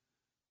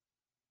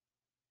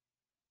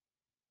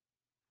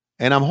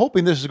 And I'm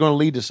hoping this is going to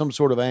lead to some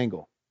sort of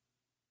angle,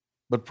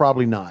 but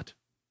probably not.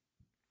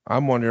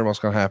 I'm wondering what's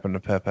going to happen to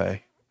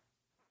Pepe.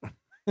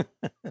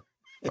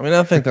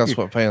 I think that's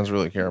what fans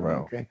really care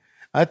about. Okay.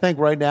 I think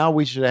right now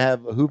we should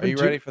have a Juventud. Are you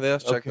ready for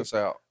this? Check this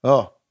out.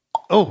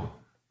 Oh,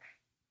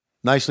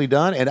 nicely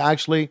done. And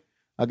actually,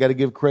 I got to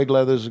give Craig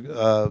Leathers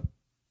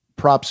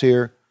props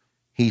here.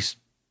 He's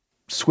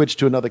switched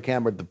to another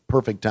camera at the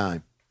perfect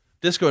time.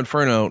 Disco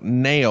Inferno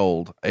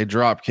nailed a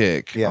drop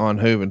kick on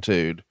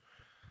Juventud.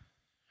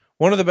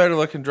 One of the better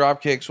looking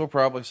drop kicks we'll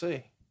probably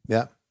see.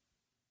 Yeah.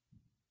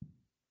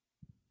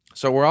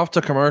 So we're off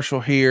to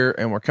commercial here,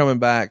 and we're coming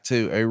back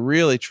to a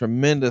really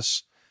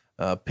tremendous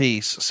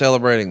piece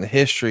celebrating the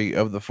history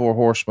of the Four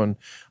Horsemen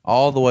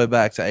all the way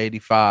back to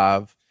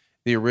 85,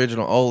 the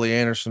original Ole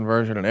Anderson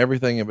version, and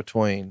everything in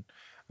between,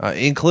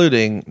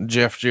 including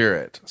Jeff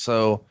Jarrett.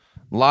 So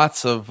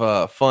lots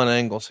of fun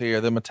angles here,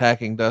 them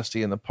attacking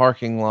Dusty in the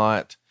parking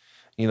lot,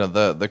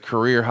 the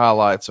career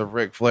highlights of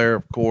Ric Flair,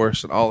 of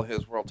course, and all of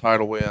his world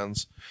title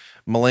wins,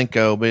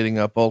 Malenko beating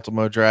up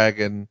Ultimo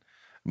Dragon,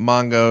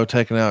 Mongo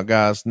taking out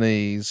guys'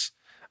 knees.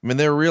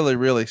 They're really,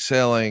 really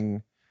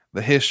selling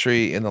the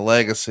history and the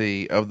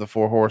legacy of the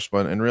Four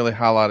Horsemen and really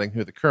highlighting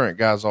who the current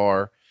guys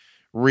are,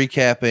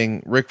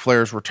 recapping Ric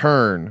Flair's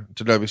return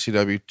to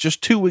WCW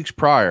just 2 weeks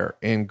prior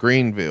in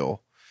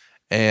Greenville.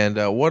 And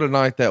what a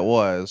night that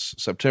was,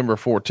 September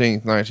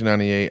 14th,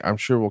 1998. I'm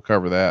sure we'll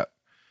cover that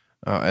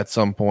at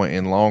some point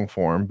in long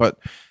form. But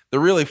the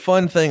really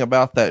fun thing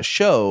about that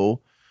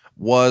show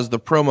was the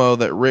promo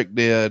that Rick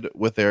did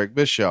with Eric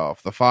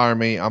Bischoff, the fire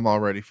me, I'm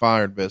already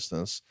fired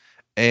business.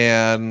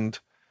 And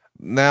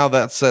now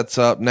that sets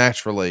up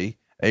naturally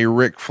a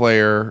Ric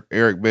Flair,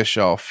 Eric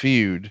Bischoff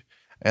feud.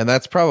 And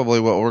that's probably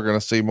what we're going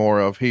to see more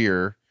of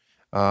here.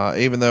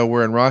 Even though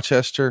we're in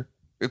Rochester,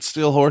 it's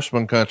still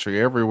Horseman country.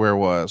 Everywhere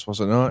was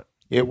it not?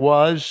 It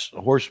was.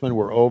 Horsemen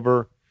were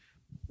over.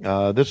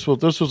 This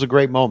was a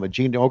great moment.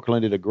 Gene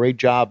Okerlund did a great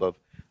job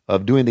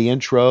of doing the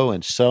intro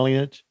and selling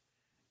it.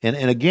 And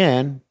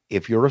again,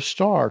 if you're a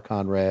star,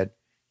 Conrad,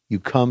 you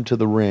come to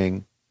the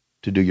ring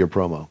to do your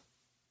promo.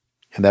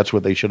 And that's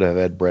what they should have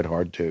had Bret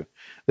Hart do.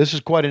 This is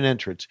quite an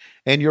entrance.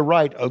 And you're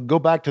right. Go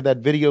back to that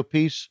video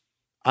piece.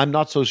 I'm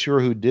not so sure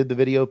who did the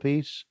video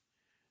piece,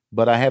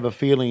 but I have a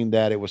feeling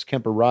that it was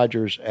Kemper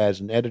Rogers as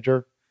an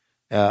editor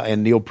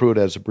and Neil Pruitt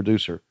as a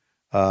producer.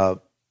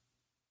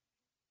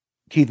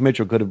 Keith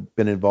Mitchell could have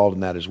been involved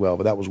in that as well,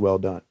 but that was well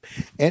done.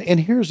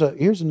 And here's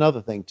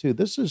another thing too.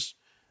 This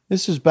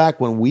is back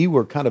when we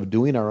were kind of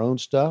doing our own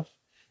stuff,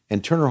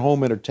 and Turner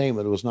Home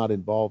Entertainment was not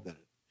involved in it.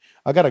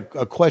 I got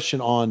a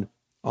question on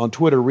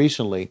Twitter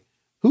recently.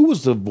 Who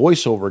was the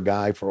voiceover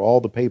guy for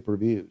all the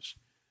pay-per-views?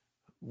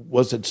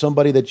 Was it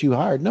somebody that you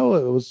hired? No,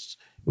 it was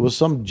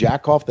some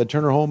jackoff that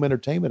Turner Home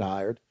Entertainment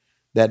hired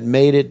that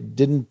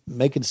didn't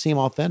make it seem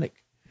authentic.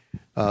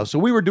 So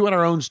we were doing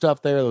our own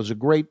stuff there. It was a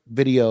great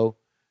video,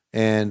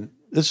 and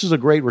this is a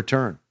great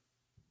return.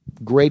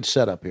 Great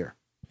setup here.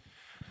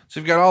 So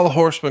you've got all the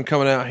horsemen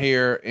coming out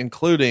here,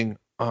 including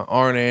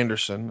Arn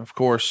Anderson. Of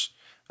course,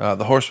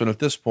 the horsemen at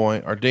this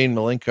point are Dean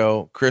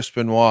Malenko, Chris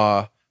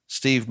Benoit,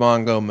 Steve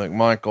Mongo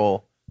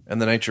McMichael, and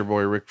the Nature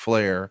Boy Ric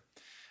Flair.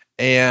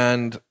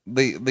 And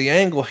the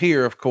angle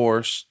here, of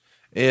course,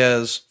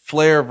 is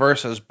Flair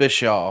versus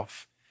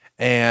Bischoff.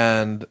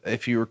 And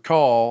if you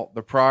recall,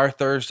 the prior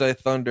Thursday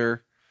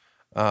Thunder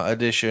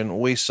edition,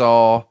 we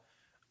saw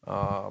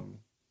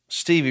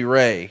Stevie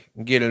Ray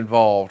get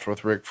involved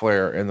with Ric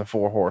Flair in the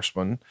Four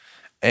Horsemen.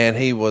 And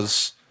he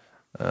was,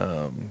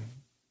 the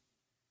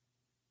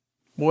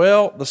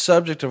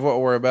subject of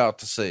what we're about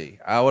to see.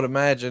 I would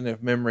imagine,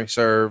 if memory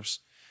serves,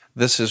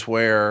 this is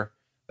where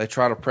they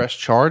try to press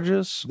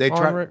charges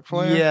on Ric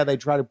Flair. Yeah, they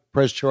try to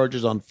press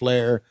charges on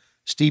Flair.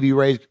 Stevie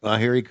Ray,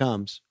 here he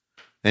comes.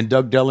 And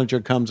Doug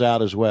Dellinger comes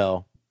out as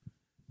well.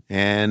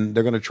 And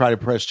they're going to try to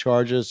press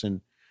charges, and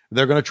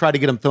they're going to try to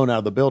get him thrown out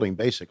of the building,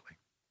 basically.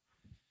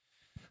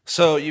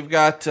 So you've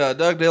got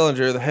Doug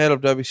Dillinger, the head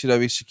of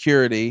WCW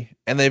Security,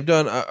 and they've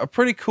done a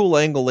pretty cool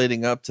angle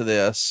leading up to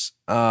this,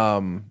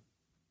 where,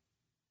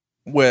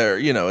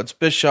 it's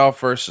Bischoff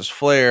versus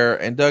Flair,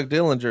 and Doug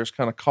Dillinger is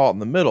kind of caught in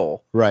the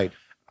middle. Right.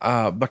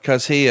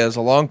 Because he is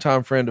a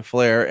longtime friend of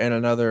Flair and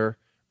another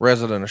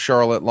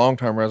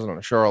longtime resident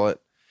of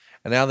Charlotte.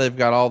 And now they've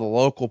got all the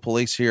local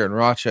police here in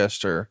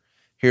Rochester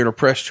here to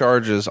press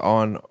charges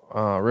on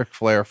Ric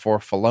Flair for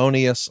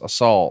felonious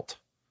assault.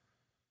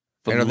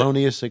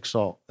 Felonious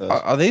assault.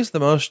 Are these the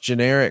most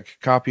generic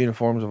cop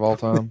uniforms of all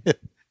time?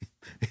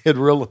 They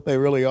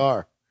really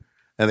are.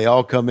 And they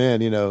all come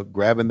in,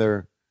 grabbing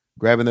their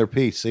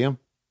piece. See them?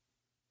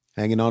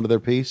 Hanging on to their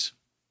piece,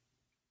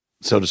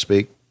 so to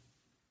speak.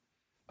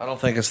 I don't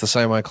think it's the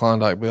same way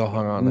Klondike Bill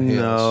hung on to his.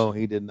 No,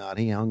 he did not.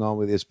 He hung on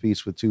with his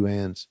piece with two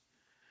hands.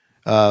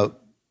 Good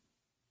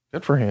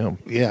for him.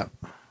 Yeah.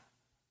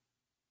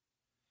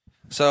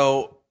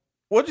 So,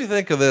 what do you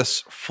think of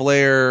this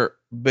Flair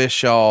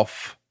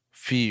Bischoff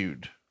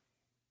feud?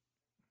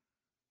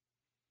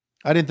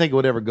 I didn't think it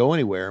would ever go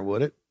anywhere,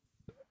 would it?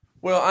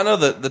 Well, I know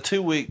that the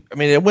 2 week,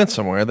 it went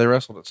somewhere. They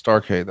wrestled at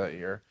Starrcade that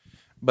year,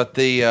 but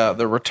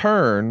the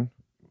return,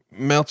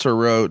 Meltzer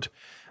wrote,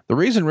 the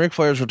reason Ric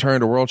Flair's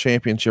return to World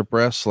Championship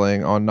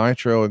Wrestling on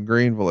Nitro in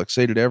Greenville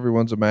exceeded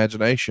everyone's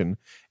imagination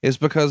is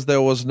because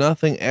there was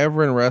nothing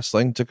ever in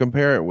wrestling to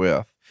compare it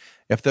with.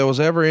 If there was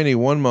ever any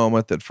one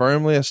moment that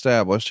firmly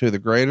established who the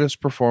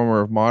greatest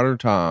performer of modern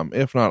time,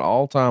 if not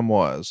all time,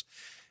 was,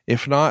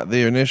 if not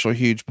the initial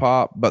huge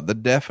pop, but the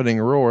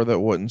deafening roar that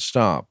wouldn't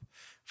stop,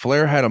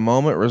 Flair had a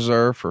moment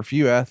reserved for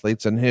few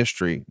athletes in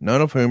history,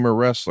 none of whom are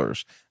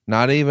wrestlers,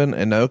 not even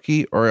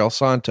Inoki or El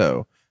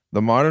Santo,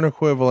 the modern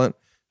equivalent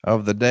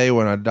of the day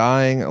when a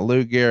dying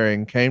Lou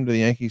Gehrig came to the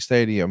Yankee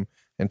Stadium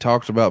and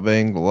talked about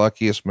being the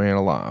luckiest man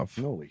alive.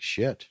 Holy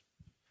shit.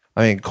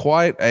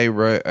 Quite a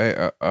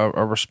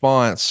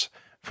response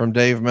from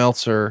Dave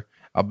Meltzer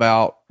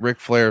about Ric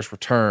Flair's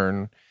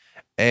return.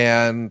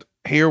 And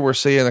here we're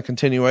seeing a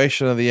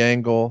continuation of the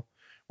angle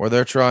where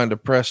they're trying to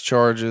press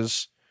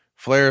charges.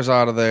 Flair's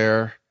out of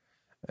there,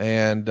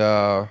 and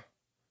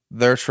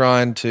they're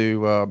trying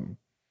to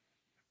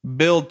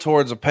build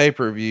towards a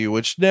pay-per-view,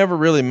 which never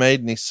really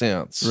made any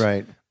sense.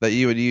 Right. That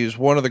you would use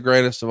one of the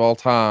greatest of all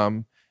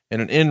time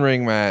in an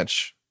in-ring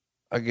match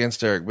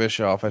against Eric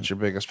Bischoff at your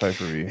biggest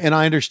pay-per-view. And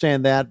I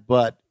understand that,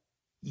 but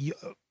you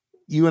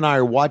and I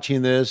are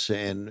watching this,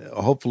 and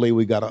hopefully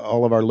we got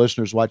all of our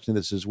listeners watching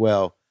this as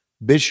well.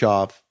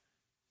 Bischoff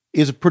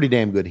is a pretty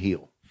damn good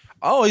heel.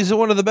 Oh, he's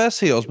one of the best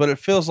heels, but it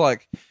feels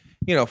like,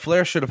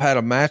 Flair should have had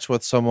a match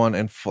with someone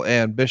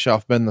and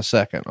Bischoff been the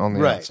second on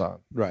the outside.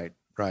 Right.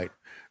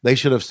 They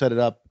should have set it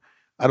up.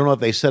 I don't know if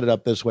they set it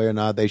up this way or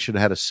not. They should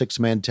have had a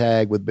 6-man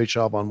tag with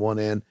Bischoff on one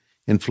end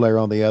and Flair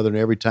on the other. And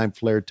every time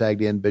Flair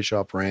tagged in,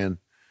 Bischoff ran.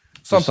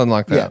 Something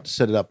like that. Yeah, to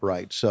set it up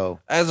right. So,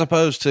 as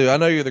opposed to, I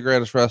know you're the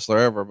greatest wrestler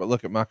ever, but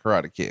look at my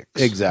karate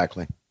kicks.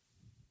 Exactly.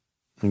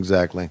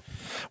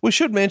 We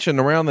should mention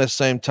around this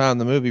same time,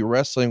 the movie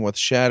Wrestling with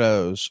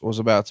Shadows was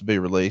about to be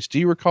released. Do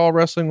you recall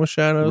Wrestling with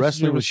Shadows?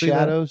 Wrestling with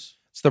Shadows?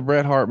 It's the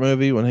Bret Hart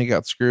movie when he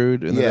got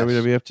screwed in the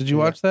WWF. Did you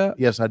watch that?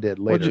 Yes, I did.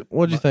 Later.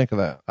 What'd you think of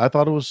that? I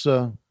thought it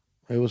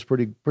was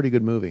pretty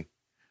good movie,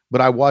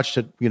 but I watched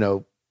it,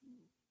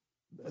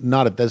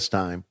 not at this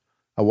time.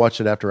 I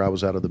watched it after I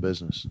was out of the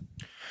business.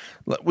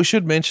 We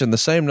should mention the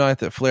same night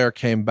that Flair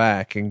came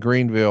back in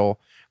Greenville,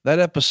 that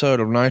episode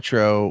of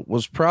Nitro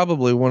was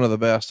probably one of the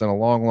best in a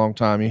long, long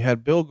time. You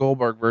had Bill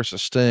Goldberg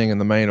versus Sting in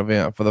the main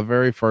event for the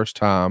very first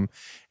time.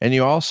 And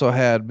you also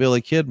had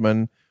Billy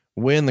Kidman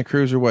win the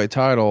Cruiserweight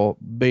title,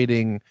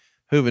 beating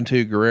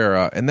Juventud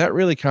Guerrera. And that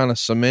really kind of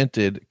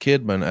cemented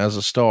Kidman as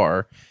a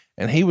star.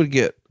 And he would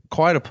get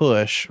quite a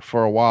push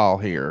for a while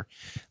here.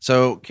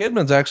 So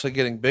Kidman's actually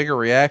getting bigger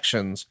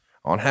reactions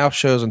on house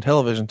shows and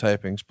television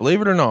tapings,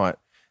 believe it or not,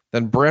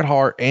 than Bret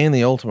Hart and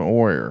the Ultimate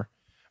Warrior,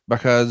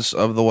 because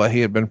of the way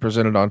he had been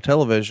presented on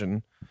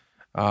television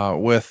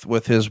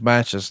with his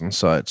matches and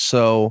such.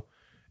 So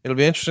it'll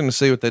be interesting to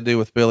see what they do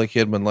with Billy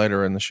Kidman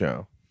later in the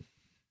show.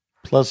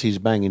 Plus, he's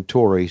banging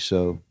Tori,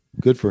 so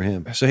good for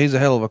him. So he's a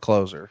hell of a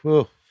closer.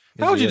 Ooh,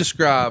 how would you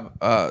describe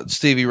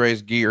Stevie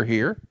Ray's gear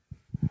here?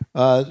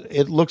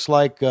 It looks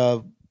like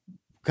kind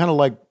of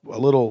like a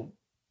little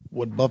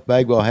what Buff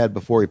Bagwell had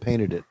before he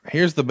painted it.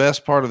 Here's the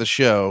best part of the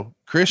show.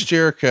 Chris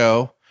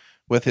Jericho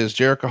with his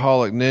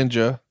Jerichoholic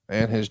Ninja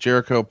and his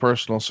Jericho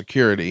personal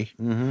security.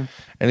 Mm-hmm.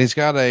 And he's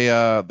got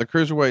the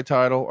cruiserweight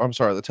title. I'm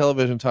sorry, the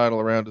television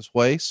title around his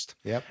waist.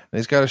 Yep. And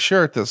he's got a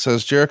shirt that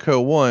says Jericho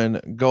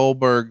 1,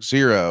 Goldberg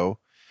 0.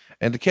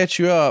 And to catch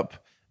you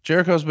up,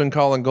 Jericho's been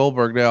calling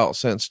Goldberg out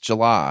since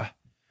July.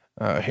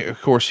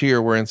 Of course,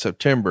 here we're in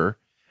September.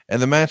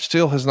 And the match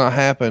still has not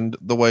happened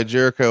the way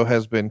Jericho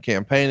has been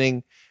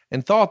campaigning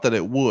and thought that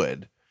it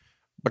would.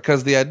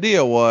 Because the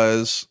idea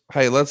was,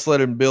 hey, let's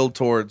let him build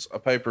towards a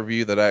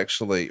pay-per-view that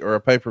actually, or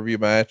a pay-per-view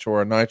match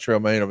or a Nitro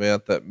main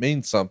event that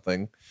means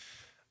something.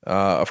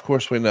 Of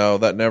course, we know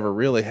that never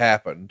really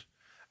happened.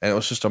 And it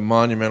was just a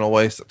monumental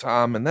waste of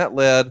time. And that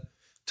led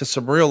to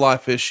some real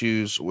life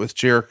issues with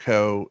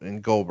Jericho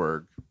and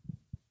Goldberg.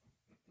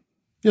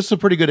 This is a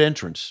pretty good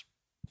entrance.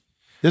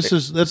 This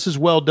is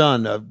well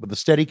done with the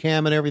steady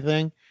cam and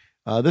everything.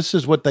 This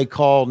is what they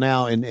call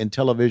now in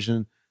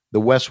television,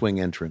 the West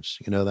Wing entrance.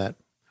 You know that?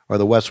 Or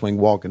the West Wing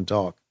walk and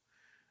talk.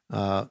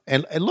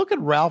 And look at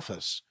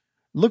Ralphus.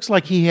 Looks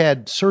like he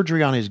had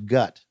surgery on his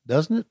gut,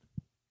 doesn't it?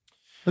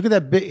 Look at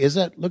that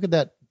bit. Look at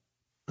that.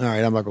 All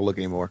right, I'm not going to look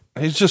anymore.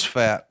 He's just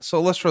fat.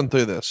 So let's run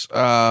through this.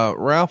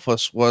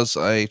 Ralphus was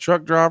a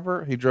truck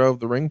driver. He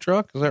drove the ring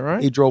truck. Is that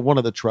right? He drove one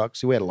of the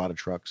trucks. We had a lot of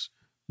trucks.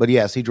 But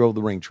yes, he drove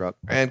the ring truck.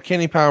 And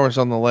Kenny Powers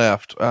on the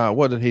left.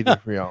 What did he do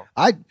for y'all?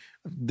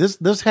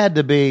 This had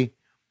to be,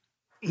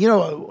 you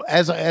know,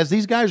 as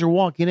these guys are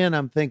walking in,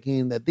 I'm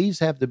thinking that these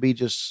have to be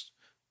just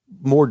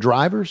more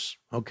drivers,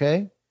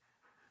 okay?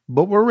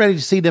 But we're ready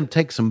to see them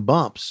take some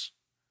bumps.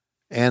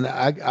 And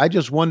I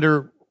just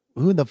wonder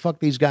who the fuck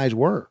these guys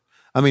were.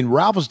 I mean,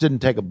 Ralphus didn't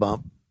take a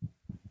bump,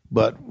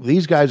 but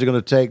these guys are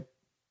going to take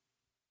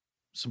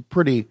some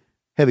pretty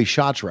heavy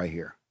shots right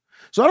here.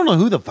 So I don't know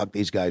who the fuck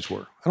these guys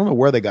were. I don't know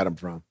where they got them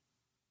from.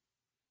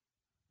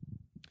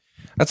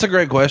 That's a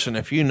great question.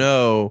 If you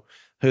know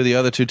who the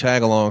other two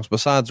tag-alongs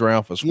besides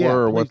Ralphus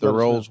were or what their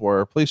roles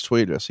were, please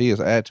tweet us. He is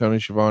at Tony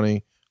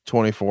Schiavone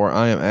 24.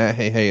 I am at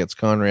Hey, it's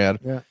Conrad.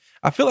 Yeah.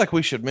 I feel like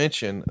we should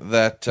mention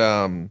that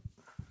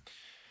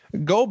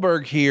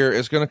Goldberg here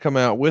is going to come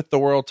out with the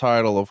world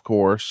title, of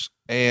course,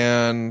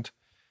 and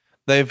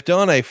they've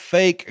done a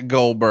fake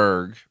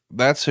Goldberg.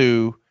 That's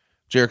who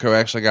Jericho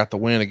actually got the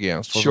win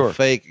against. Was a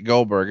fake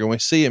Goldberg, and we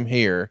see him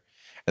here.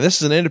 And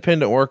this is an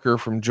independent worker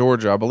from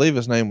Georgia. I believe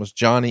his name was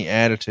Johnny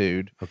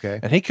Attitude. Okay.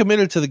 And he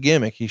committed to the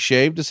gimmick. He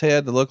shaved his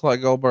head to look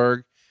like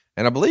Goldberg,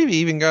 and I believe he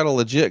even got a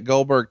legit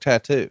Goldberg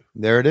tattoo.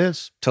 There it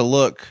is. To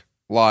look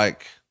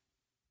like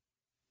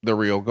the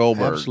real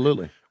Goldberg.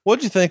 Absolutely.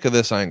 What'd you think of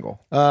this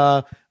angle?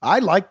 I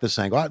like this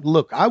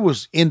angle. I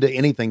was into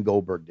anything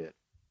Goldberg did.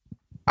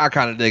 I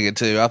kind of dig it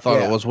too. I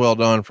thought it was well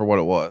done for what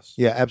it was.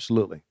 Yeah,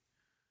 absolutely.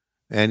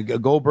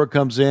 And Goldberg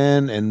comes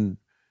in, and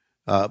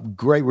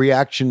great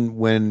reaction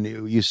when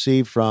you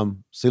see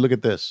look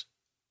at this.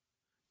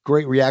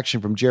 Great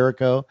reaction from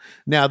Jericho.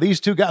 Now, these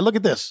two guys, look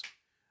at this.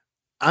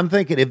 I'm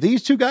thinking, if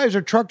these two guys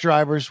are truck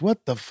drivers,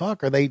 what the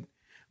fuck are they?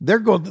 They're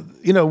going,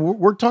 you know,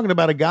 we're talking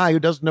about a guy who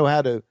doesn't know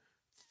how to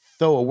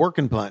throw a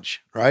working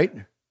punch, right?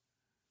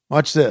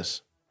 Watch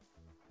this.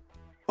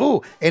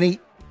 Oh, and he,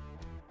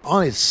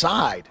 on his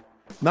side,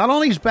 not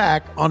on his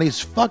back, on his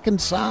fucking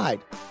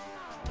side.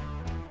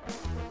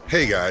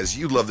 Hey guys,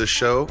 you love this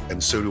show,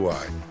 and so do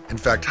I. In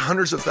fact,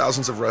 hundreds of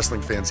thousands of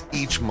wrestling fans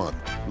each month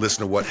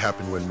listen to What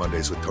Happened When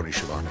Mondays with Tony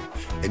Schiavone.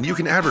 And you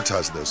can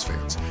advertise to those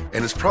fans,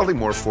 and it's probably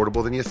more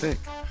affordable than you think.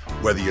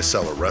 Whether you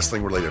sell a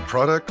wrestling-related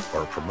product,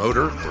 or a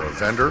promoter, or a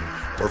vendor,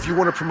 or if you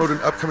want to promote an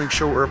upcoming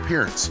show or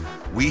appearance,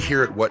 we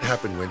here at What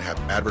Happened When have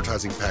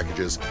advertising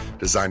packages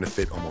designed to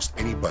fit almost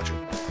any budget.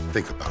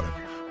 Think about it.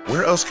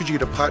 Where else could you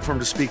get a platform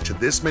to speak to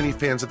this many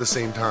fans at the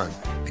same time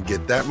and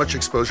get that much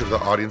exposure to the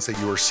audience that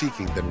you are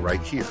seeking than right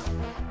here?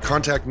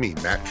 Contact me,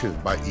 Matt Kuhn,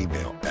 by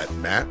email at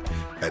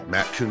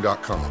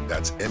matt@mattkuhn.com.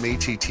 That's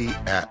MATT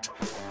at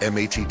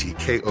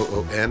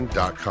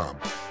MATTKOON.com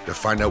to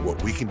find out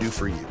what we can do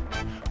for you.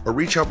 Or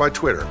reach out by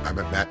Twitter. I'm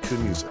at Matt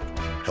Kuhn Music.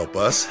 Help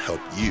us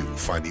help you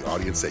find the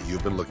audience that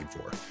you've been looking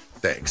for.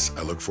 Thanks.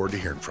 I look forward to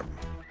hearing from you.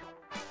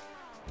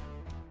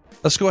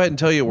 Let's go ahead and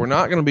tell you we're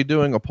not going to be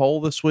doing a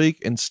poll this week.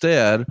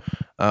 Instead,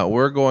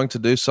 we're going to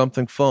do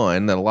something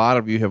fun that a lot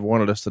of you have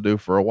wanted us to do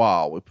for a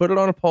while. We put it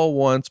on a poll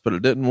once, but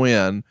it didn't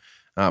win.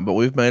 But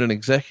we've made an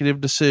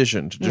executive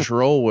decision to just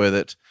roll with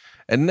it.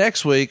 And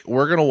next week,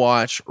 we're going to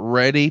watch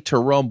Ready to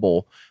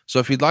Rumble. So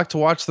if you'd like to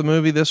watch the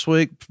movie this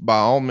week, by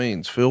all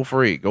means, feel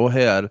free. Go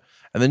ahead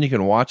and then you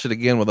can watch it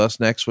again with us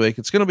next week.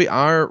 It's going to be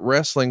our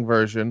wrestling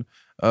version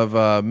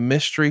of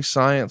Mystery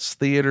Science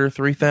Theater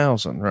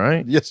 3000,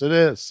 right? Yes, it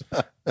is.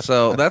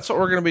 So that's what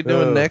we're going to be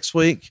doing next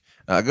week.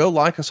 Go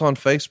like us on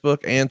Facebook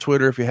and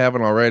Twitter if you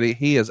haven't already.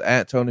 He is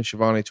at Tony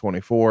Schiavone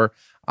 24.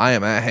 I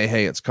am at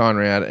Hey, it's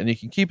Conrad. And you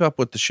can keep up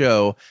with the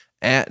show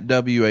at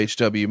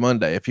WHW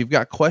Monday. If you've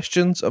got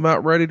questions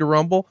about Ready to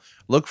Rumble,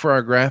 look for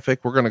our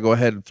graphic. We're going to go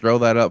ahead and throw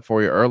that up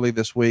for you early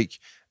this week,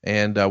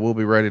 and we'll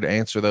be ready to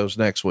answer those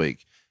next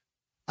week.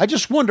 I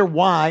just wonder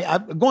why.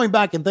 I'm going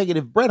back and thinking,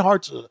 if Bret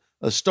Hart's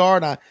a star,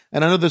 and I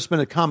know there's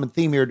been a common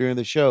theme here during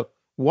the show,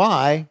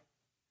 why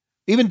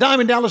even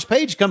Diamond Dallas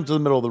Page comes to the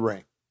middle of the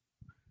ring?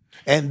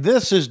 And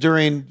this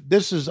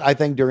is, I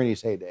think, during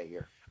his heyday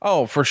here.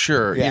 Oh, for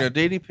sure. Yeah.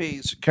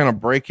 DDP's kind of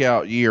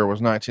breakout year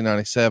was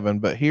 1997,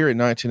 but here in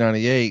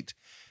 1998,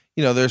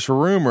 there's a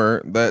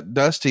rumor that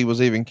Dusty was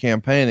even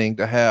campaigning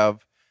to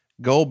have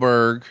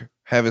Goldberg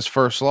have his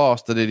first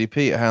loss to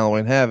DDP at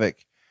Halloween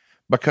Havoc,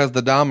 because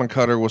the Diamond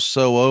Cutter was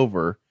so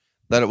over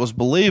that it was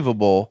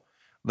believable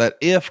that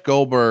if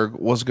Goldberg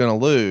was going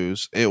to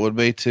lose, it would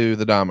be to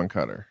the Diamond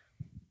Cutter.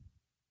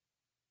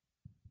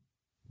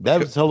 That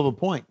was a hell of a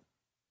point.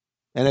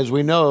 And as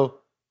we know,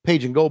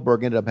 Page and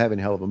Goldberg ended up having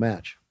a hell of a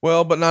match.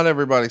 Well, but not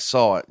everybody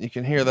saw it. You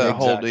can hear that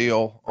whole Exactly.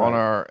 deal on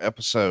our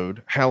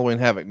episode, Halloween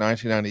Havoc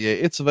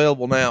 1998. It's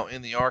available now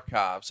in the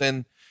archives.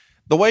 And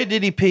the way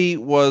DDP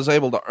was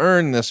able to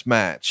earn this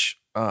match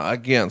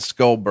against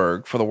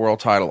Goldberg for the world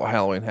title at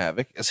Halloween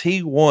Havoc is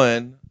he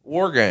won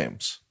War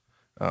Games.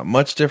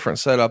 Much different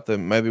setup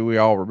than maybe we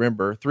all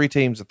remember. 3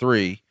 teams of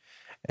 3.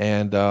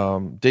 And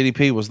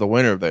DDP was the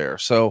winner there.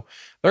 So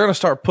they're going to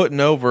start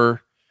putting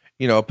over,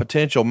 a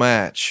potential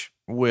match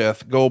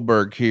with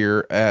Goldberg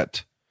here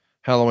at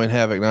Halloween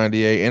Havoc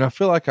 98. And I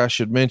feel like I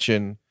should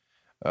mention,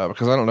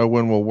 because I don't know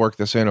when we'll work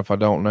this in if I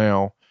don't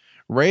now,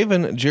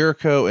 Raven,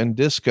 Jericho, and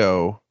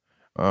Disco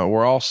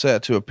were all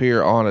set to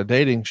appear on a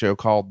dating show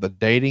called The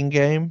Dating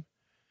Game.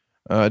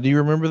 Do you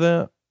remember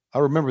that? I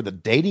remember The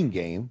Dating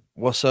Game.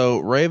 Well, so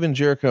Raven,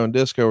 Jericho, and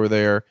Disco were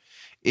there.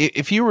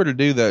 If you were to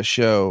do that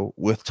show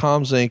with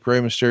Tom Zink,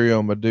 Rey Mysterio,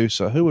 and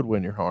Medusa, who would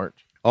win your heart?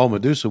 Oh,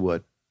 Medusa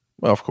would.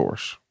 Well, of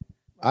course.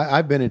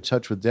 I've been in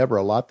touch with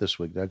Deborah a lot this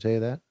week. Did I tell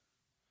you that?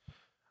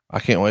 I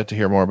can't wait to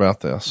hear more about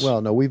this. Well,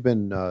 no, we've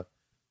been,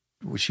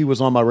 she was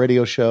on my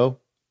radio show,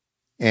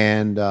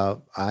 and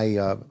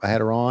I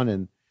had her on,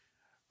 and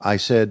I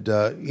said,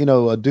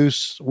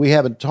 Deuce, we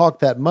haven't talked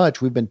that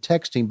much. We've been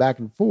texting back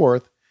and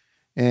forth,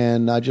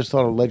 and I just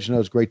thought I'd let you know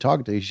it's great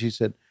talking to you. She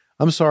said,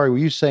 I'm sorry, were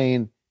you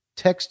saying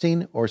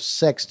texting or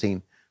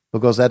sexting?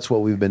 Because that's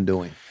what we've been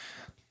doing.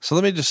 So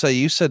let me just say,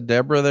 you said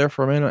Deborah there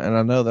for a minute, and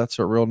I know that's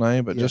her real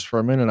name, but just for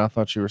a minute, I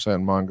thought you were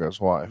saying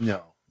Mongo's wife.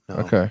 No.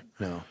 Okay.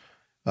 No.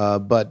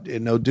 But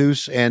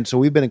Deuce. And so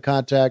we've been in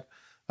contact.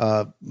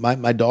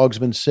 My dog's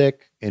been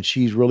sick, and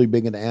she's really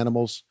big into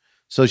animals.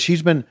 So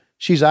she's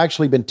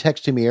actually been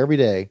texting me every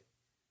day,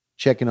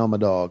 checking on my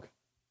dog.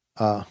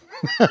 I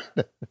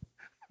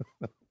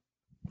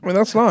mean,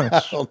 that's nice.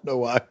 I don't know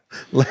why I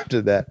left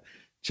at that.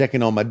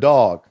 Checking on my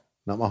dog,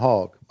 not my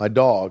hog, my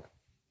dog.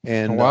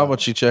 And why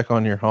would she check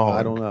on your hog?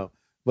 I don't know,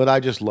 but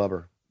I just love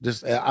her.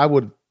 I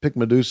would pick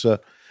Medusa.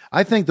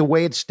 I think the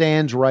way it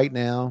stands right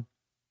now,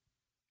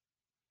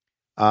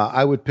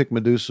 I would pick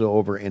Medusa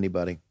over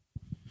anybody.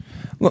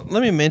 Let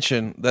me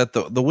mention that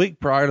the week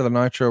prior to the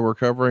Nitro we're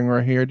covering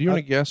right here, do you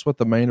want to guess what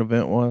the main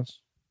event was?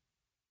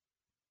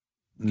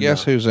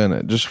 Guess who's in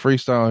it? Just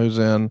freestyle who's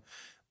in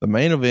the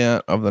main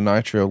event of the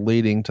Nitro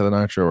leading to the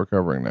Nitro we're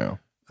covering now.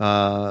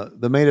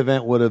 The main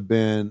event would have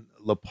been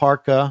La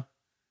Parca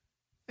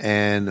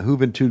and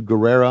Juventud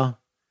Guerrera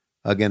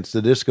against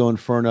the Disco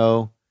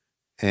Inferno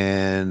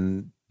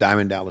and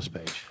Diamond Dallas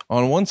Page.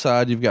 On one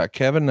side, you've got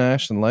Kevin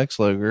Nash and Lex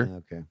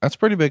Luger. Okay. That's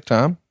pretty big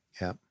time.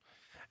 Yeah.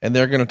 And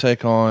they're going to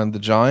take on the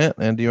Giant.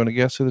 And do you want to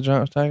guess who the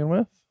Giant was tagging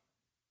with?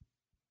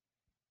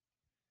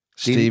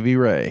 Stevie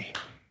Ray.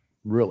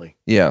 Really?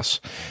 Yes.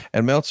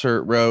 And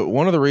Meltzer wrote,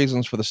 one of the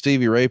reasons for the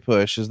Stevie Ray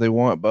push is they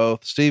want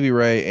both Stevie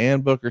Ray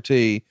and Booker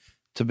T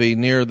to be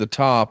near the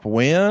top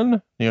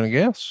when, you want to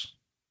guess?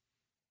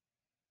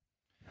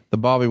 The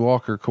Bobby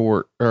Walker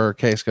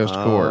case goes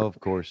to court. Oh, of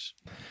course.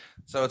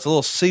 So it's a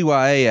little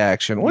CYA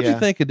action. What do you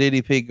think of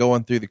DDP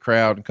going through the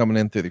crowd and coming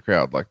in through the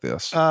crowd like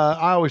this?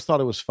 I always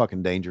thought it was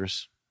fucking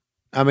dangerous.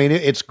 I mean,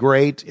 it's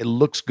great. It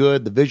looks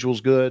good. The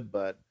visual's good,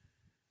 but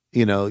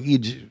a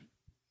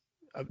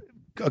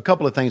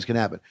couple of things can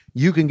happen.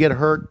 You can get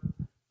hurt.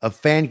 A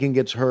fan can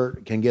get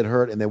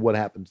hurt, and then what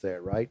happens there,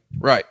 right?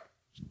 Right.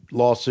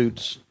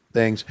 Lawsuits,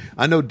 things.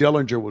 I know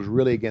Dillinger was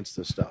really against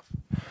this stuff.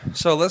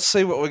 So let's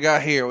see what we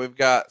got here. We've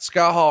got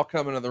Scott Hall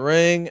coming to the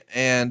ring,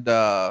 and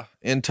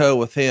in tow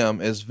with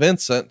him is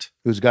Vincent,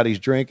 who's got his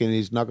drink, and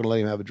he's not going to let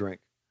him have a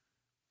drink.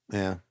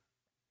 Yeah.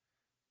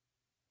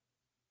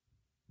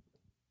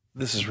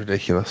 This is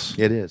ridiculous.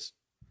 It is.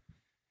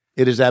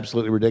 It is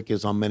absolutely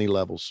ridiculous on many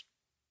levels.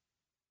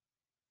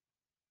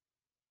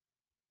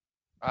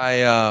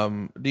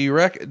 Do you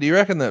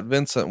reckon that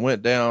Vincent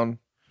went down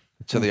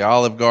to the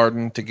Olive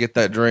Garden to get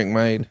that drink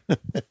made?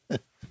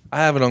 I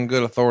have it on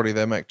good authority.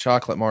 They make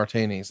chocolate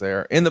martinis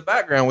there. In the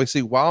background, we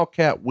see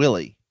Wildcat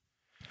Willie.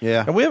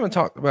 Yeah. And we haven't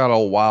talked about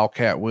old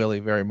Wildcat Willie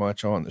very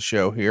much on the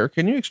show here.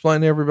 Can you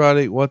explain to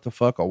everybody what the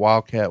fuck a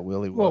Wildcat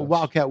Willie was? Well,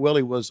 Wildcat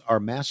Willie was our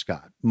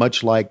mascot,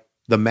 much like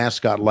the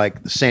mascot,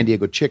 like the San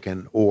Diego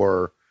Chicken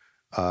or,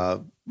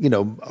 a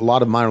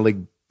lot of minor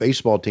league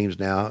baseball teams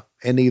now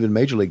and even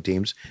major league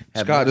teams.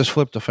 Scott just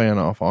flipped a fan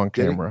off on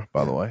camera,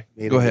 by the way.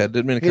 Go ahead.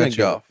 Didn't mean to cut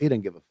you off. He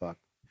didn't give a fuck.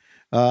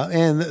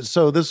 And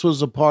so this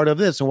was a part of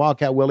this. And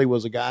Wildcat Willie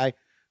was a guy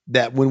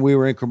that when we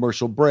were in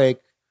commercial break,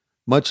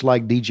 much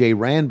like DJ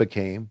Rand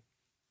became,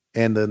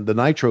 and the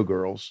Nitro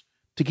girls,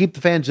 to keep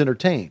the fans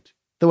entertained,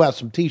 throw out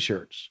some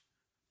T-shirts,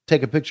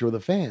 take a picture with the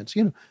fans.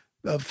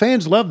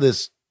 Fans love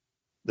this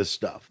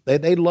stuff.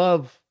 They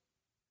love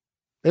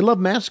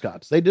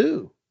mascots. They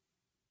do.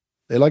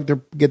 They like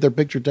to get their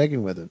picture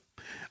taken with it.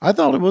 I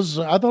thought it was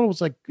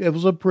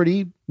a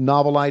pretty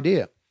novel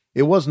idea.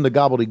 It wasn't a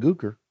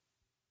gobbledygooker,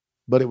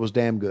 but it was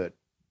damn good.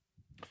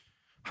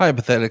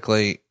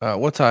 Hypothetically,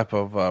 what type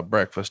of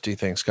breakfast do you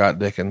think Scott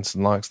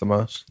Dickinson likes the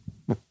most?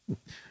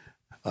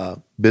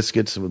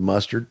 Biscuits with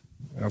mustard.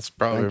 That's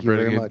probably a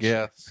pretty good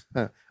guess.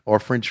 Or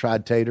French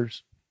fried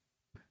taters.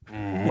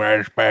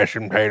 Just pass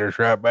some taters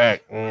right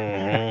back.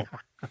 Mm-hmm.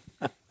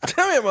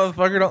 Tell me a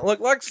motherfucker don't look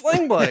like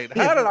Sling Blade.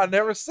 How did I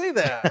never see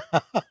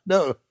that?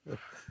 No.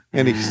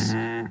 And he's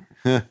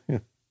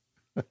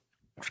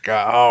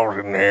Scott Hall's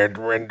in there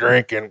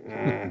drinking.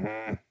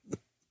 Mm-hmm.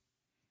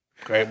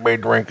 Can't be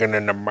drinking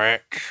in the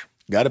match.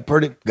 Got to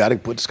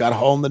put Scott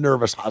Hall in the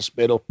nervous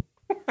hospital.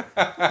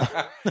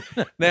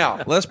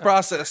 Now, let's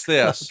process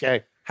this.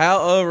 Okay.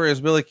 How over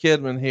is Billy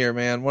Kidman here,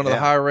 man? One of the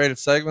higher rated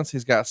segments.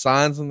 He's got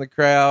signs in the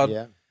crowd.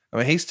 Yeah. I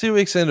mean, he's 2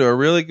 weeks into a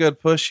really good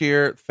push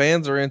here.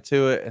 Fans are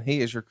into it, and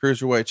he is your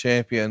cruiserweight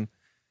champion.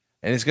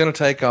 And he's going to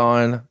take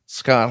on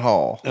Scott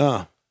Hall,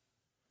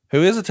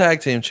 who is a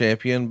tag team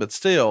champion, but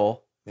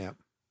still,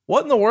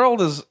 what in the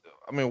world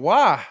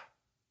why?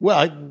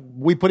 Well,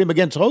 we put him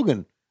against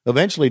Hogan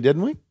eventually,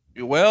 didn't we?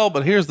 Well,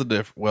 but here's the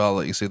difference. Well, I'll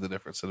let you see the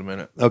difference in a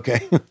minute.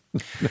 Okay.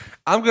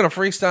 I'm going to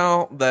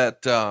freestyle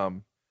that.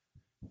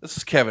 This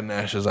is Kevin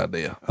Nash's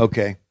idea.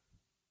 Okay.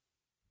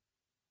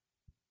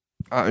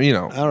 All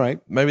right.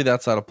 Maybe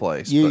that's out of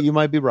place. You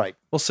might be right.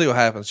 We'll see what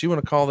happens. You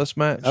want to call this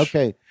match?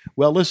 Okay.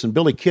 Well, listen,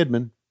 Billy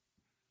Kidman,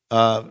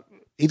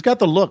 he's got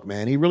the look,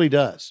 man. He really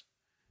does.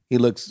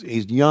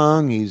 He's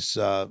young. He's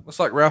looks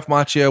like Ralph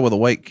Macchio with a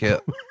weight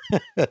kit.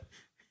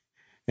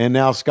 And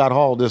now Scott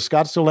Hall. Does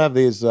Scott still have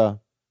these?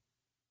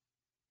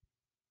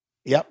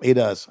 Yep, he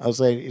does. I was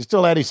saying he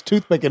still had his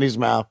toothpick in his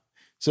mouth.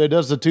 So he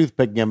does the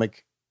toothpick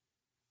gimmick.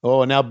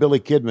 Oh, and now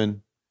Billy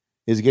Kidman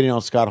is getting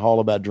on Scott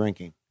Hall about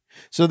drinking.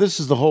 So this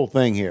is the whole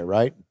thing here,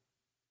 right?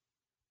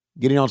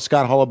 Getting on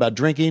Scott Hall about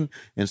drinking,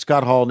 and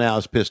Scott Hall now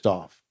is pissed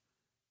off.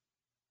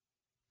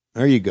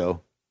 There you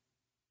go.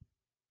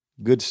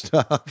 Good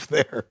stuff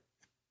there.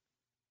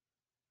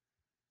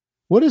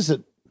 What is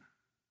it?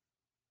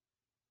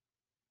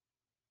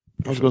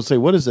 I was going to say,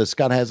 what is this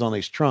Scott has on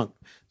his trunk?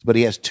 But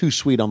he has Too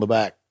Sweet on the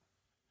back.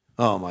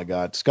 Oh, my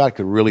God. Scott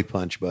could really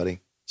punch,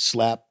 buddy.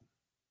 Slap.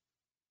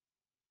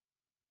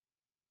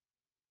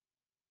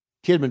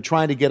 Kidman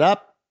trying to get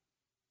up.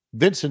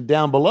 Vincent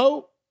down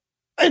below.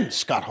 And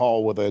Scott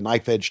Hall with a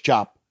knife-edge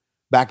chop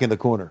back in the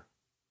corner.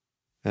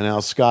 And now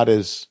Scott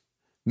is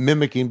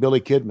mimicking Billy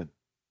Kidman.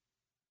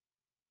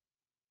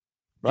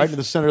 Right in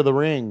the center of the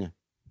ring.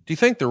 Do you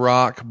think The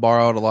Rock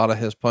borrowed a lot of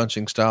his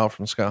punching style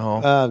from Scott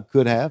Hall?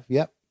 Could have,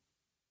 yep.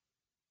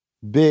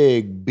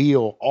 Big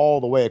Beal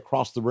all the way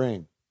across the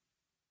ring.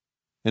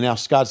 And now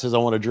Scott says, I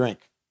want a drink.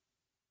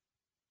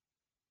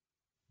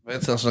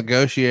 Vincent's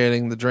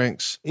negotiating the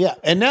drinks. Yeah.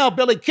 And now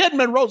Billy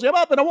Kidman rolls him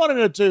up in a 1 and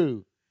a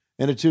 2.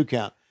 And a 2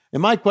 count.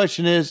 And my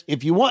question is,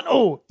 if you want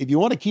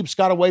to keep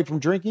Scott away from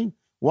drinking,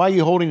 why are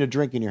you holding a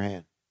drink in your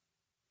hand?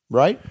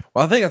 Right?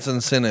 Well, I think it's an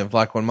incentive.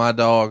 Like when my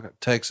dog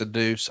takes a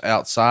deuce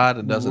outside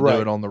and doesn't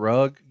do it on the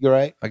rug. You're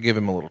right. I give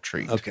him a little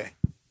treat. Okay.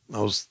 I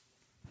was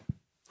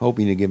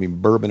hoping to give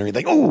him bourbon or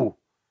anything. Oh,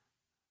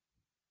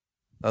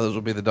 those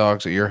will be the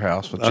dogs at your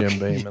house with Jim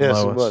Beam and Lois.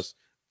 Yes, it was.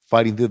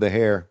 Fighting through the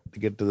hair to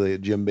get to the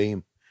Jim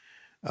Beam.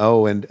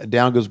 Oh, and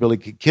down goes Billy.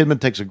 Kidman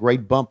takes a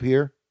great bump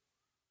here.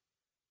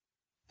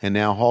 And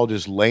now Hall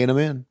just laying him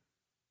in.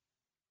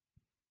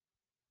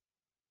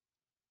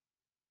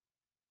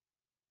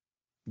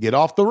 Get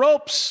off the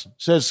ropes,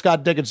 says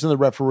Scott Dickinson, the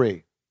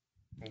referee.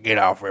 Get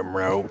off them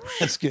ropes.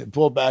 Let's get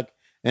pulled back.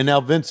 And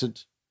now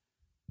Vincent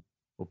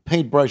will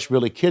paintbrush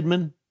Billy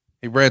Kidman.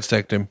 He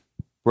breadsticked him.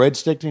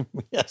 Breadsticked him?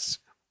 Yes.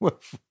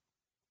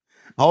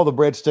 All the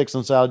breadsticks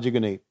and salad you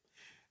can eat.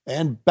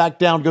 And back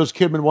down goes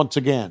Kidman once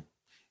again.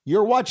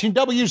 You're watching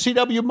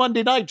WCW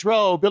Monday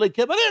Nitro. Billy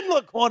Kidman in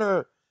the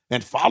corner.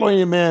 And following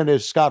him in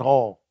is Scott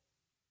Hall.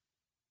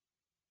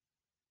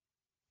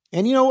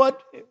 And you know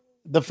what?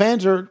 The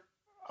fans are,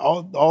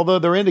 although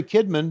they're into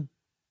Kidman,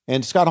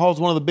 and Scott Hall's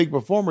one of the big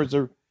performers,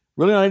 they're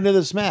really not into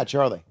this match,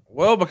 are they?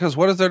 Well, because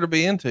what is there to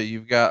be into?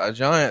 You've got a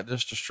giant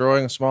just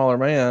destroying a smaller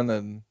man,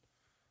 and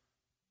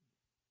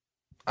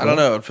I don't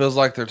know. It feels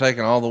like they're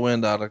taking all the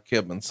wind out of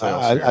Kidman's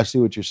sails. I see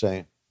what you're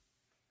saying.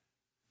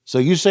 So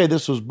you say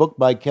this was booked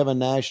by Kevin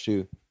Nash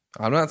too?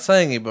 I'm not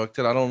saying he booked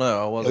it. I don't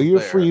know. I wasn't you're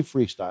there.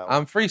 freestyle.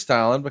 I'm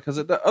freestyling because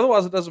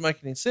otherwise it doesn't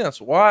make any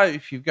sense. Why,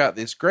 if you've got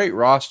this great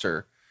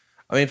roster?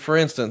 I mean, for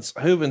instance,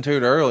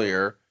 Juventud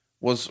earlier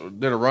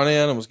did a run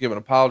in and was given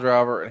a pile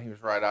driver, and he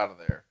was right out of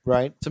there.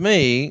 Right. To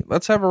me,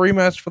 let's have a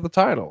rematch for the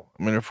title.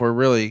 I mean, if we're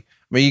really,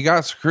 you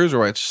got some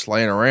cruiserweights just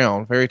laying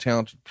around, very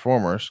talented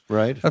performers.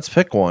 Right. Let's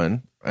pick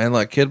one and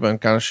let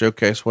Kidman kind of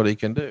showcase what he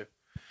can do.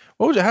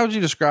 How would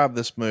you describe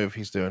this move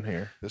he's doing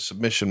here? The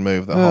submission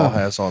move that Hall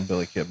has on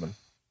Billy Kidman.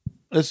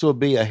 This will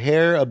be a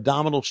hair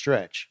abdominal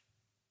stretch.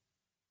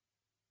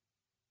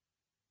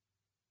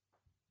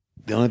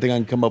 The only thing I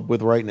can come up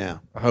with right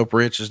now. I hope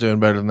Rich is doing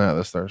better than that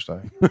this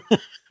Thursday.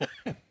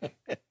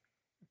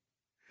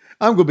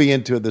 I'm going to be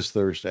into it this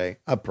Thursday.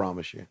 I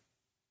promise you.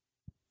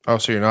 Oh,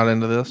 so you're not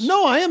into this?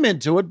 No, I am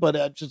into it, but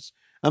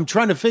I'm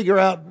trying to figure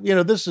out,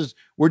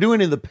 we're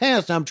doing it in the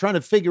past. I'm trying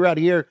to figure out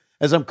here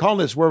as I'm calling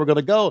this where we're going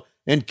to go.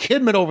 And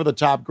Kidman over the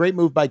top. Great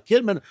move by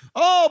Kidman.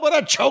 Oh, but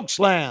a choke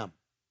slam.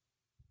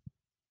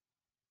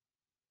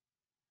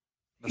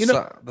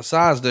 The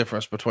size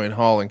difference between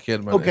Hall and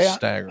Kidman is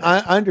staggering. I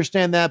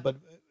understand that, but,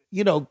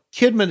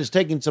 Kidman is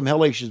taking some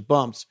hellacious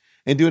bumps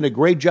and doing a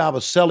great job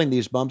of selling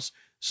these bumps.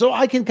 So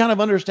I can kind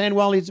of understand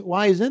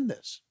why he's in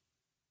this.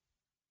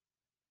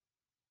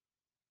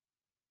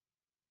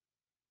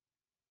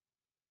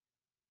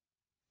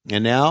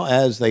 And now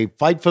as they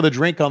fight for the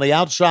drink on the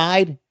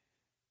outside.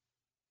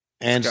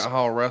 And Scott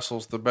Hall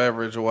wrestles the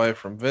beverage away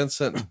from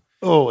Vincent.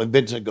 And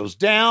Vincent goes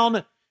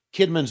down.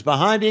 Kidman's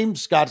behind him.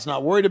 Scott's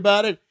not worried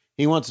about it.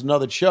 He wants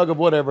another chug of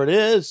whatever it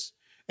is.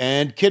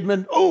 And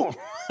Kidman,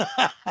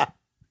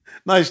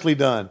 nicely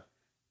done.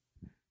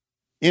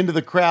 Into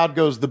the crowd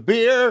goes the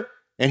beer.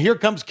 And here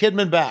comes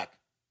Kidman back.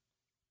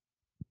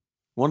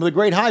 One of the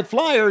great high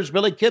flyers,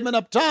 Billy Kidman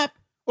up top.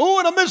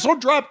 And a missile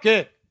drop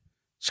kick.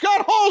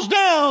 Scott Hall's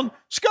down.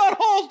 Scott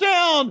Hall's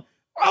down.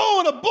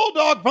 And a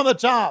bulldog from the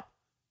top.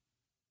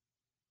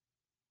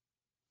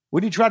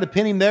 Would he try to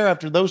pin him there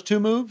after those two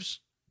moves?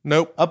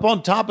 Nope. Up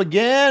on top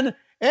again.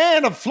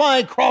 And a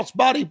flying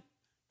crossbody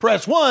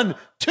press. 1,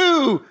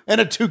 2, and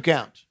a 2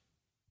 count.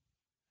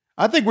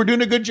 I think we're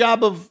doing a good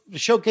job of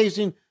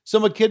showcasing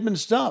some of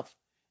Kidman's stuff.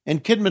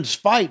 And Kidman's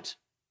fight.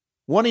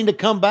 Wanting to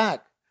come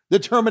back.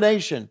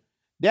 Determination.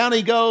 Down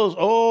he goes.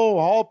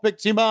 Hall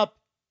picks him up.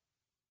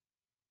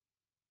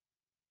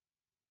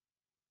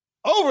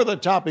 Over the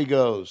top he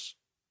goes.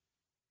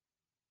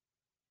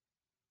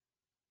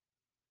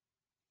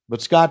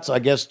 But Scott's, I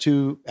guess,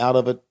 2 out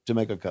of it to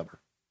make a cover.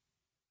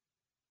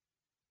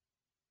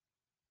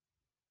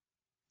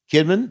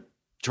 Kidman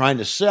trying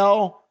to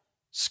sell.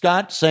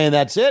 Scott saying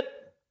that's it.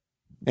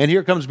 And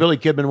here comes Billy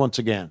Kidman once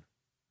again.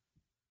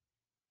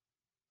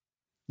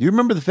 Do you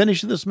remember the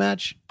finish of this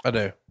match? I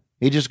do.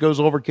 He just goes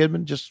over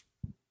Kidman just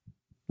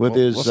with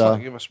his... Let's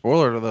not give a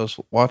spoiler to those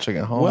watching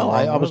at home. Well,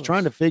 I was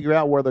trying to figure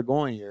out where they're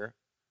going here.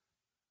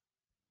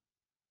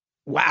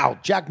 Wow,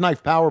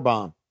 jackknife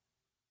powerbomb.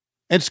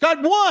 And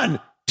Scott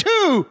 1,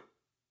 2,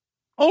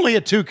 only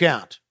a 2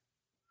 count.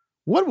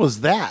 What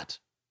was that?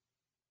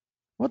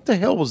 What the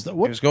hell was that?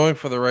 What? He was going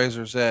for the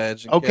razor's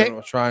edge, and Kevin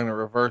was trying to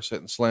reverse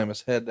it and slam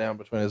his head down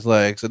between his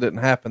legs. It didn't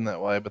happen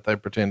that way, but they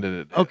pretended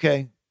it did.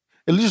 Okay.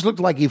 It just looked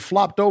like he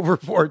flopped over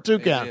for a 2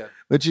 count. Yeah.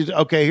 Which is,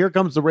 okay, here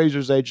comes the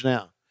razor's edge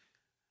now.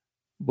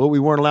 But we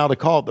weren't allowed to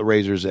call it the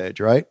razor's edge,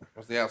 right? It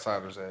was the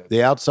outsider's edge.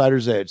 The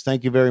outsider's edge.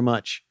 Thank you very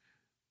much.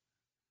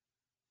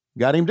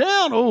 Got him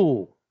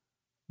down.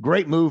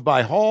 Great move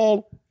by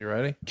Hall. You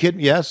ready?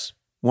 Yes.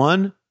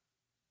 1,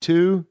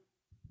 2,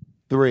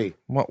 3.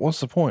 What's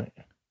the point?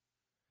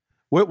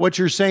 What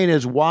you're saying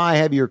is, why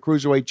have your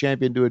cruiserweight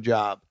champion do a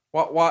job?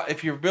 Why,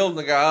 if you're building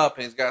the guy up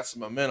and he's got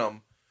some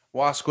momentum,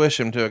 why squish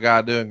him to a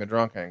guy doing a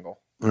drunk angle?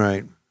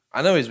 Right.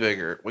 I know he's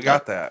bigger. We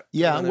got that.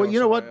 Yeah. Well, you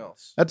know what?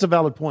 Else. That's a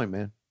valid point,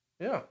 man.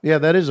 Yeah. Yeah,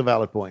 that is a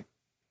valid point.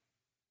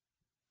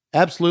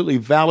 Absolutely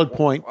valid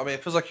point. I mean,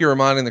 it feels like you're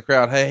reminding the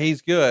crowd, hey,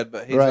 he's good,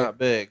 but he's not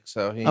big.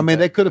 So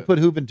they could have put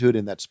Juventud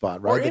in that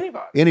spot, right?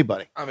 Or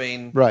anybody. I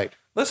mean, right.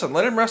 Listen,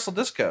 let him wrestle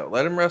Disco.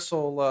 Let him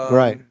wrestle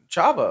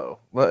Chavo.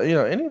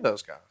 Any of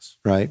those guys.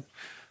 Right.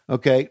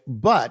 Okay.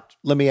 But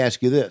let me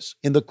ask you this.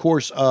 In the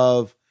course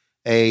of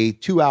a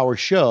 2-hour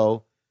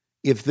show,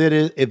 if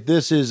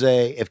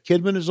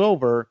Kidman is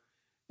over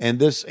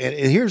and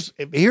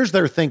here's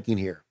their thinking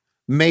here.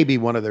 Maybe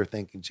one of their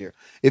thinkings here.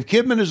 If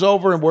Kidman is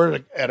over and we're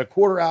at a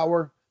quarter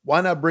hour,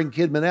 why not bring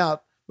Kidman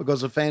out?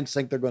 Because the fans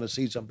think they're going to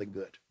see something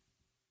good.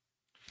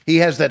 He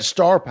has that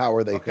star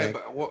power, they think.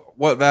 But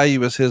what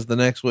value is his the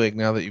next week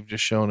now that you've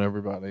just shown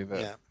everybody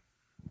that? Yeah.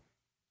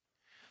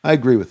 I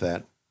agree with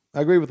that. I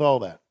agree with all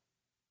that.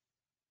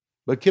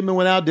 But Kidman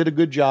went out, did a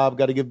good job.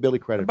 Got to give Billy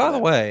credit. By the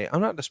way,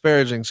 I'm not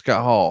disparaging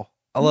Scott Hall.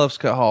 I love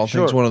Scott Hall. I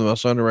think he's one of the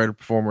most underrated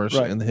performers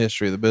in the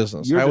history of the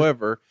business.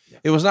 However,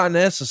 it was not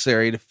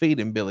necessary to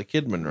feed him Billy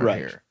Kidman right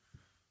here.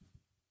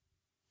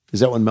 Is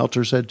that what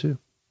Meltzer said too?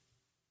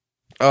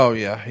 Oh,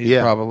 yeah. He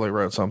probably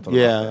wrote something.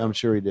 Yeah, I'm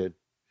sure he did.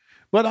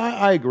 But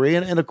I agree,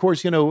 and of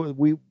course,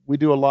 we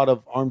do a lot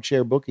of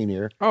armchair booking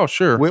here. Oh,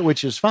 sure,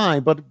 which is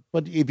fine. But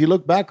if you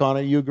look back on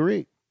it, you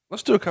agree.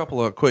 Let's do a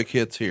couple of quick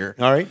hits here.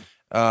 All right.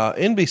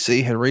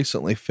 NBC had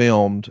recently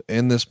filmed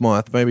in this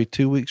month, maybe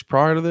 2 weeks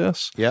prior to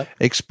this,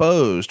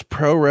 exposed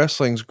pro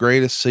wrestling's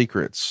greatest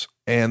secrets,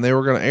 and they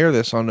were going to air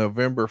this on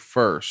November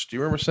 1st. Do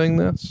you remember seeing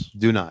this?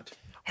 Do not.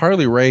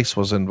 Harley Race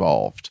was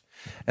involved,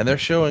 and they're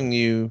showing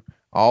you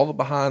all the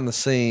behind the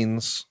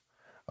scenes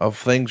of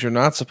things you're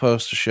not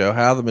supposed to show,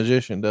 how the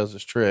magician does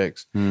his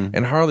tricks.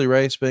 And Harley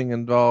Race being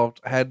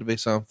involved had to be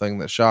something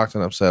that shocked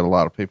and upset a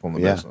lot of people in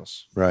the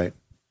business. Right.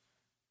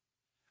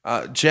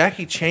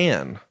 Jackie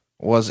Chan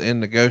was in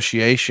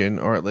negotiation,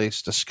 or at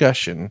least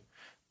discussion,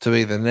 to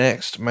be the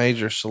next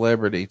major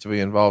celebrity to be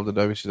involved in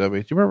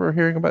WCW. Do you remember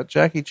hearing about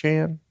Jackie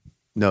Chan?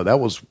 No, that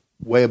was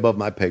way above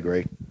my pay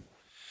grade.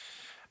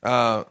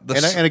 And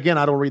again,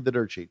 I don't read the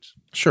dirt sheets.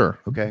 Sure.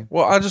 Okay.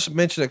 Well, I just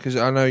mentioned it because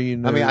I know you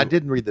knew. I mean, I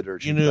didn't read the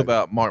dirt sheets. You knew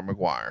about Mark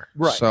McGuire.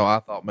 Right. So I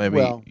thought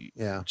maybe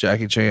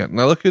Jackie Chan.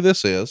 Now look who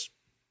this is.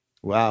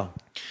 Wow.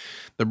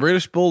 The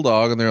British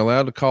Bulldog, and they're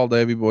allowed to call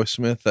Davey Boy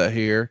Smith that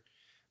here.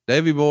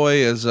 Davey Boy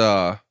is,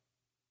 I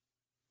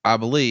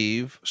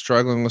believe,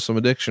 struggling with some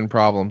addiction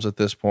problems at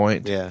this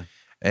point. Yeah.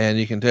 And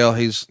you can tell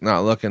he's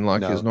not looking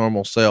like his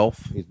normal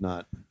self. He's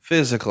not.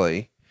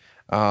 Physically.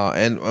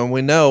 And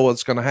we know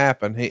what's going to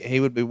happen. He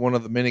would be one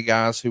of the many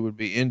guys who would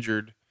be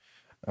injured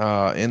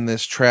in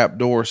this trap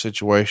door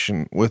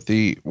situation with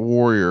the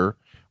Warrior.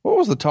 What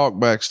was the talk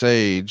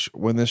backstage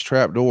when this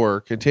trap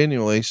door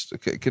continually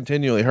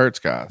hurts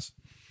guys?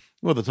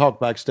 Well, the talk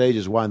backstage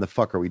is why in the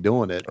fuck are we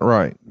doing it?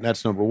 Right.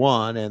 That's number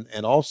one.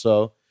 And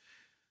also,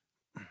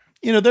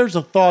 there's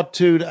a thought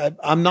too.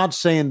 I'm not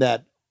saying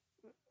that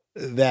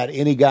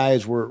any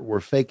guys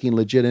were faking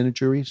legit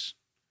injuries,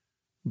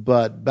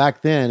 but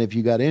back then, if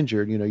you got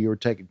injured, you were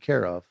taken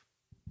care of.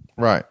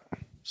 Right.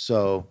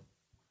 So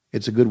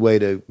it's a good way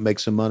to make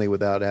some money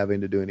without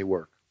having to do any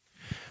work.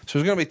 So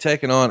he's going to be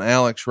taking on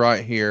Alex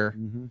right here.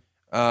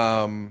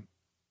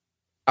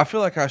 I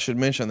feel like I should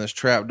mention this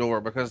trap door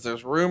because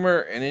there's rumor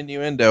and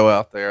innuendo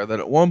out there that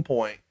at one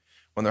point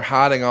when they're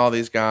hiding all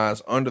these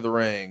guys under the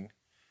ring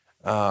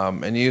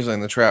and using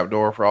the trap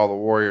door for all the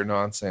Warrior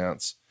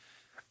nonsense,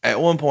 at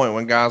one point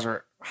when guys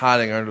are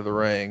hiding under the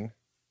ring,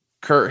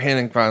 Kurt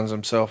Hennig finds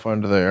himself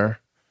under there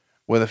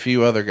with a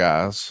few other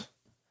guys.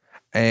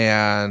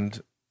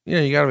 And,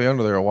 you got to be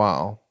under there a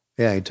while.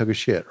 Yeah, he took a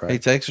shit, right? He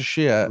takes a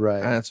shit.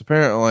 Right. And it's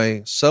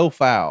apparently so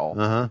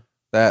foul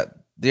that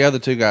the other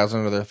two guys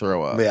under there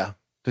throw up. Yeah.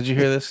 Did you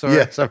hear this story?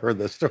 Yes, I've heard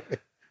this story.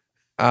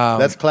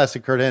 That's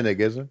classic Kurt Hennig,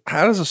 isn't it?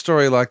 How does a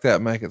story like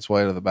that make its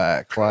way to the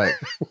back? Like,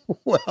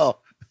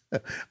 well,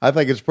 I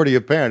think it's pretty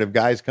apparent if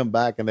guys come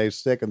back and they're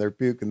sick and they're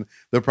puking,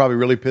 they're probably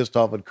really pissed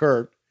off at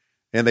Kurt,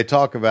 and they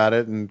talk about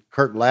it, and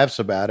Kurt laughs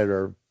about it,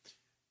 or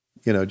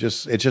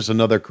it's just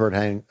another Kurt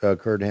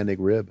Hennig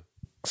rib.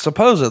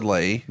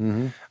 Supposedly,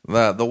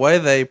 the way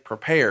they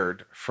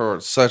prepared for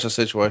such a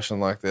situation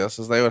like this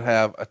is they would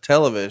have a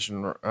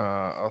television,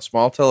 a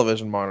small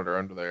television monitor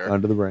under there.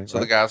 Under the ring. So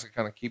the guys could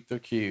kind of keep their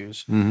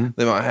cues.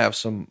 They might have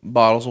some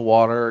bottles of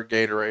water or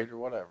Gatorade or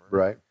whatever.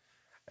 Right.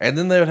 And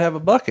then they would have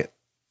a bucket.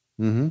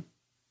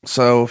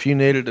 So if you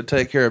needed to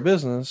take care of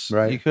business,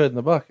 you could in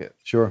the bucket.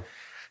 Sure.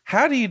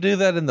 How do you do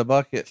that in the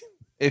bucket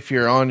if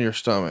you're on your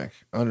stomach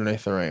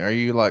underneath the ring?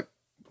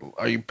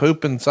 Are you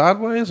pooping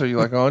sideways? Are you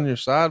on your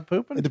side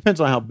pooping? It depends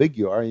on how big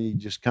you are. You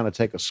just kind of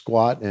take a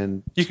squat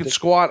and you could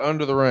squat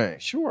under the ring.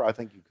 Sure, I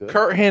think you could.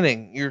 Kurt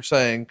Hennig, you're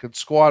saying, could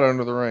squat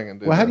under the ring and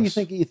do. Well, how do you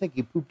think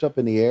he pooped up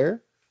in the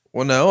air?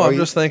 Well, no, I'm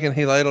just thinking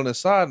he laid on his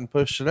side and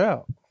pushed it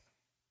out.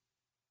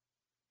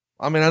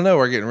 I mean, I know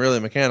we're getting really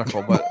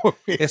mechanical, but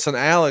it's an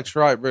Alex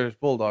Wright British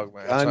Bulldog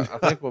match. I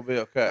think we'll be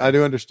okay. I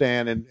do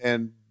understand,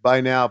 and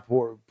by now,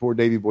 poor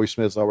Davey Boy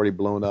Smith's already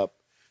blown up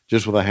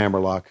just with a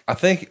hammerlock. I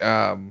think.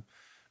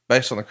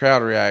 Based on the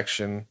crowd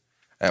reaction,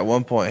 at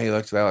one point he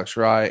looked at Alex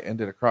Wright and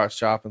did a crotch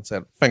chop and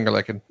said, "Finger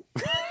licking."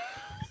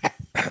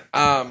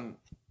 Under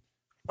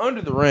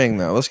the ring,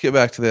 though, let's get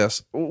back to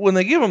this. When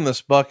they give him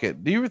this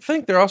bucket, do you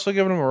think they're also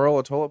giving him a roll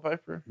of toilet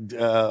paper?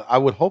 I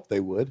would hope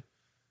they would,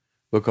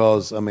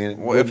 because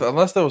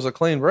unless there was a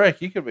clean break,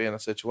 you could be in a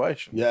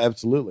situation. Yeah,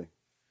 absolutely.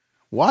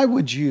 Why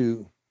would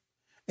you?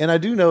 And I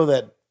do know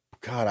that.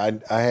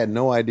 God, I had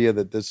no idea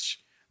that this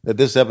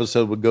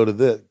episode would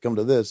come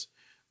to this.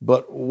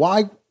 But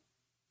why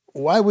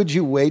would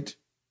you wait?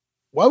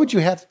 Why would you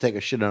have to take a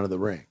shit under the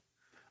ring?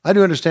 I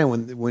do understand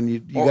when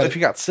you if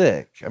you got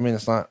sick. I mean,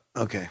 it's not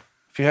okay.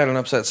 If you had an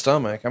upset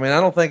stomach, I mean,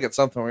 I don't think it's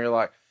something where you're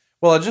like,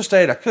 well, I just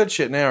ate. I could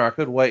shit now, or I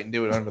could wait and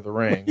do it under the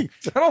ring.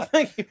 I don't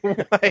think you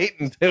can wait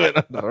and do it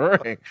under the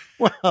ring.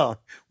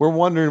 Well, we're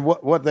wondering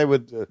what they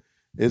would do.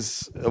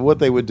 Is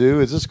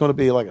this going to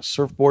be like a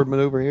surfboard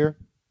maneuver here?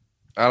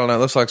 I don't know. It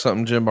looks like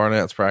something Jim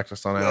Barnett's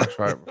practiced on Alex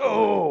Wright.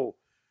 Oh,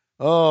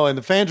 and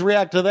the fans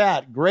react to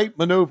that. Great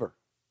maneuver.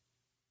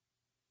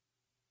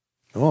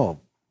 Oh,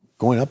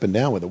 going up and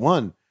down with it.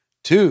 1,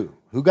 2.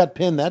 Who got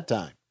pinned that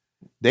time?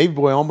 Dave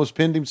Boy almost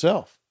pinned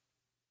himself.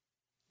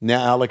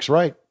 Now Alex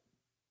Wright.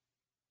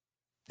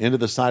 into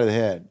the side of the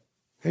head.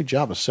 Great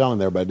job of selling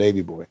there by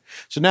Davey Boy.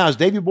 So now, has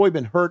Davey Boy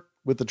been hurt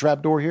with the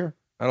trapdoor here?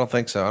 I don't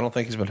think so. I don't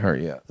think he's been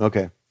hurt yet.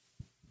 Okay.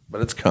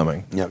 But it's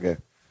coming. Yeah, okay.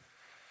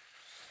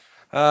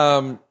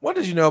 What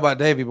did you know about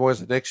Davey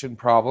Boy's addiction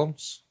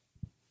problems?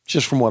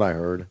 Just from what I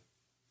heard.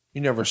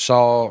 You never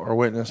saw or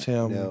witnessed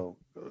him? No.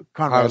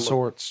 Out of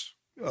sorts?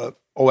 Out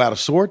of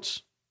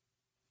sorts?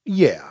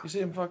 Yeah. You see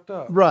him fucked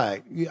up?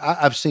 Right.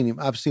 I've seen him.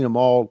 I've seen him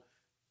all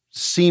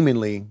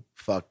seemingly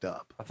fucked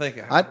up. I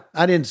think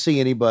I didn't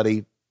see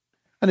anybody.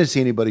 I didn't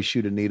see anybody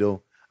shoot a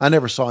needle. I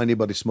never saw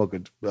anybody smoke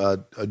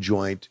a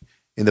joint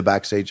in the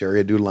backstage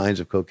area, do lines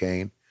of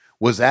cocaine.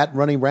 Was that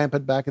running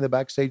rampant back in the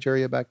backstage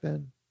area back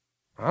then?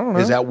 I don't know.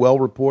 Is that well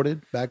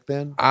reported back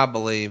then? I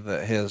believe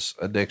that his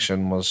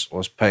addiction was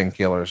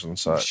painkillers and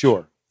such.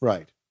 Sure.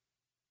 Right.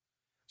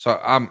 So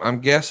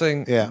I'm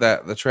guessing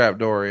that the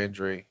trapdoor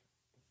injury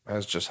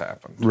has just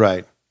happened.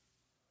 Right.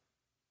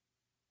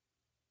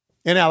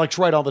 And Alex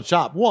right on the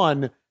top.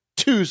 1,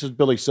 2, says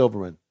Billy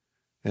Silverman.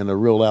 And a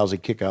real lousy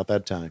kick out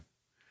that time.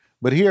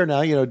 But here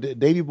now,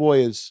 Davey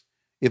Boy is,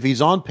 if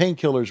he's on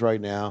painkillers right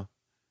now,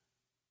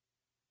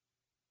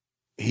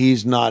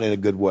 he's not in a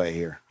good way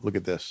here. Look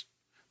at this.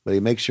 But he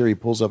makes sure he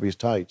pulls up his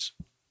tights.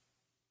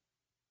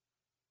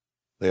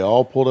 They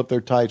all pulled up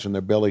their tights when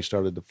their belly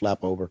started to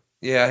flap over.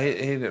 Yeah, he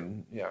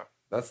didn't. Yeah,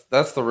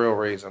 that's the real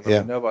reason. I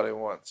mean, nobody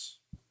wants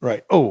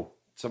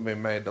somebody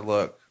made to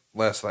look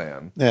less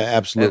than. Yeah,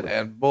 absolutely.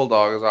 And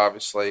Bulldog has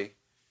obviously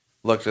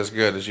looked as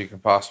good as you can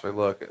possibly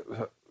look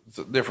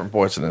at different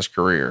points in his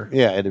career.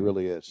 Yeah, it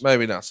really is.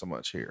 Maybe not so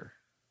much here.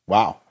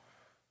 Wow.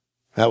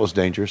 That was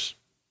dangerous.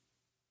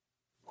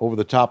 Over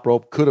the top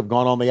rope, could have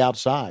gone on the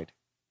outside.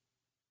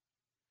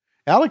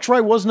 Alex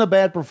Wright wasn't a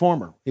bad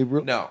performer.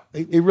 No.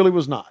 He really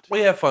was not.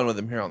 We have fun with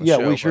him here on the show.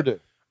 Yeah, we sure do.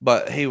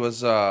 But he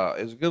was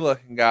a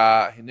good-looking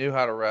guy. He knew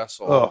how to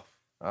wrestle.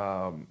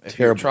 If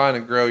you're trying to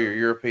grow your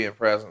European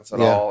presence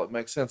at all, it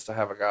makes sense to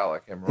have a guy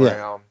like him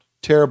around.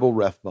 Terrible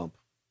ref bump.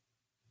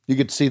 You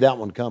could see that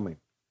one coming.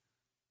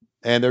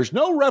 And there's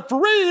no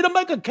referee to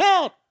make a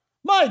count.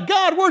 My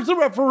God, where's the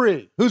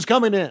referee? Who's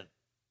coming in?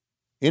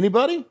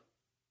 Anybody?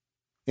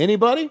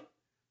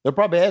 They're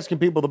probably asking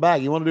people in the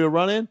back, you want to do a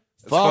run-in?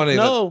 It's funny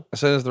that as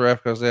soon as the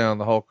ref goes down,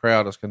 the whole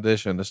crowd is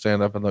conditioned to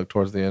stand up and look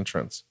towards the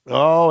entrance.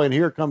 Oh, and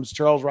here comes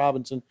Charles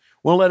Robinson.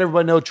 Want to let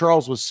everybody know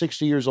Charles was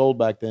 60 years old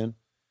back then.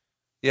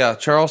 Yeah,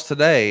 Charles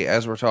today,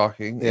 as we're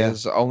talking,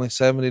 is only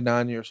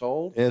 79 years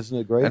old. Isn't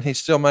it great? And he's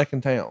still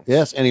making towns.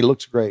 Yes, and he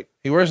looks great.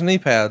 He wears knee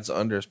pads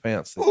under his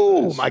pants.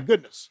 Oh, my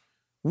goodness.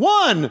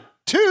 1,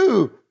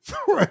 2,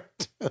 3.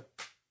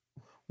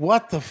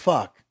 What the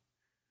fuck?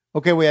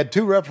 Okay, we had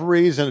 2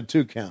 referees and a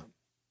 2 count.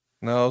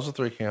 No, it was a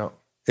 3 count.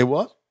 It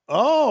was?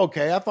 Oh,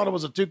 okay. I thought it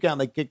was a 2 count.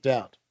 They kicked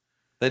out.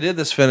 They did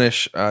this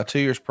finish 2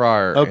 years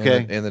prior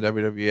in the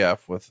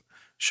WWF with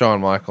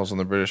Shawn Michaels and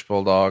the British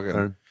Bulldog.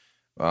 And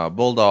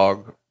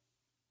Bulldog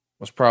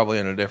was probably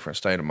in a different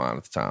state of mind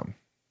at the time.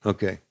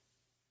 Okay.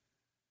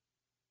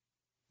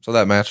 So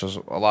that match was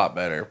a lot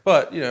better.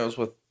 But, it was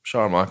with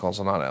Shawn Michaels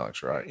and not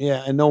Alex Wright.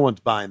 Yeah, and no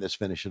one's buying this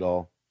finish at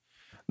all.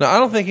 No, I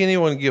don't think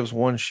anyone gives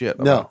one shit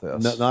about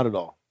this. No, not at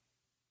all.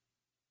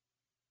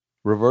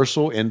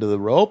 Reversal into the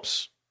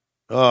ropes.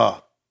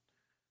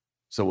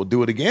 So we'll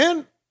do it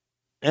again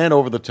and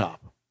over the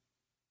top.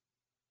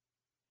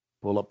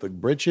 Pull up the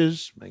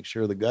britches. Make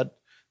sure the gut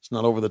is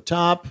not over the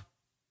top.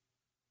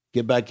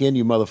 Get back in,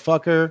 you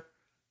motherfucker.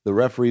 The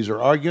referees are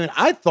arguing.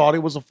 I thought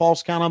it was a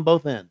false count on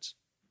both ends.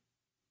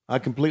 I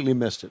completely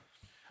missed it.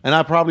 And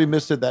I probably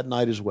missed it that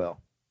night as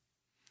well.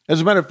 As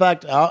a matter of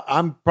fact,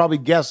 I'm probably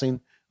guessing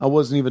I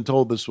wasn't even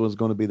told this was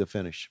going to be the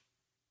finish.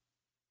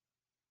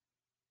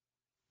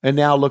 And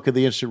now look at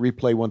the instant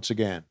replay once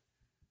again.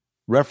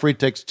 Referee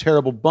takes a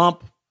terrible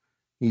bump.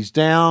 He's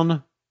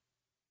down.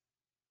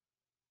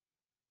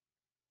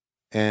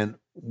 And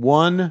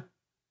 1,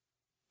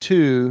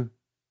 2.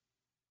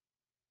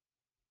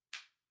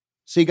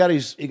 See, he got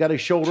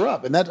his shoulder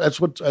up, and that's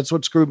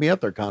what screwed me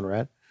up there,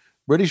 Conrad.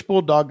 British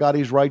Bulldog got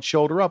his right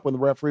shoulder up when the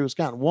referee was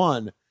counting.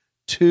 1,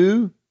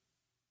 2.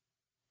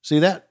 See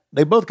that?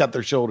 They both got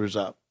their shoulders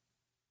up.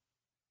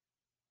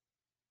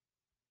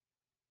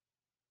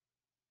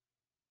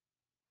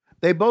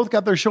 They both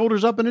got their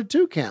shoulders up in a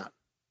 2 count.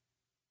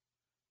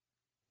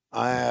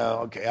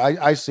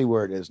 I see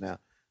where it is now.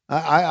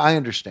 I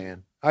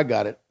understand. I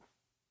got it.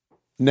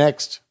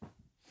 Next.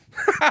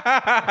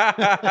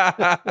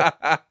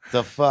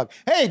 The fuck?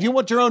 Hey, if you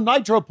want your own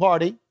Nitro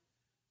party,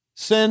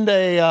 send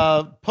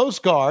a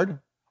postcard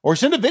or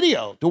send a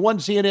video to 1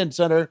 CNN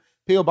Center,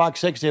 P.O. Box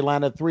 60,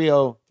 Atlanta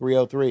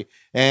 30303.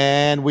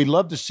 And we'd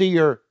love to see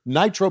your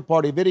Nitro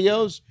party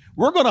videos.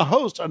 We're going to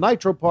host a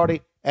Nitro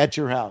party at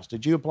your house.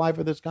 Did you apply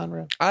for this,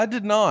 Conrad? I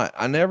did not.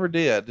 I never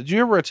did. Did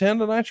you ever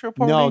attend a Nitro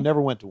party? No,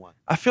 never went to one.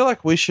 I feel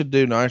like we should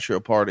do Nitro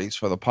parties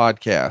for the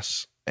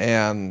podcasts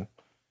and,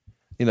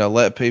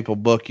 let people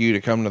book you to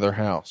come to their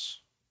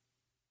house.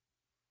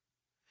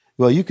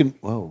 Well, you can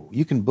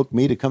book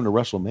me to come to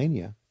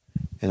WrestleMania,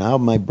 and I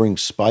might bring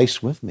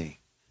Spice with me.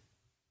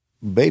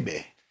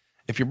 Baby.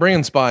 If you're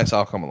bringing Spice,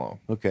 I'll come along.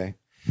 Okay.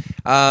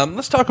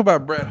 Let's talk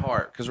about Bret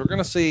Hart, because we're going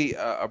to see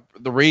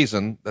the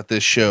reason that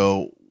this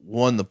show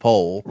won the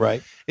poll.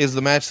 Right. Is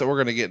the match that we're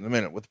going to get in a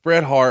minute with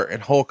Bret Hart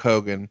and Hulk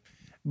Hogan.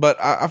 But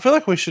I feel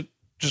like we should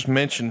just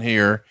mention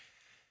here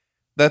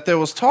that there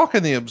was talk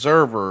in the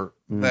Observer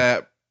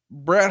that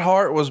Bret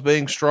Hart was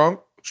being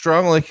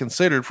strongly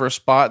considered for a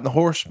spot in the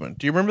Horsemen.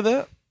 Do you remember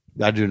that?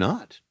 I do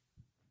not.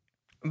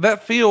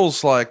 That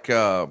feels like,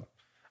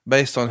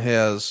 based on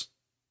his,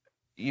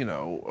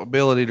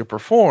 ability to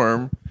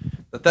perform,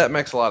 that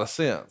makes a lot of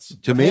sense.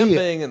 To Him me,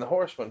 being in the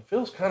Horsemen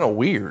feels kind of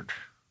weird.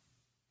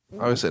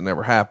 Obviously, it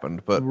never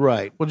happened, but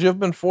right. Would you have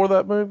been for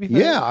that movie?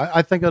 Yeah,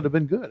 I think it would have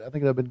been good. I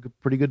think it would have been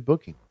pretty good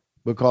booking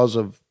because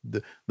of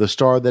the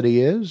star that he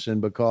is,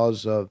 and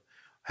because of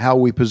how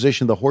we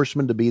position the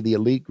Horsemen to be the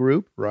elite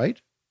group. Right.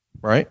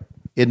 Right.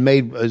 It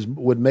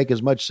would make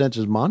as much sense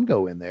as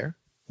Mongo in there,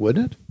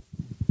 wouldn't it?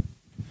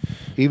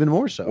 Even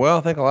more so. Well,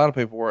 I think a lot of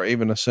people were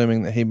even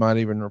assuming that he might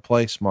even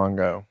replace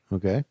Mongo.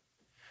 Okay.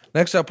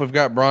 Next up, we've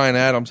got Bryan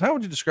Adams. How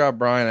would you describe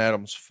Bryan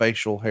Adams'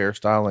 facial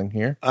hairstyling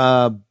here?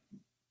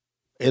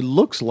 It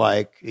looks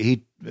like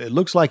he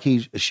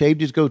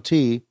shaved his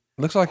goatee.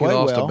 Looks like he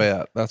lost a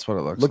bet. That's what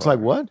it looks like. Looks like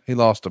what? He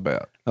lost a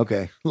bet.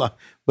 Okay.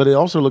 But it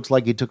also looks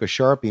like he took a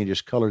Sharpie and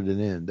just colored it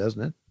in,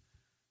 doesn't it?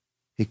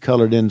 He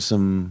colored in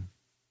some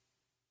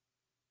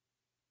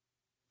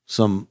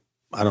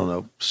I don't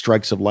know,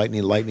 strikes of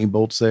lightning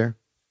bolts there.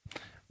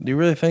 Do you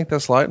really think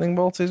that's lightning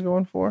bolts he's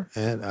going for?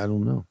 And I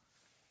don't know.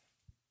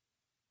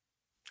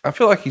 I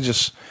feel like he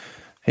just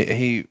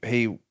he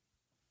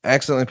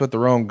accidentally put the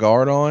wrong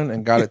guard on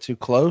and got it too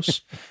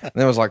close. And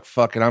then was like,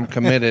 fuck it, I'm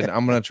committed.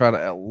 I'm going to try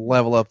to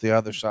level up the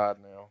other side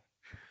now.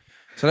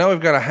 So now we've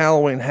got a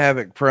Halloween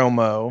Havoc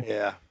promo.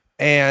 Yeah.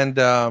 And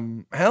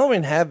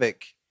Halloween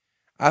Havoc,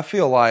 I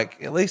feel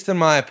like, at least in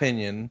my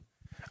opinion,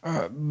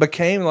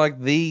 became like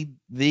the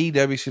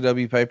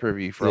WCW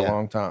pay-per-view for a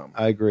long time.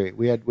 I agree.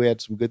 We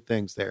had some good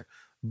things there.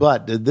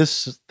 But did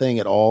this thing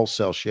at all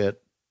sell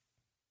shit?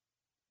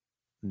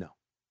 No.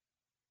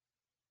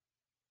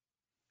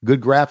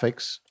 Good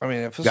graphics. I mean,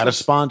 if it's got a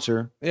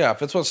sponsor. Yeah,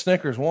 if it's what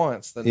Snickers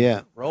wants,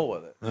 then roll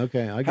with it.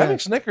 Okay, I Having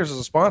guess. Snickers as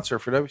a sponsor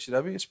for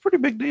WCW is a pretty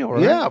big deal,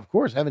 right? Yeah, of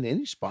course. Having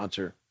any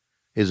sponsor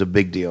is a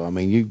big deal. I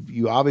mean,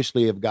 you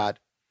obviously have got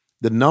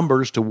the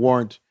numbers to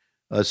warrant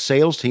a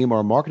sales team or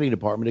a marketing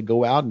department to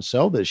go out and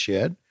sell this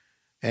shit,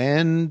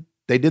 and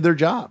they did their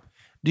job.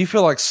 Do you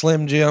feel like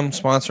Slim Jim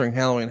sponsoring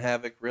Halloween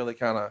Havoc really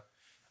kind of,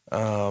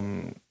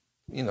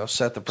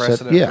 set the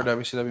precedent for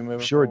WCW moving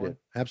Sure forward? did.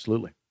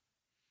 Absolutely.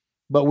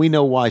 But we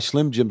know why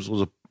Slim Jim's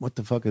was what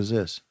the fuck is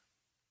this?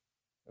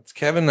 It's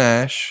Kevin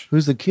Nash.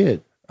 Who's the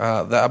kid?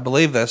 I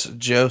believe that's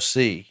Joe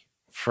C.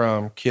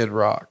 from Kid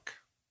Rock.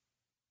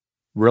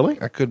 Really?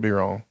 I could be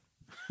wrong.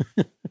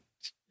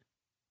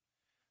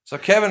 So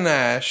Kevin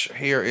Nash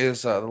here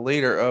is the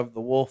leader of the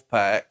Wolf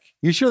Pack.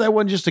 You sure that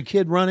wasn't just a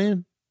kid run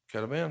in?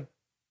 Could have been.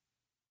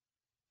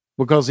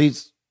 Because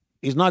he's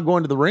not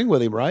going to the ring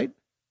with him, right?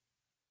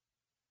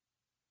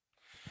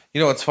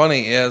 You know what's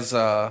funny is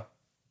that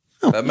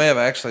may have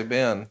actually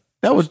been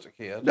just a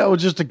kid. That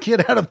was just a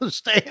kid out of the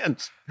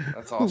stands.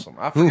 That's awesome.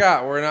 I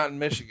forgot we're not in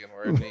Michigan,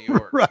 we're in New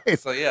York. Right.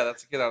 So yeah,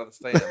 that's a kid out of the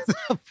stands.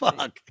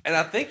 Fuck. And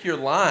I think your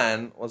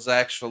line was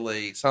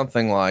actually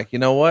something like, you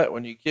know what?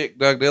 When you kick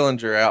Doug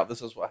Dillinger out,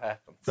 this is what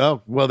happens.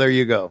 Oh, well, there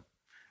you go.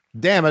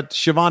 Damn it.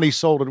 Shivani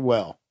sold it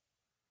well.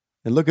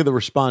 And look at the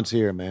response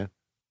here, man.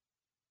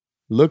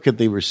 Look at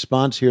the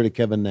response here to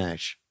Kevin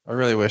Nash. I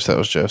really wish that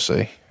was Joe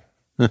C.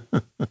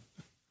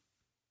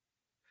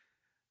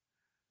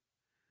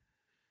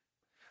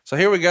 So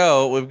here we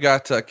go. We've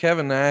got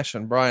Kevin Nash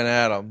and Bryan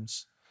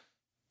Adams.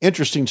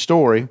 Interesting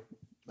story.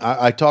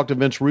 I talked to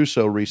Vince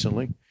Russo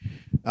recently,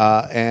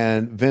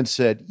 and Vince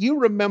said, you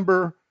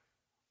remember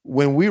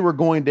when we were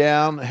going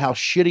down, how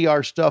shitty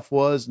our stuff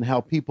was and how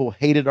people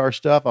hated our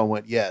stuff? I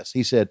went, yes.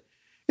 He said,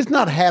 it's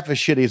not half as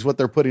shitty as what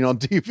they're putting on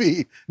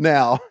TV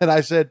now. And I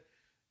said,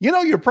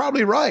 you're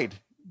probably right,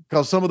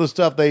 because some of the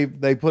stuff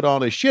they put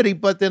on is shitty.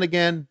 But then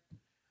again,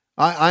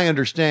 I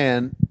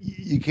understand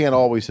you can't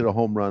always hit a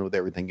home run with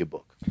everything you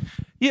book.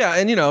 Yeah,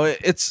 and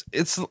it's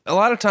a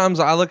lot of times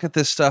I look at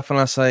this stuff and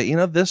I say,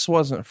 this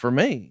wasn't for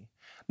me.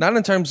 Not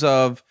in terms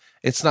of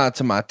it's not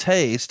to my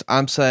taste.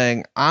 I'm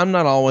saying I'm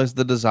not always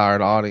the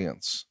desired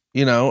audience.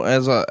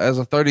 As a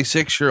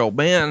 36-year-old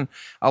man,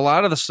 a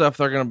lot of the stuff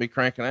they're going to be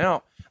cranking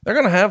out, they're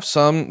going to have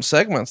some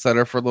segments that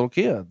are for little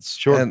kids.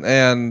 Sure.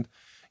 And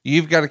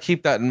you've got to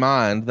keep that in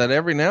mind, that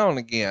every now and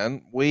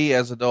again, we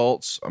as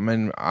adults, I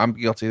mean, I'm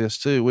guilty of this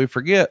too, we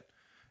forget,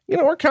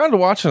 we're kind of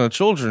watching a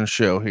children's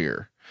show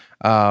here.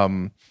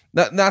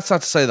 That's not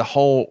to say the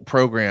whole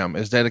program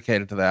is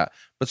dedicated to that,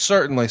 but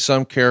certainly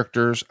some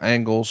characters,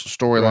 angles,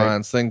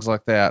 storylines, things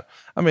like that.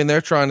 I mean, they're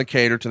trying to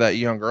cater to that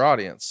younger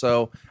audience.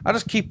 So I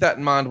just keep that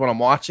in mind when I'm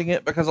watching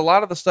it, because a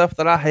lot of the stuff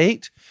that I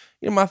hate,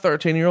 my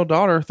 13-year-old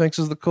daughter thinks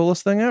is the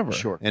coolest thing ever.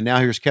 Sure. And now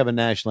here's Kevin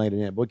Nash laying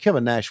it in. Boy,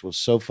 Kevin Nash was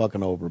so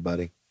fucking over,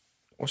 buddy.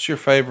 What's your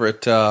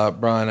favorite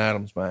Bryan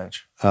Adams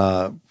match?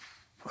 I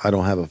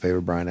don't have a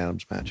favorite Bryan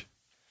Adams match.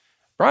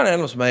 Brian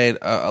Adams made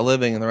a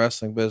living in the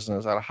wrestling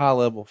business at a high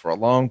level for a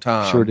long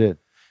time. Sure did.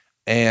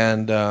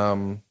 And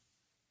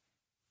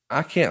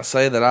I can't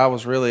say that I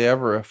was really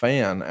ever a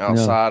fan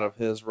outside of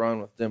his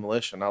run with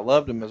Demolition. I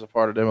loved him as a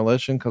part of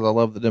Demolition because I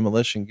love the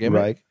Demolition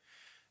gimmick. Right.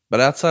 But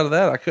outside of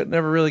that, I could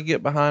never really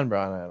get behind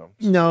Brian Adams.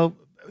 No,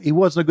 he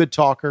wasn't a good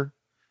talker.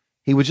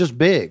 He was just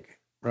big,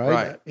 right?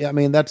 Right. Yeah, I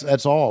mean,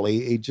 that's all.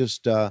 He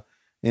just, and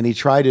he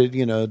tried to,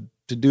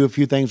 to do a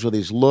few things with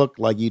his look,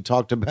 like you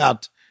talked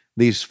about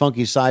these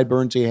funky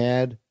sideburns he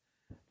had,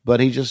 but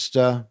he just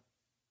was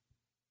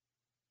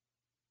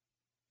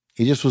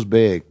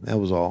big. That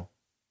was all.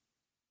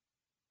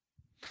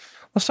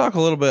 Let's talk a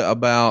little bit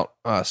about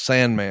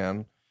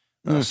Sandman.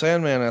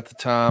 Sandman at the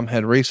time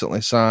had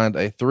recently signed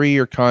a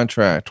 3-year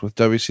contract with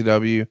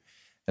WCW,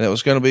 and it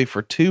was going to be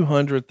for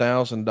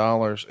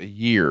 $200,000 a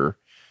year.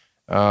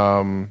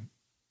 I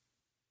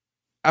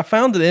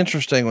found it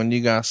interesting when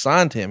you guys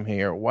signed him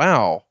here.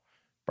 Wow.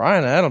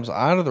 Brian Adams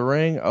out of the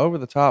ring, over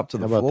the top to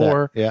the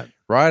floor. That? Yeah.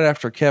 Right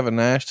after Kevin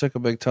Nash took a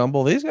big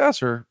tumble. These guys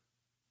they're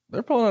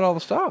pulling at all the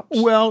stops.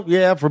 Well,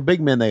 yeah, for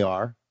big men they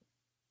are.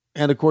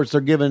 And of course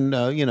they're giving,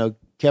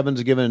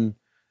 Kevin's giving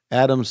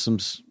Adams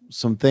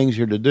some things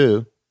here to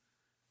do.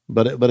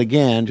 But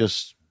again,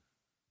 just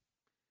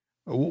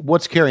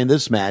what's carrying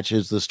this match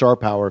is the star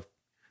power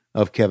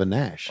of Kevin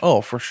Nash.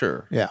 Oh, for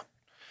sure. Yeah.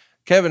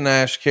 Kevin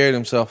Nash carried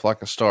himself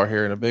like a star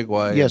here in a big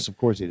way. Yes, of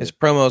course he did. His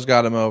promos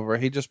got him over.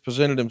 He just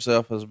presented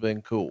himself as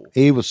being cool.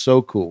 He was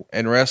so cool.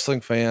 And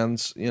wrestling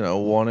fans,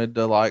 wanted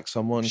to like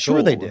someone Sure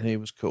cool. They did. And he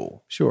was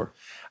cool. Sure.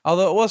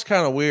 Although it was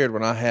kind of weird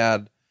when I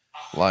had,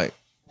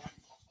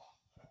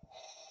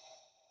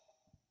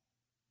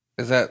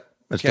 is that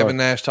That's Kevin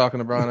Nash talking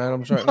to Brian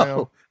Adams right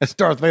now? That's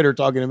Darth Vader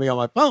talking to me on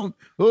my phone.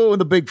 Oh,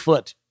 and the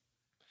Bigfoot.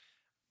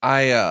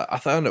 I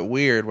found it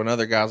weird when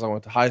other guys I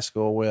went to high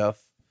school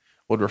with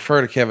would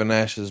refer to Kevin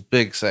Nash as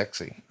big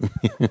sexy.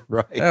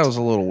 Right. That was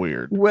a little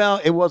weird.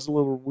 Well, it was a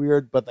little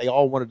weird, but they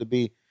all wanted to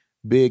be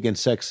big and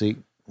sexy.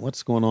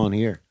 What's going on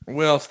here?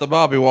 Well, it's the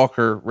Bobby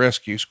Walker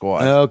Rescue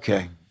Squad.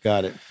 Okay,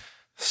 got it.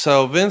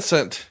 So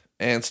Vincent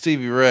and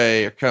Stevie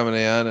Ray are coming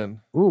in and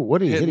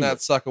what are you hitting hitting?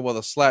 that sucker with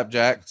a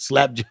slapjack.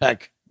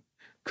 Slapjack.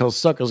 Because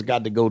suckers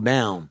got to go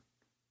down.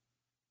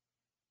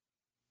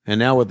 And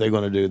now what they're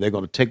going to do, they're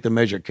going to take the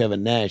measure of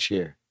Kevin Nash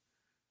here.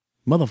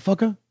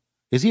 Motherfucker?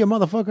 Is he a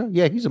motherfucker?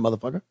 Yeah, he's a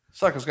motherfucker.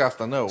 Sucker's got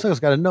to know. Sucker's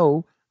got to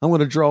know. I'm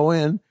going to draw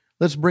in.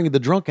 Let's bring the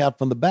drunk out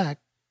from the back.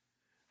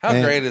 How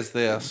great is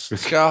this?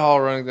 Sky Hall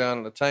running down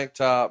in a tank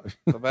top,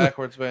 the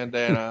backwards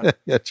bandana,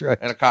 that's right,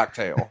 and a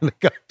cocktail.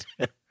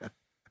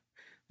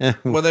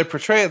 When they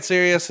portray it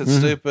serious, it's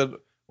stupid.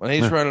 When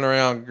he's running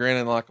around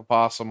grinning like a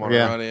possum on a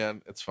run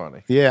in, it's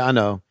funny. Yeah, I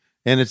know.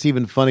 And it's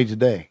even funny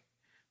today.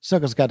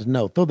 Sucker's got to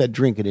know. Throw that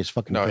drink in his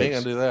fucking face. No, he ain't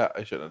going to do that.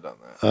 He shouldn't have done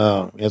that.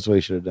 Oh, that's what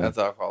he should have done. That's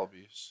alcohol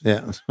abuse.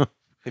 Yeah.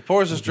 He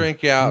pours his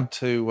drink out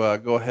to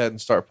go ahead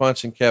and start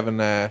punching Kevin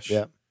Nash.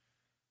 Yeah.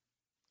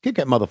 Kick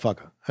that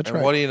motherfucker. That's and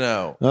right. What do you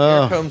know?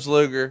 Oh. Here comes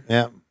Luger.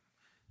 Yeah.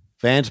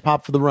 Fans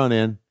pop for the run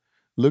in.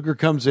 Luger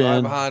comes Right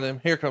in. behind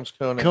him. Here comes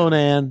Conan.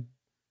 Conan.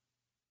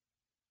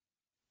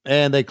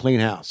 And they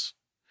clean house.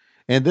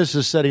 And this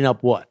is setting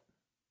up what?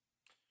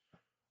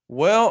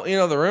 Well,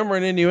 the rumor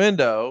and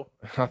innuendo,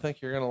 I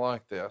think you're going to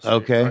like this.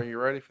 Okay. Are you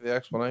ready for the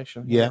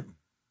explanation? Yeah.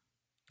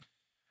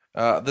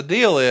 The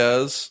deal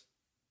is,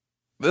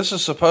 this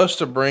is supposed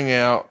to bring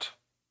out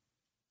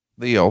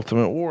the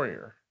Ultimate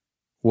Warrior.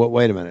 What?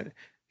 Wait a minute.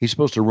 He's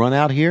supposed to run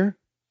out here?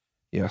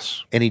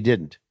 Yes. And he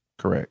didn't.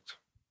 Correct.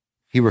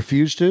 He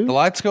refused to? The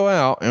lights go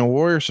out, and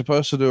Warrior's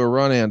supposed to do a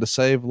run-in to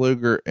save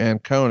Luger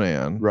and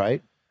Conan.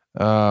 Right.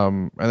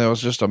 And there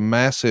was just a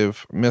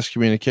massive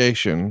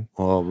miscommunication.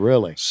 Oh,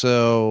 really?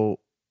 So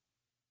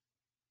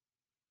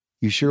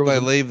you sure they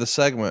leave the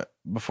segment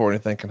before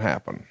anything can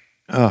happen.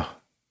 Oh.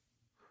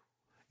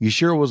 You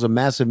sure it was a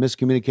massive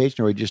miscommunication,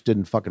 or he just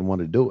didn't fucking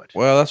want to do it?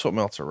 Well, that's what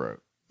Meltzer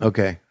wrote.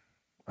 Okay.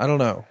 I don't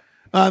know.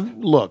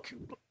 Look.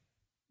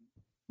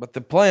 But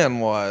the plan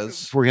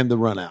was for him to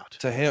run out.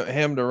 To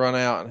him to run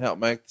out and help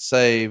make the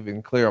save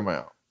and clear them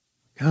out.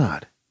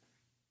 God.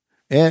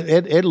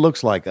 It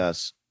looks like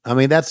us. I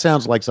mean, that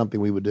sounds like something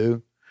we would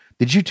do.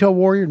 Did you tell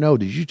Warrior? No.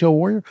 Did you tell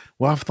Warrior?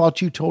 Well, I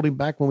thought you told him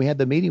back when we had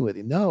the meeting with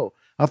him. No.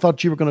 I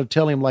thought you were going to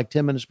tell him like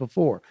 10 minutes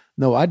before.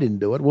 No, I didn't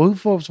do it. Well,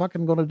 who was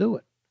fucking going to do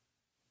it?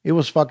 It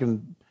was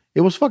fucking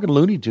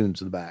Looney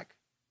Tunes in the back.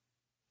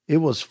 It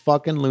was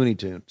fucking Looney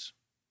Tunes.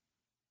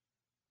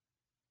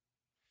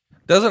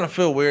 Doesn't it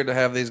feel weird to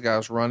have these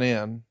guys run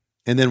in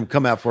and then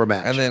come out for a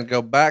match and then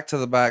go back to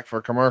the back for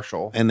a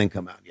commercial and then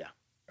come out? Yeah.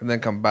 And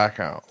then come back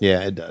out. Yeah,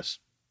 it does.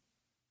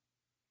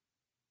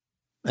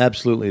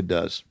 Absolutely, it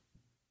does.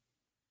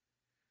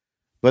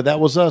 But that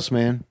was us,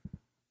 man.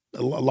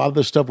 A lot of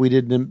the stuff we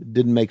didn't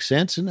make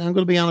sense, and I'm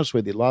going to be honest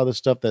with you. A lot of the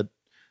stuff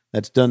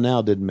that's done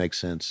now didn't make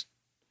sense.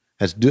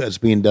 That's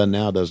being done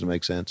now doesn't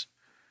make sense.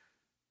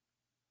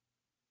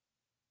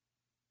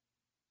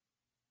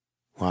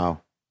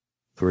 Wow,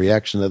 the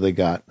reaction that they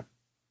got.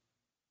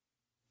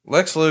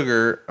 Lex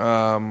Luger,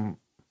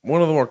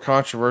 one of the more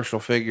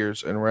controversial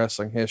figures in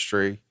wrestling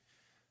history.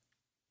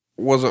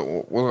 was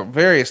at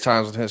various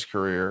times in his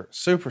career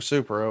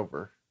super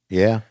over.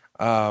 Yeah.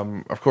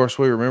 Of course,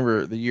 we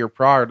remember the year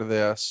prior to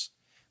this,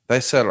 they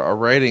set a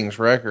ratings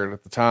record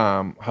at the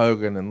time,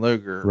 Hogan and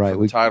Luger, Right.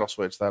 for the title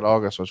switch that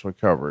August, which we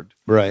covered.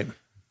 Right.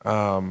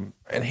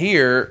 And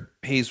here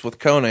he's with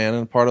Conan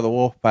and part of the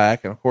Wolfpack,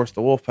 and of course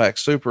the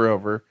Wolfpack's super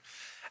over,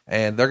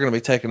 and they're going to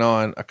be taking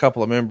on a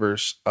couple of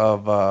members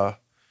of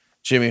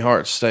Jimmy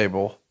Hart's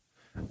stable,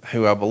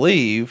 who I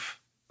believe,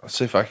 let's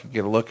see if I can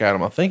get a look at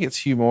him. I think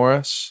it's Hugh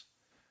Morris,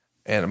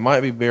 and it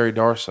might be Barry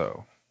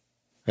Darsow.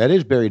 That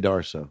is Barry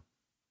Darsow.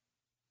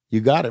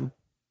 You got him.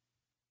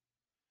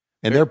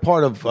 And they're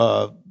part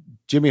of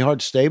Jimmy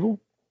Hart's stable?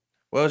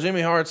 Well,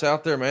 Jimmy Hart's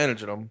out there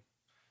managing them.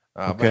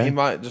 But he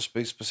might just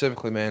be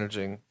specifically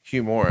managing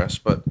Hugh Morris.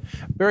 But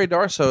Barry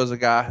Darsow is a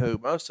guy who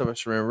most of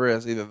us remember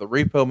as either the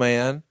Repo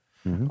Man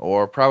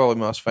or probably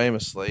most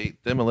famously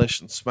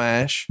Demolition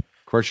Smash,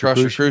 Crusher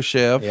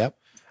Khrushchev,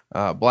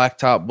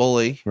 Blacktop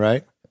Bully.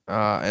 Right.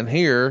 And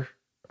here,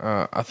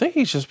 I think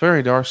he's just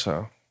Barry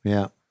Darsow.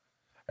 Yeah.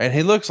 And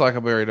he looks like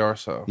a Barry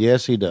Darsow.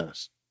 Yes, he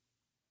does.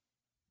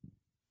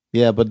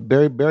 Yeah, but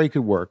Barry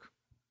could work.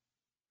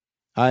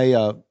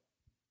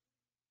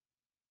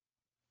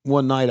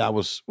 One night I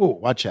was,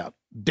 watch out.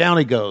 Down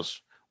he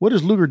goes. What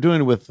is Luger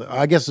doing with,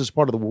 I guess it's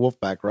part of the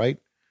Wolfpack, right?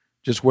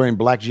 Just wearing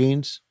black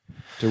jeans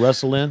to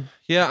wrestle in?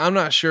 Yeah, I'm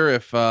not sure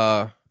if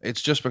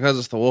it's just because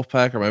it's the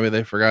Wolfpack or maybe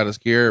they forgot his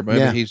gear. Or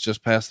maybe he's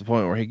just past the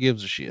point where he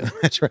gives a shit.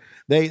 That's right.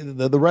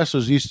 The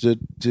wrestlers used to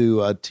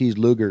tease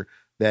Luger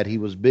that he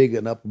was big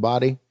and upper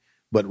body,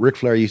 but Ric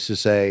Flair used to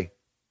say,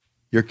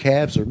 your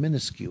calves are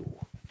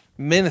minuscule.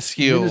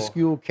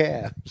 Minuscule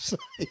calves.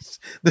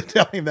 They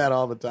tell him that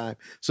all the time.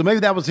 So maybe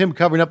that was him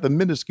covering up the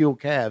minuscule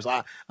calves.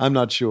 I'm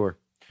not sure.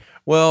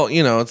 Well,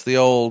 it's the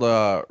old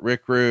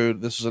Rick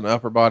Rude. This is an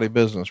upper body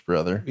business,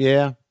 brother.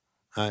 Yeah,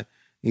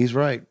 he's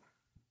right.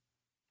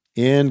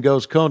 In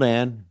goes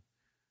Conan.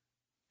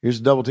 Here's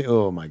a double team.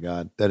 Oh my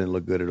God, that didn't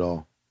look good at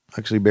all.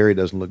 Actually, Barry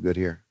doesn't look good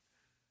here.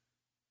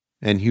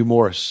 And Hugh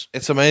Morris.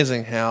 It's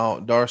amazing how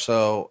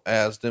Darsow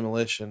as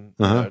Demolition,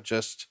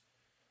 just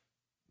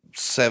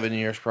 7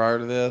 years prior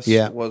to this,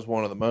 was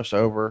one of the most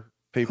over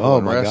people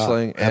in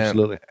wrestling. God.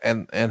 Absolutely.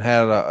 And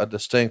had a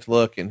distinct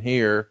look. And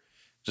here,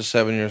 just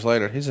 7 years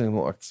later, he doesn't even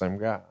look like the same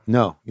guy.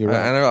 No, you're right.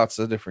 I know it's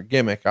a different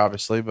gimmick,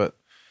 obviously, but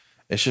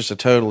it's just a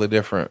totally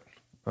different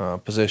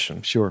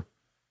position. Sure.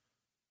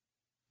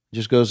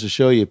 Just goes to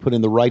show you, put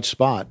in the right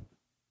spot,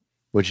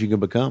 what you can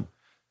become.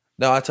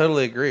 No, I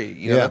totally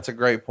agree. That's a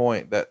great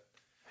point that,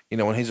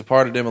 when he's a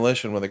part of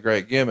Demolition with a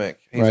great gimmick,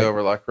 he's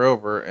over like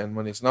Rover. And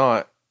when he's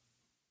not,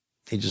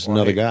 he's just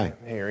another guy.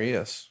 Here he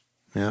is.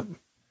 Yeah.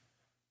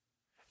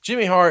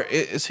 Jimmy Hart,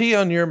 is he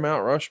on your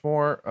Mount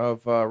Rushmore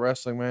of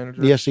wrestling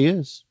managers? Yes, he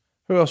is.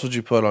 Who else would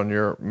you put on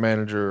your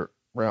manager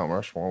Mount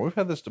Rushmore? We've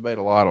had this debate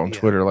a lot on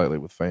Twitter lately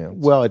with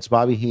fans. Well, it's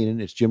Bobby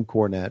Heenan. It's Jim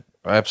Cornette.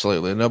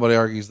 Absolutely. Nobody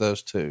argues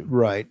those two.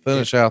 Right.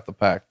 Finish out the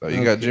pack, though.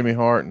 You got Jimmy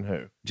Hart and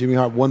who? Jimmy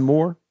Hart, one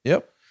more?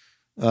 Yep.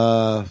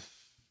 I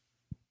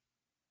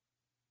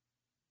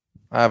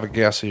have a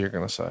guess who you're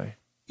going to say.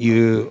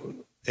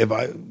 You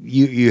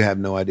have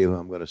no idea who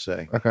I'm going to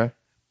say. Okay.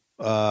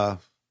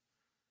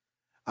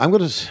 I'm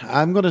going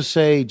to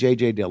say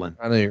J.J. Dillon.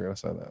 I knew you were going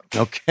to say that.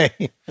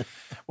 Okay.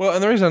 Well,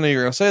 and the reason I knew you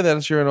were going to say that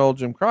is you're an old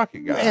Jim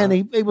Crockett guy. And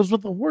he was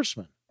with the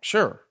Horsemen.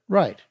 Sure.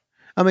 Right.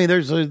 I mean,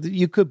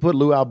 you could put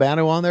Lou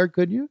Albano on there,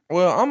 could you?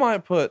 Well, I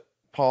might put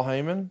Paul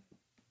Heyman.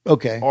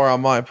 Okay. Or I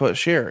might put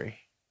Sherry.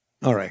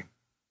 All right.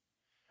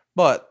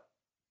 But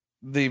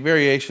the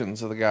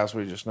variations of the guys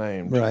we just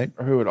named are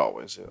who it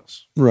always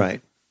is.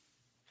 Right.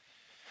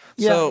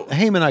 Yeah, So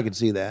Heyman, I could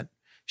see that.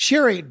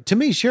 Sherry, to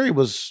me, Sherry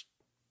was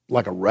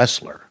like a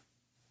wrestler.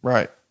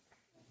 Right.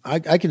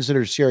 I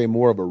consider Sherry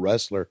more of a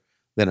wrestler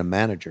than a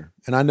manager.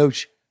 And I know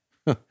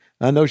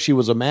she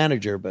was a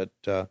manager, but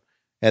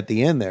at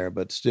the end there,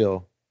 but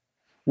still.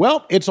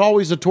 Well, it's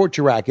always a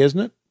torture rack, isn't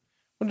it?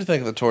 What do you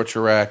think of the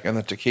torture rack and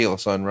the tequila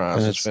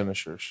sunrise as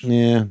finishers?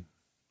 Yeah.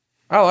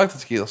 I like the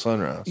tequila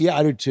sunrise. Yeah,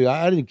 I do too.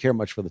 I didn't care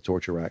much for the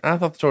torture rack. I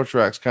thought the torture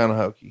rack's kind of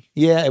hokey.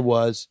 Yeah, it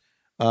was.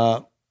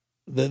 The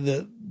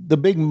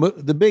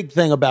big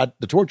thing about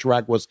the torture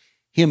rack was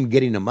him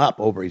getting him up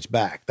over his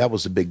back. That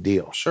was a big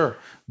deal. Sure.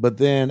 But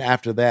then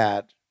after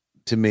that,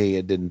 to me,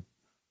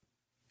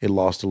 it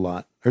lost a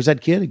lot. There's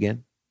that kid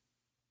again.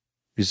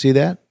 You see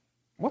that?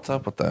 What's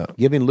up with that?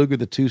 Giving Luger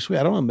the too sweet.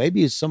 I don't know.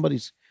 Maybe it's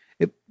somebody's.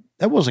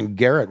 That wasn't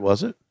Garrett,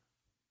 was it?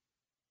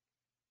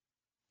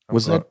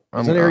 Was that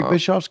Eric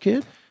Bischoff's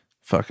kid?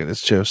 Fuck it.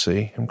 It's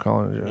Josie. I'm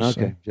calling it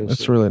Josie. Okay, Josie.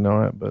 It's really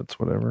not, but it's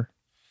whatever.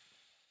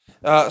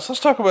 So let's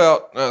talk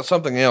about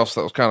something else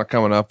that was kind of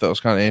coming up that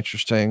was kind of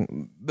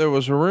interesting. There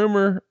was a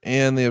rumor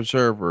in the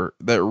Observer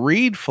that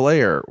Reed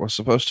Flair was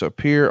supposed to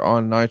appear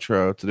on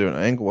Nitro to do an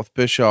angle with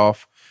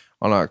Bischoff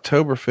on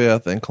October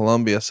 5th in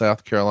Columbia,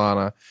 South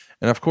Carolina.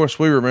 And of course,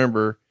 we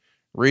remember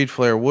Reed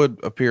Flair would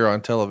appear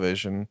on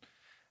television.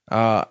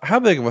 How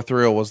big of a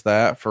thrill was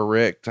that for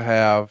Rick to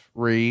have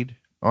Reed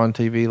on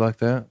TV like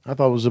that? I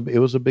thought it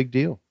was a big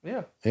deal.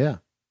 Yeah. Yeah.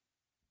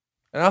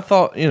 And I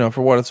thought,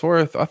 for what it's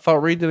worth, I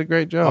thought Reed did a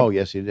great job. Oh,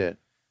 yes, he did.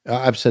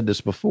 I've said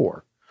this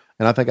before,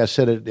 and I think I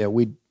said it. There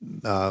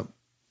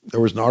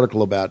was an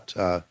article about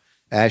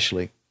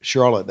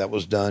Charlotte that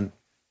was done,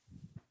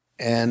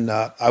 and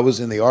I was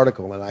in the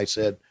article, and I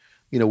said,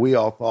 we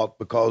all thought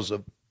because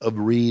of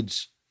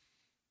Reed's,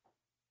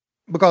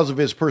 because of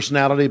his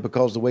personality,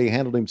 because of the way he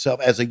handled himself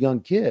as a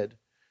young kid,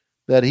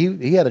 that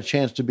he had a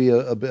chance to be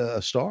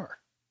a star.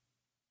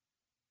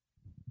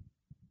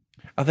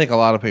 I think a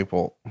lot of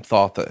people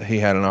thought that he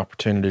had an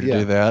opportunity to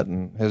do that,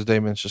 and his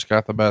demons just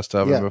got the best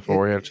of him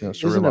before he had a chance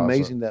to realize it. Isn't it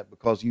amazing that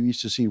because you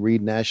used to see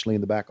Reed and Ashley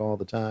in the back all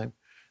the time,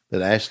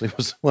 that Ashley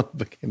was the one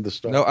that became the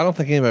star? No, I don't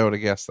think anybody would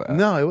have guessed that.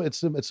 No,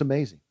 it's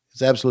amazing.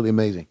 It's absolutely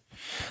amazing.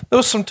 There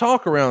was some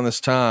talk around this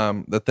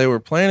time that they were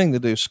planning to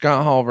do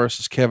Scott Hall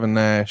versus Kevin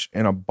Nash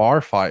in a bar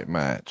fight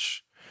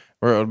match,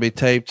 where it would be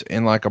taped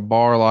in like a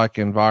bar-like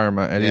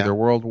environment at either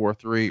World War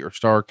III or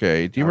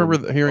Starrcade. Do you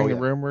remember hearing the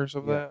rumors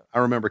of that? I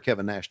remember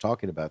Kevin Nash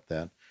talking about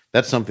that.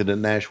 That's something that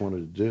Nash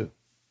wanted to do.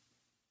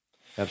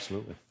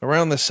 Absolutely.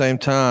 Around the same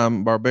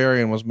time,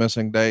 Barbarian was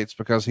missing dates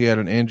because he had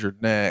an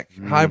injured neck.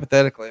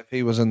 Hypothetically, if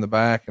he was in the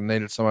back and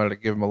needed somebody to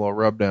give him a little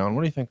rub down,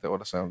 what do you think that would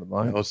have sounded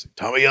like?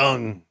 Tommy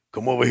Young,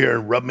 come over here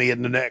and rub me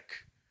in the neck,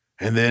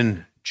 and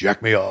then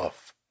jack me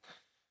off.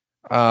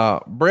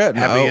 Brett,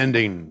 happy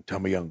ending,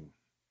 Tommy Young.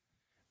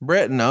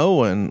 Brett and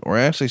Owen were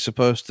actually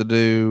supposed to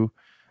do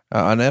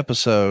an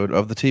episode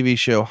of the TV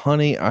show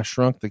Honey, I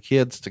Shrunk the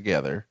Kids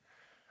together.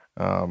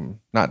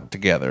 Not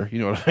together, you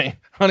know what I mean?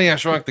 Honey, I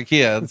Shrunk the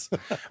Kids.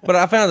 But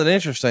I found it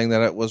interesting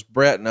that it was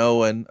Brett and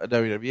Owen, a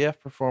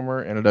WWF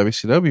performer and a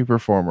WCW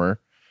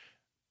performer,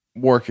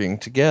 working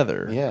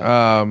together.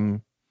 Yeah.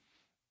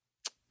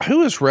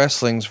 Who is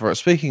wrestling's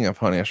speaking of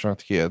Honey, I Shrunk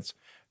the Kids,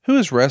 who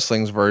is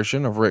wrestling's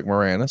version of Rick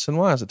Moranis, and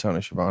why is it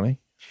Tony Schiavone?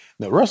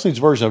 Now, wrestling's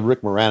version of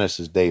Rick Moranis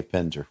is Dave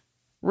Penzer.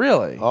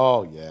 Really?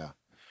 Oh, yeah.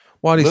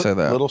 Why do you say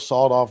that? Little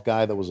sawed-off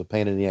guy that was a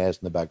pain in the ass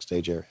in the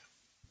backstage area.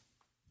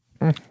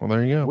 Well,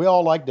 there you go. We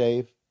all like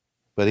Dave,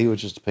 but he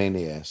was just a pain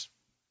in the ass.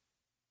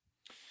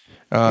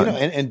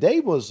 And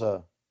Dave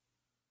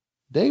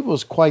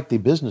was quite the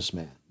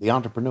businessman, the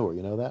entrepreneur.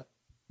 You know that?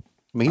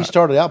 I mean, he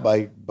started out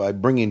by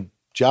bringing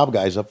job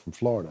guys up from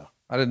Florida.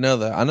 I didn't know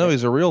that. I know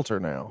he's a realtor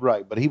now.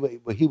 Right, but he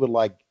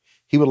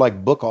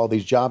would book all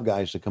these job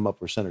guys to come up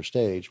for center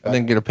stage, and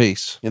then get a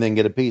piece, and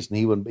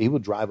he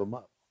would drive them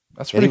up.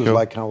 That's pretty cool. He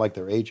was kind of like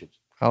their agent.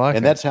 I like,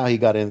 and that's how he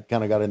got in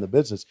the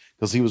business,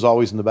 because he was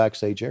always in the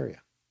backstage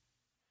area.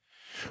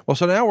 Well,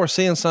 so now we're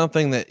seeing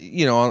something that,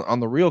 on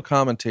the real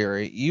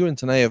commentary, you and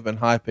Tanae have been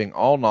hyping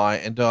all night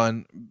and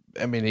done.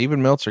 I mean,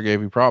 even Meltzer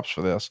gave you props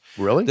for this.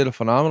 Really? Did a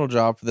phenomenal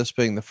job for this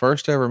being the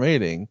first ever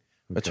meeting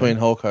between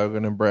Hulk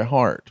Hogan and Bret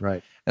Hart.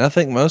 Right. And I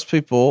think most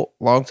people,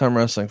 longtime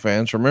wrestling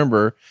fans,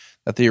 remember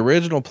that the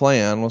original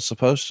plan was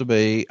supposed to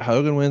be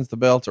Hogan wins the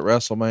belt at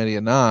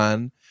WrestleMania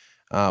 9,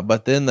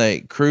 but then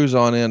they cruise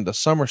on into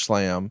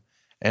SummerSlam,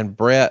 and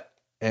Bret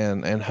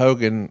and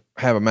Hogan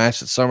have a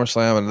match at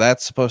SummerSlam, and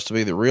that's supposed to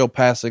be the real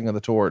passing of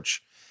the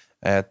torch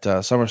at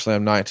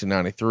SummerSlam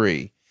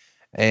 1993.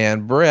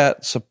 And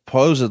Bret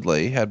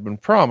supposedly had been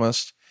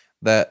promised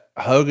that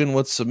Hogan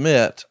would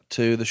submit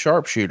to the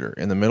sharpshooter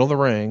in the middle of the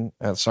ring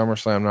at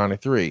SummerSlam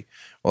 93.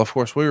 Well, of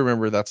course, we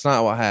remember that's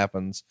not what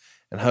happens,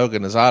 and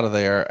Hogan is out of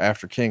there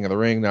after King of the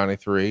Ring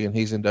 93, and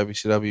he's in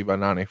WCW by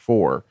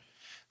 94.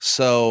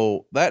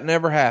 So that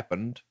never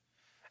happened.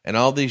 And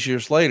all these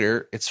years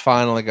later, it's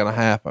finally going to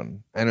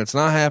happen. And it's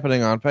not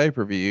happening on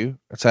pay-per-view.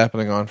 It's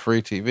happening on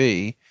free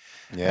TV.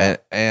 Yeah.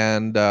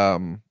 And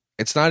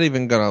it's not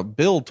even going to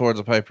build towards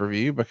a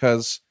pay-per-view,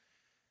 because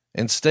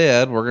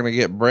instead we're going to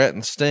get Bret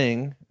and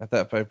Sting at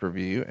that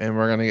pay-per-view, and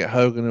we're going to get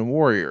Hogan and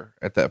Warrior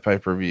at that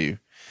pay-per-view.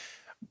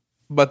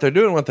 But they're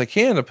doing what they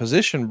can to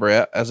position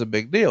Bret as a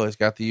big deal. He's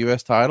got the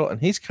U.S. title,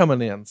 and he's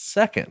coming in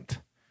second,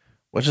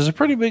 which is a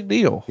pretty big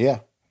deal. Yeah.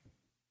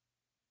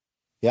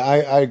 Yeah,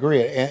 I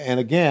agree. And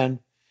again,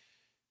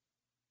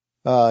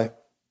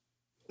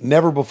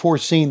 never before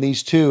seen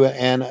these two.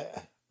 And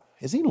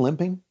is he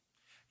limping?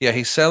 Yeah,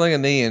 he's selling a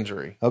knee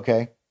injury.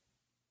 Okay.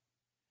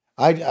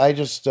 I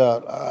just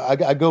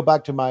I go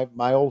back to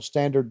my old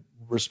standard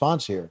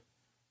response here.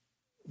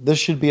 This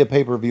should be a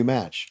pay-per-view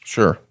match.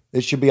 Sure.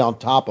 It should be on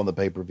top of the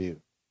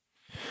pay-per-view.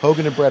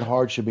 Hogan and Bret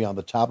Hart should be on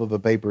the top of a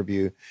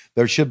pay-per-view.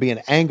 There should be an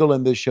angle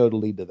in this show to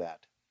lead to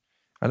that.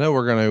 I know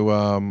we're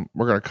going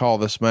to call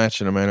this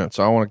match in a minute,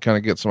 so I want to kind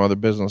of get some other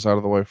business out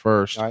of the way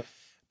first. All right.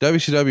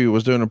 WCW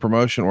was doing a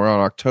promotion where on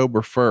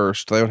October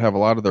 1st, they would have a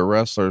lot of their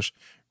wrestlers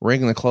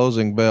ring the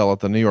closing bell at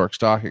the New York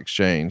Stock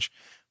Exchange.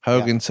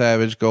 Hogan,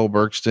 Savage,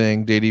 Goldberg,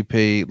 Sting,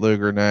 DDP,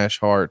 Luger, Nash,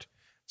 Hart.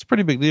 It's a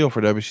pretty big deal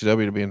for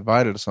WCW to be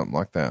invited to something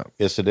like that.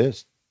 Yes, it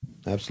is.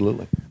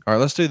 Absolutely. All right,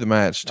 let's do the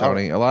match,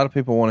 Tony. Right. A lot of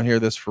people want to hear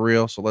this for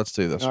real, so let's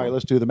do this. All right,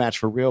 let's do the match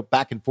for real.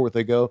 Back and forth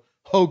they go.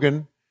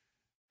 Hogan.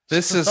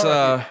 This is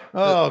God.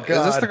 Is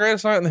this the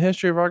greatest night in the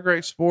history of our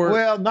great sport?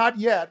 Well, not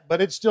yet, but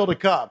it's still to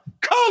come.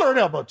 Collar and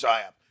elbow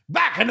tie up.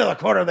 Back into the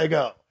corner they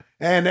go.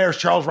 And there's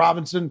Charles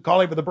Robinson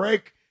calling for the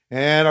break.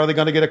 And are they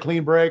going to get a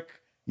clean break?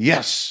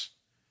 Yes.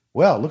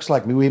 Well, looks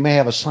like we may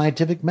have a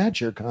scientific match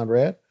here,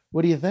 Conrad.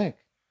 What do you think?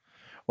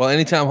 Well,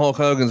 anytime Hulk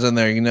Hogan's in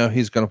there, you know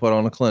he's going to put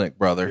on a clinic,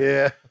 brother.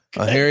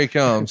 Yeah. Here he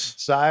comes.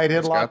 Side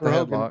headlock for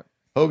Hogan.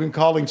 Hogan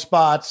calling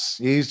spots.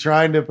 He's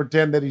trying to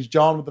pretend that he's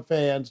John with the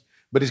fans,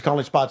 but he's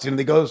calling spots. And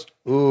he goes,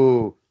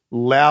 ooh,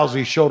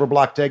 lousy shoulder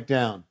block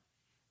takedown.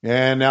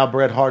 And now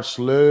Bret Hart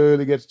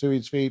slowly gets to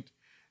his feet.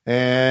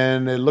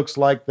 And it looks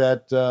like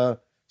that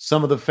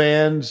some of the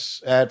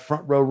fans at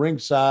front row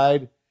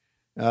ringside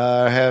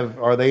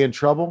are they in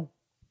trouble?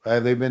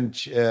 Have they been?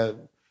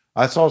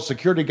 I saw a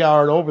security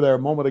guard over there a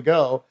moment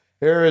ago.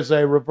 Here is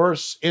a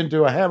reverse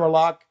into a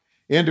hammerlock,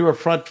 into a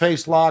front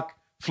face lock.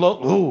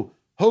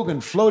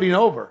 Hogan floating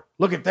over.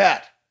 Look at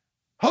that.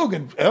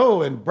 Hogan.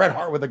 Oh, and Bret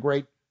Hart with a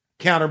great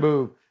counter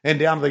move. And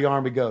down to the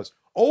arm he goes.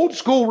 Old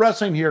school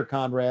wrestling here,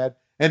 Conrad.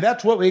 And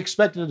that's what we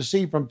expected to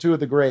see from two of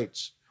the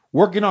greats.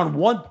 Working on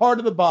one part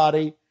of the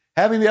body,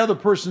 having the other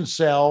person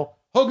sell,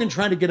 Hogan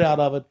trying to get out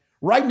of it.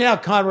 Right now,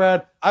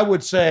 Conrad, I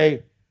would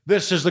say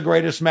this is the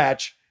greatest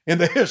match in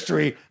the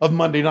history of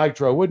Monday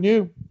Nitro, wouldn't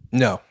you?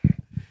 No.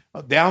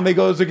 Down they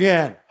goes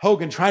again.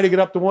 Hogan trying to get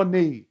up to one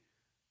knee.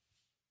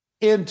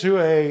 Into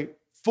a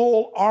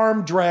full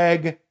arm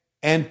drag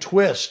and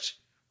twist.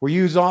 Were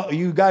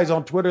you guys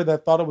on Twitter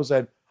that thought it was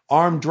an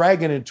arm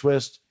dragging and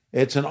twist?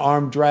 It's an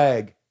arm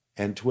drag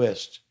and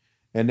twist.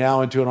 And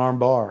now into an arm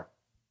bar.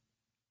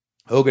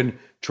 Hogan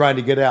trying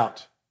to get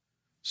out.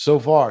 So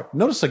far.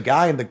 Notice a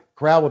guy in the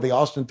crowd with the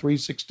Austin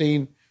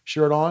 316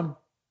 shirt on.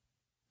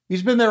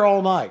 He's been there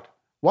all night.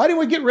 Why didn't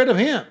we get rid of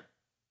him?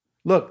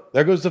 Look,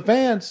 there goes the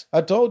fans.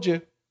 I told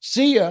you.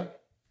 See ya.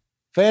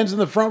 Fans in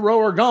the front row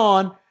are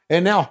gone.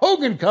 And now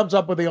Hogan comes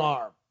up with the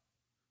arm.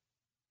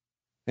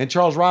 And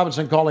Charles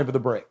Robinson calling for the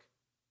break.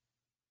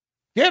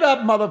 Get up,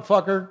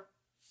 motherfucker.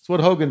 That's what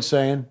Hogan's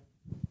saying.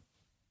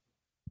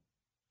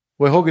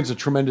 Well, Hogan's a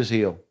tremendous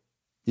heel.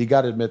 You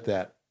got to admit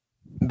that.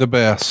 The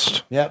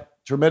best. Yep.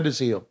 Tremendous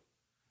heel.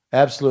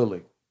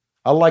 Absolutely.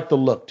 I like the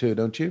look too,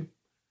 don't you?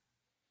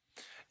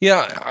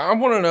 Yeah. I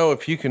want to know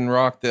if you can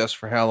rock this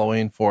for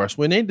Halloween for us.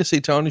 We need to see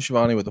Tony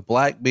Schiavone with a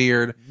black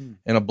beard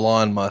and a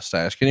blonde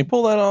mustache. Can you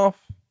pull that off?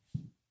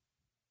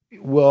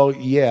 Well,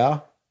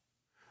 yeah.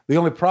 The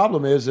only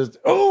problem is a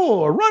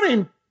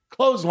running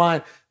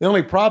clothesline. The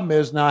only problem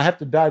is now I have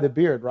to dye the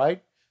beard,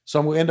 right? So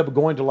I'm going to end up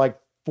going to like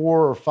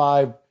 4 or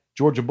 5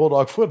 Georgia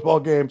Bulldog football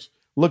games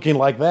looking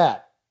like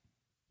that.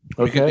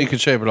 Okay. You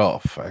could shave it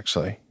off,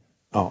 actually.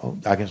 Oh,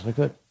 I guess I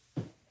could.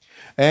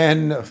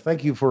 And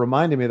thank you for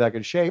reminding me that I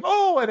could shave.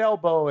 Oh, an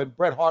elbow, and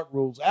Bret Hart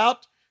rules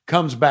out,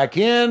 comes back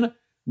in.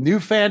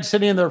 New fans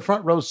sitting in their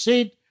front row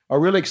seat are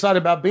really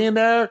excited about being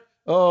there.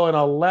 Oh, and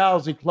a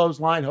lousy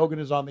clothesline. Hogan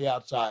is on the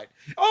outside.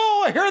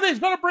 Oh, I hear he's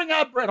going to bring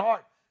out Bret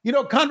Hart. You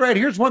know, Conrad,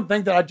 here's one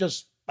thing that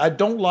I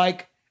don't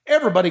like.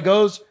 Everybody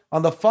goes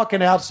on the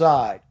fucking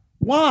outside.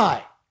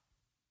 Why?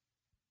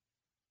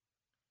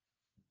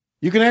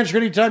 You can answer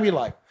anytime you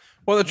like.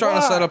 Well, they're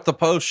trying to set up the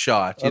post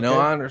shot. You know,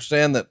 I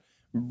understand that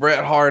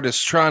Bret Hart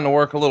is trying to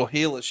work a little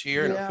heelish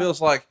here, and it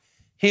feels like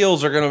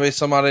heels are going to be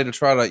somebody to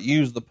try to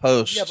use the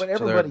post. Yeah, but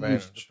everybody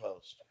used the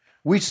post.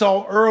 We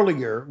saw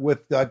earlier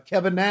with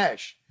Kevin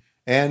Nash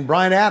and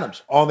Bryan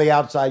Adams on the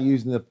outside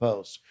using the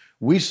post.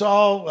 We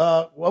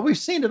saw, we've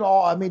seen it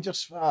all. I mean,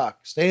 just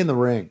stay in the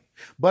ring.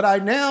 But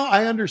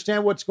I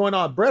understand what's going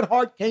on. Bret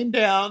Hart came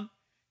down.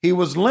 He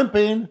was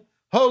limping.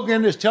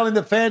 Hogan is telling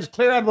the fans,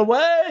 clear out of the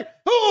way.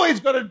 Oh, he's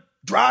going to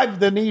drive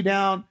the knee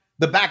down,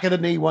 the back of the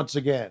knee once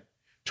again.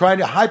 Trying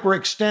to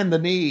hyperextend the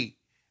knee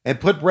and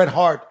put Bret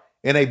Hart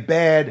in a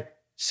bad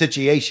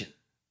situation.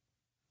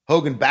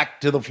 Hogan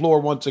back to the floor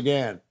once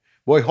again.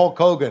 Boy, Hulk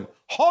Hogan,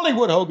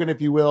 Hollywood Hogan,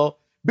 if you will,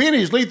 being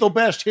his lethal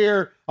best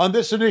here on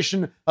this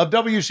edition of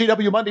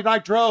WCW Monday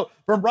Nitro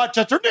from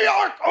Rochester, New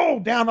York. Oh,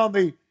 down on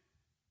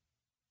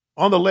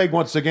the leg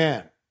once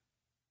again.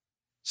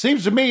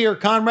 Seems to me here,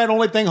 Conrad,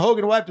 only thing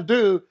Hogan will have to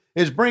do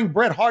is bring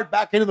Bret Hart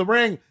back into the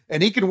ring,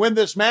 and he can win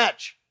this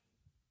match.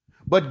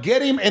 But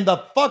get him in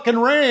the fucking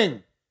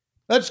ring.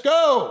 Let's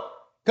go.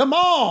 Come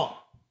on.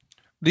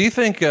 Do you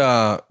think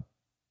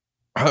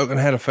Hogan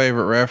had a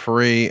favorite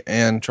referee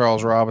and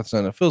Charles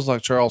Robinson? It feels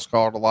like Charles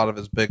called a lot of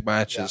his big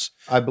matches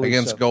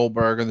against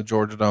Goldberg and the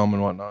Georgia Dome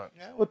and whatnot.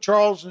 Yeah, well,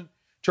 Charles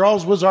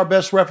was our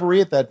best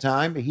referee at that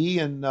time. He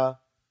and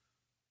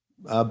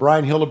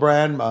Brian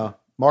Hildebrand,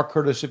 Mark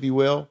Curtis, if you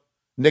will,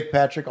 Nick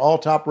Patrick, all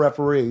top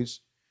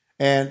referees.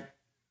 And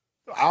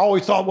I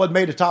always thought what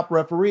made a top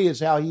referee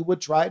is how he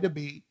would try to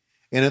be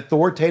an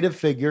authoritative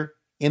figure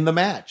in the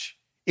match.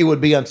 It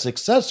would be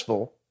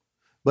unsuccessful,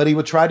 but he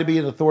would try to be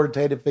an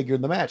authoritative figure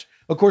in the match.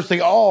 Of course, they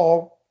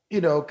all,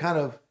 kind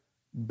of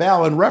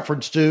bow in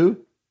reference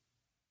to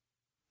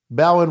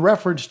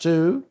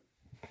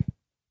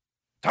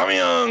Tommy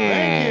Young.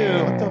 Thank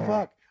you. What the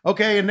fuck?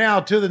 Okay, and now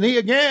to the knee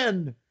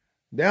again.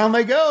 Down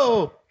they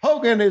go.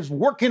 Hogan is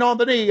working on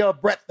the knee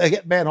of Bret the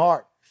Hitman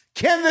Hart.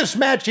 Can this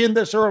match end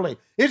this early?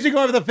 Is he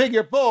going for the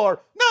figure 4?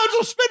 No,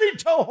 it's a spinning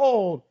toe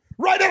hold.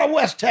 Right out of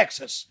West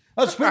Texas.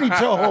 A spinning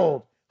toe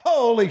hold.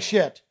 Holy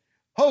shit.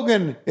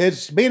 Hogan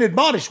is being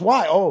admonished.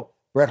 Why? Oh,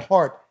 Bret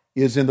Hart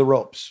is in the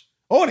ropes.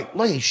 Oh,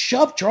 and he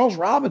shoved Charles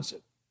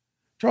Robinson.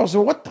 Charles said,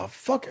 what the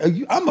fuck?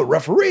 I'm a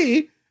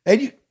referee.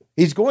 And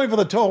he's going for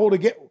the toe hold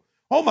again.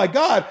 Oh, my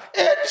God.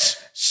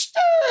 It's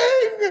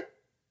Sting.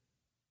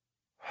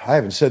 I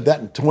haven't said that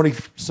in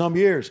 20-some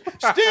years.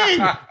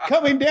 Sting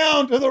coming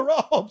down to the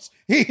ropes.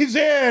 He's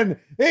in.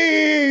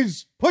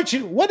 He's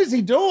pushing. What is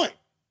he doing?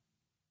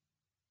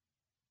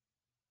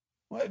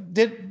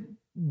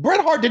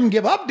 Bret Hart didn't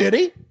give up, did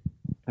he?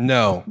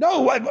 No.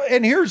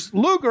 And here's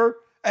Luger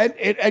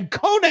and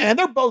Conan.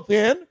 They're both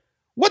in.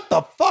 What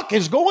the fuck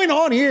is going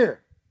on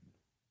here?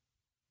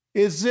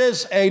 Is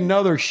this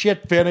another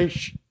shit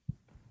finish?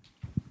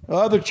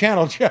 Other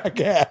channel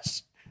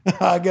jackass.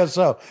 I guess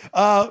so.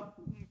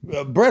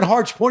 Bret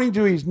Hart's pointing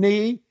to his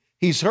knee.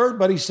 He's hurt,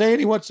 but he's saying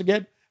he wants to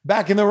get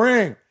back in the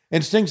ring.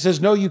 And Sting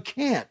says, no, you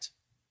can't.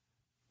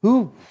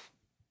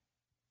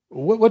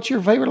 What's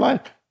your favorite line?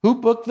 Who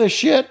booked this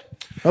shit?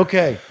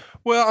 Okay.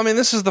 Well, I mean,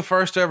 this is the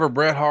first ever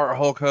Bret Hart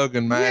Hulk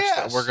Hogan match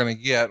that we're going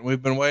to get.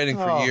 We've been waiting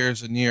for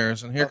years and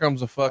years. And here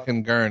comes a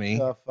fucking gurney.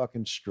 A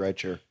fucking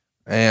stretcher.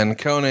 And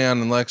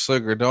Conan and Lex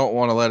Luger don't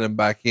want to let him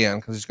back in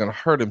because he's going to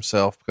hurt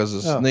himself because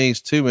his knee's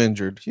too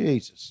injured.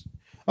 Jesus.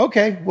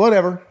 Okay,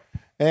 whatever.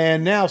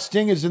 And now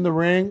Sting is in the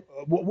ring.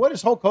 What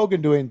is Hulk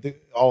Hogan doing through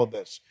all of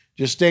this?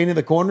 Just staying in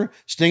the corner?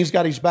 Sting's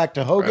got his back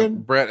to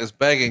Hogan. Bret is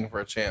begging for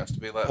a chance to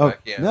be let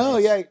back in. No,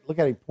 look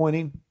at him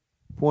pointing,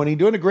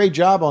 doing a great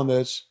job on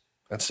this.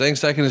 And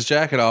Sting's taking his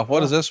jacket off.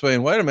 What does this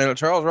mean? Wait a minute.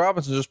 Charles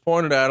Robinson just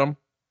pointed at him.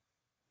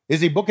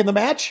 Is he booking the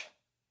match?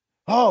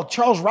 Oh,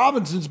 Charles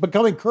Robinson's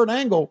becoming Kurt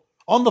Angle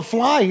on the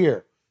fly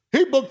here.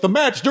 He booked the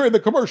match during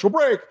the commercial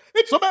break.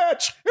 It's a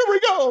match. Here we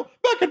go.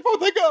 Back and forth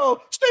they go.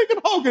 Sting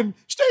and Hogan.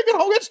 Sting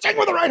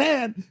with the right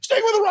hand.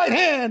 Sting with the right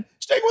hand.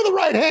 Sting with the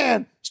right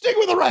hand. Sting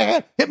with the right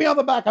hand. Hit me on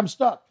the back. I'm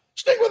stuck.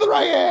 Sting with the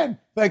right hand.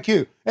 Thank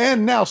you.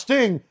 And now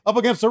Sting up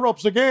against the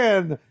ropes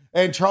again.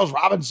 And Charles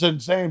Robinson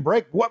saying,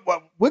 break. What?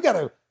 We got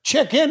to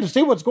check in to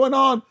see what's going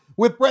on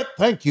with Bret.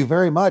 Thank you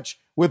very much.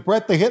 With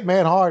Bret the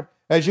Hitman Hart.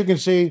 As you can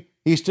see,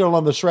 he's still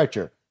on the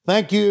stretcher.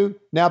 Thank you.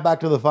 Now back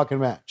to the fucking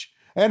match.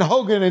 And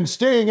Hogan and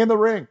Sting in the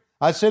ring.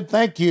 I said,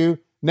 thank you.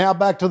 Now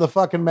back to the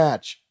fucking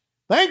match.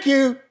 Thank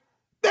you.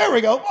 There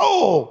we go.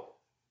 Oh,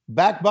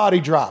 back body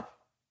drop.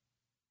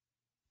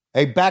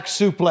 A back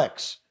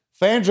suplex.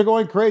 Fans are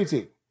going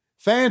crazy.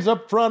 Fans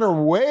up front are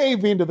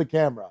waving to the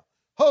camera.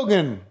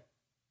 Hogan.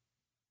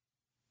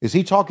 Is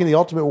he talking the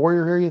Ultimate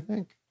Warrior here, you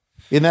think?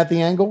 Isn't that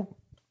the angle?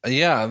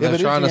 Yeah, they're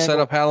trying to set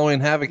up Halloween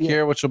Havoc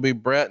here, which will be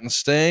Bret and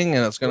Sting,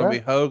 and it's going to be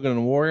Hogan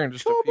and Warrior in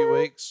just a few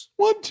weeks.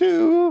 1,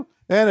 2.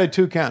 And a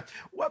 2 count.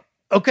 Well,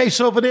 okay,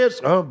 so if it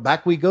is,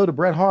 back we go to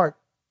Bret Hart.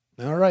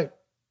 All right.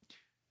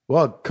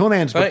 Well,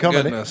 Conan's becoming.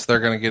 Thank goodness they're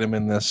going to get him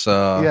in this.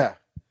 Yeah.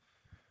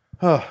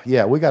 Oh,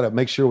 yeah, we got to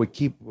make sure we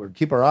keep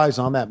our eyes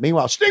on that.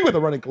 Meanwhile, Sting with a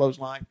running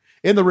clothesline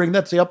in the ring.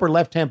 That's the upper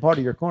left-hand part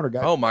of your corner,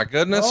 guys. Oh, my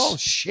goodness. Oh,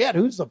 shit.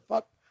 Who's the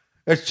fuck?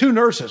 There's 2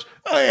 nurses.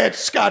 It's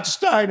Scott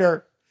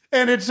Steiner,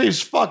 and it's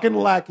his fucking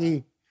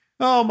lackey.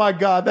 Oh, my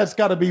God. That's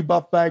got to be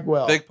Buff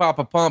Bagwell. Big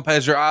Papa Pump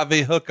has your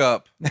IV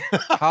hookup.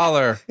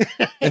 Holler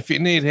if you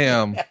need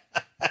him.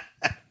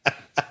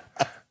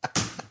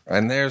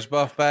 And there's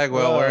Buff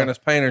Bagwell wearing his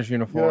painter's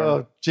uniform.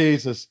 Oh,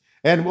 Jesus.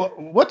 And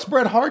what's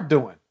Bret Hart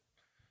doing?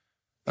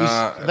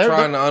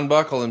 Trying to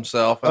unbuckle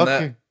himself.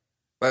 And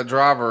that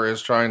driver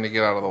is trying to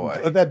get out of the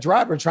way. That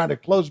driver is trying to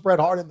close Bret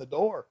Hart in the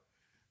door.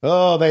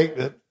 Oh,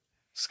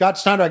 Scott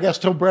Steiner, I guess,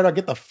 told Bret Hart,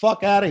 get the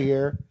fuck out of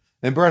here.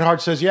 And Bret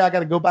Hart says, yeah, I got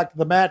to go back to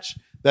the match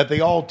that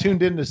they all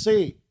tuned in to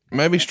see.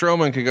 Maybe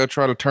Strowman could go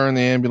try to turn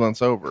the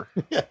ambulance over.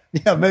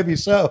 yeah, maybe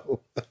so.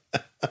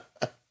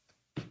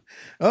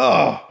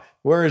 Oh,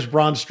 where is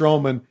Braun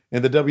Strowman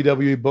and the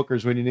WWE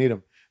bookers when you need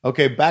them?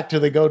 Okay,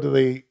 they go to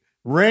the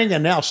ring,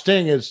 and now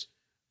Sting has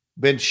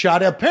been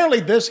shot.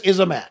 Apparently, this is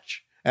a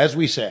match, as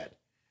we said.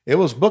 It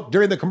was booked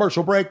during the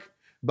commercial break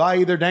by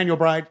either Daniel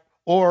Bryan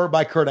or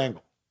by Kurt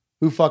Angle.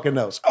 Who fucking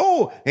knows?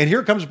 Oh, and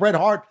here comes Bret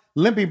Hart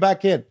limping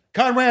back in.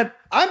 Conrad,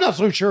 I'm not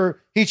so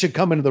sure he should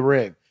come into the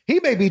ring. He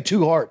may be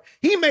too hard.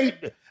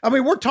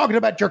 We're talking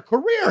about your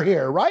career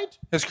here, right?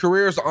 His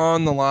career's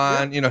on the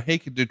line. Yeah. He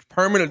could do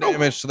permanent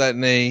damage to that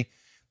knee.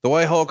 The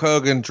way Hulk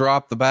Hogan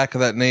dropped the back of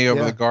that knee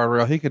over the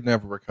guardrail, he could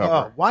never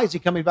recover. Why is he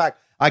coming back?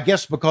 I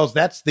guess because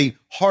that's the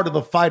heart of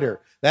the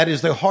fighter. That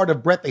is the heart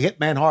of Bret the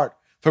Hitman Hart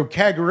from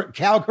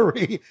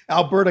Calgary,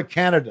 Alberta,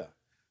 Canada.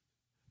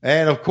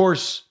 And, of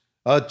course,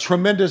 a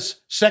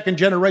tremendous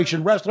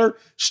second-generation wrestler.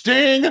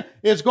 Sting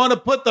is going to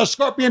put the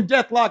Scorpion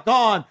Deathlock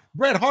on.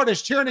 Bret Hart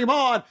is cheering him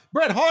on.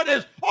 Bret Hart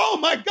is, oh,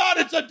 my God,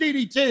 it's a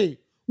DDT.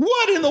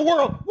 What in the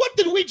world? What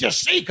did we just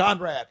see,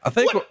 Conrad? I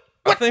think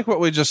what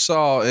we just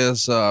saw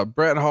is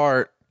Bret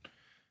Hart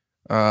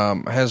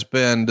has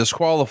been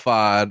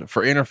disqualified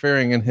for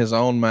interfering in his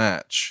own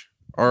match.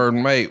 Or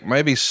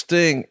maybe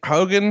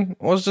Hogan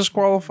was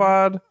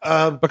disqualified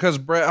because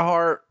Bret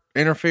Hart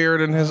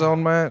interfered in his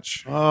own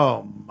match.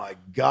 Oh, my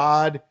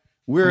God.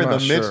 We're in the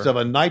midst of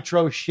a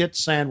Nitro shit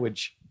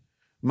sandwich.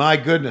 My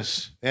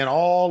goodness. And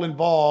all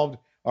involved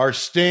are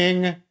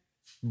Sting,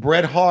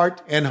 Bret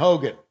Hart, and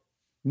Hogan.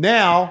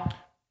 Now,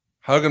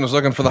 Hogan was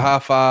looking for the high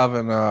five,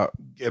 and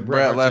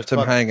Bret left him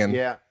hanging.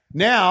 Yeah.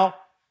 Now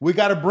we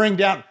got to bring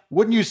down.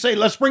 Wouldn't you say?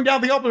 Let's bring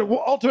down the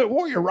Ultimate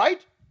Warrior, right?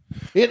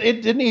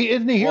 Isn't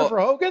he here for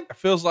Hogan? It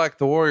feels like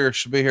the Warrior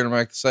should be here to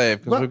make the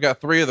save because we've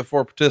got 3 of the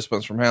 4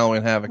 participants from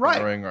Halloween Havoc in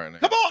the ring right now.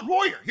 Come on,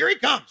 Warrior! Here he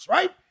comes.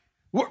 Right?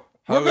 We're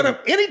gonna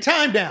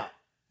anytime now.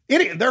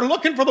 They're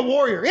looking for the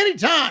Warrior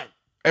anytime.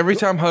 Every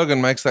time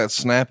Hogan makes that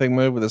snapping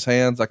move with his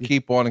hands, I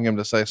keep wanting him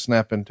to say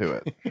 "snap into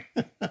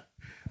it."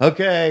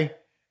 Okay,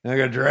 I'm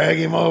gonna drag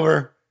him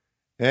over.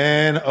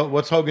 And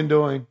what's Hogan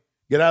doing?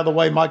 Get out of the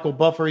way, Michael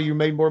Buffer. You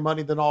made more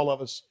money than all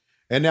of us.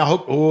 And now,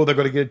 they're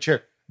going to get a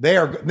chair.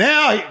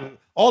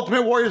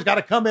 Ultimate Warrior's got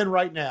to come in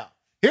right now.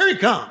 Here he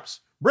comes.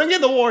 Bring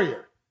in the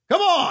Warrior.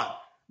 Come on.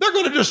 They're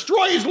going to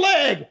destroy his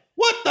leg.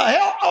 What the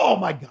hell? Oh,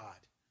 my God.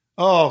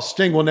 Oh,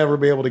 Sting will never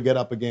be able to get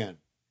up again.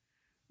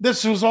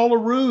 This was all a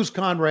ruse,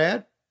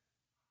 Conrad.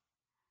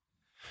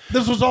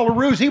 This was all a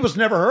ruse. He was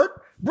never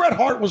hurt. Bret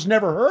Hart was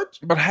never hurt.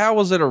 But how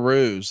was it a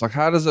ruse? Like,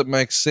 how does it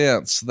make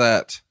sense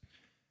that,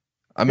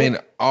 I mean,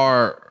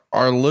 our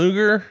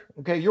Luger.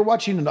 Okay, you're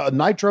watching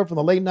Nitro from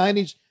the late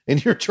 90s,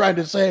 and you're trying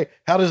to say,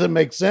 how does it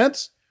make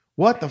sense?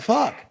 What the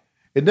fuck?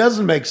 It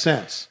doesn't make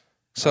sense.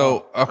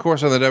 So, of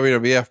course, in the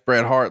WWF,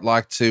 Bret Hart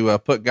liked to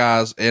put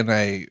guys in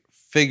a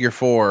figure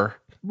 4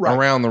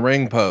 around the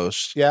ring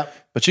post. Yeah.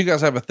 But you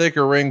guys have a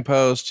thicker ring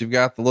post. You've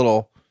got the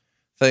little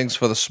things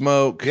for the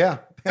smoke. Yeah.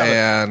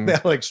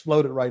 They'll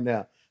explode it right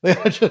now. Now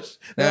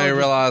he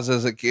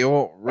realizes it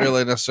won't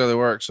really necessarily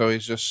work, so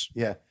he's just...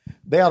 Yeah.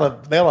 They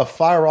ought to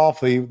fire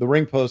off the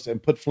ring post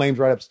and put flames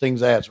right up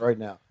Sting's ass right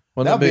now.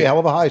 Well, that'd be a hell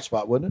of a high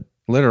spot, wouldn't it?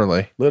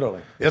 Literally.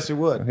 Yes, it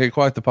would. Get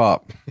quite the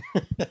pop.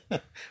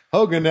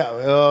 Hogan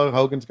now.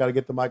 Hogan's got to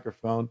get the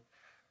microphone.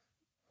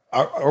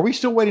 Are we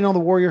still waiting on the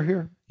Warrior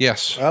here?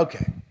 Yes.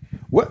 Okay.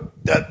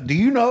 What do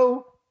you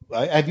know?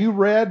 Have you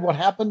read what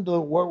happened to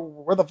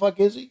where the fuck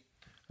is he?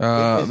 There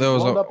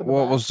was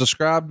what was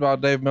described by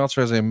Dave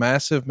Meltzer as a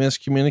massive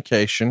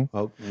miscommunication.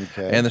 Oh,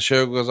 okay. And the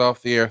show goes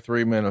off the air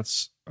 3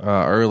 minutes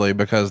early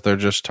because they're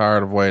just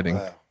tired of waiting.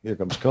 Here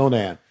comes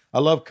Conan. I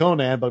love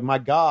Conan, but my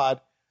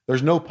God,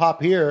 there's no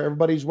pop here.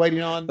 Everybody's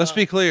waiting on. Let's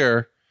be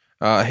clear.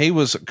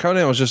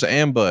 Conan was just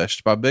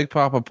ambushed by Big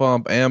Papa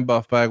Pump and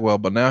Buff Bagwell,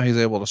 but now he's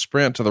able to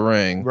sprint to the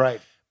ring.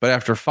 Right. But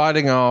after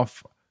fighting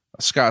off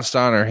Scott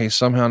Steiner, he's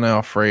somehow now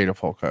afraid of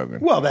Hulk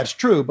Hogan. Well, that's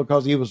true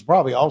because he was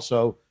probably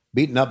also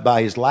beaten up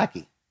by his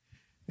lackey.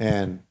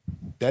 And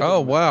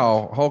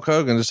wow. Hulk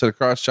Hogan just did a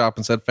cross chop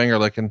and said finger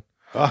licking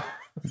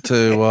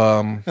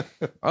to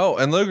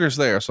and Luger's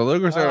there. So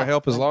Luger's there to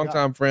help his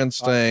longtime friend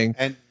Sting.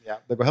 And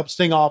they're gonna help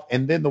Sting off,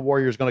 and then the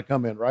Warrior's gonna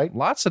come in, right?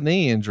 Lots of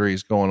knee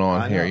injuries going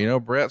on here. You know,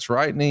 Bret's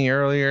right knee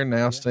earlier,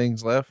 now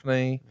Sting's left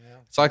knee. Yeah.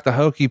 It's like the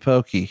hokey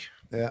pokey.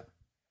 Yeah.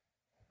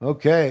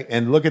 Okay,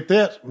 and look at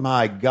this.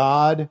 My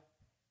God.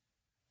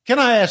 Can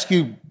I ask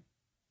you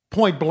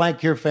point blank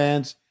here,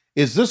 fans?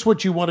 Is this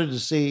what you wanted to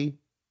see?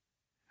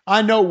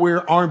 I know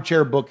we're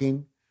armchair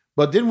booking,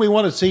 but didn't we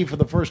want to see for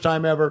the first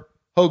time ever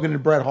Hogan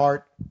and Bret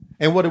Hart?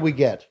 And what did we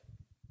get?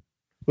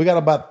 We got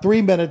about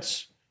 3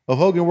 minutes of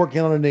Hogan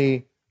working on a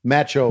knee,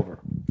 match over.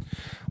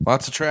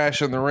 Lots of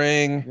trash in the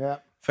ring. Yeah.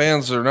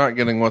 Fans are not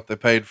getting what they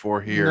paid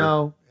for here.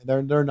 No,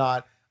 they're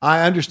not.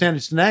 I understand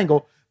it's an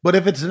angle, but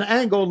if it's an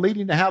angle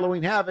leading to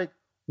Halloween Havoc,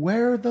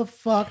 where the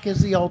fuck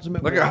is the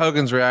Ultimate Look at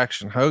Hogan's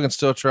reaction. Hogan's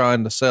still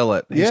trying to sell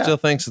it. He still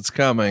thinks it's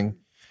coming.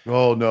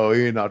 Oh, no,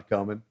 he ain't not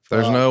coming.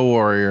 There's no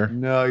Warrior.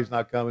 No, he's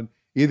not coming.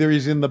 Either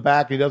he's in the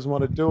back, he doesn't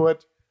want to do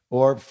it,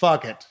 or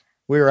fuck it.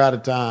 We're out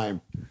of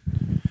time.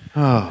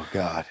 Oh,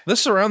 God.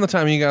 This is around the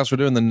time you guys were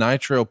doing the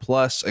Nitro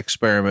Plus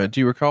experiment. Do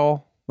you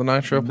recall the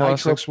Nitro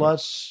Plus? Nitro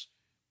Plus?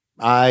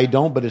 I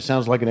don't, but it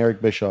sounds like an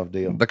Eric Bischoff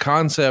deal. The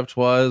concept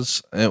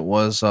was it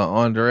was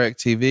on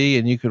DirecTV,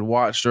 and you could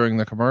watch during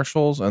the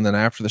commercials, and then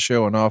after the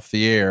show and off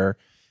the air,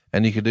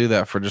 and you could do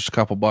that for just a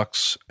couple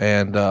bucks.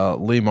 And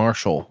Lee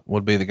Marshall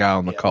would be the guy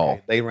on the call.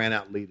 Okay. They ran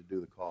out Lee to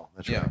do the call.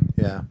 That's right.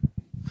 Yeah.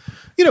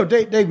 You know,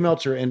 Dave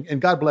Meltzer, and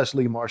God bless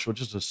Lee Marshall,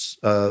 just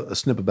a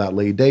snip about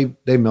Lee. Dave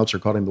Meltzer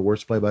called him the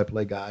worst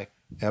play-by-play guy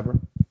ever.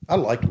 I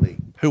like Lee.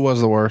 Who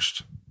was the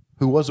worst?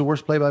 Who was the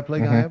worst play-by-play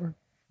guy ever?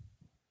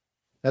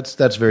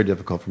 That's very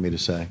difficult for me to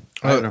say.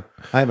 I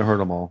haven't heard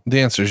them all.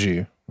 The answer is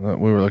you. We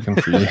were looking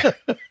for you.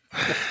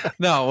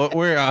 No,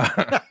 we're...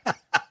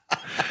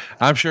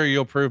 I'm sure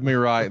you'll prove me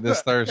right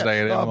this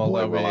Thursday at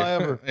MLW. Will I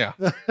ever. Yeah.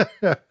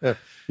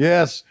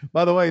 Yes.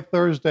 By the way,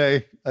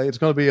 Thursday, it's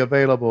going to be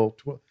available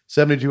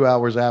 72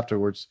 hours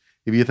afterwards.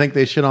 If you think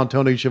they shit on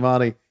Tony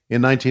Schiavone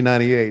in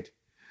 1998,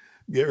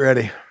 get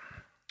ready.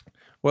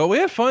 Well, we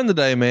had fun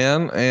today,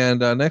 man.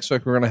 And next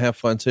week, we're going to have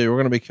fun, too. We're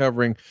going to be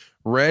covering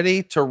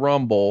Ready to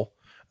Rumble.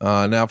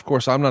 Now, of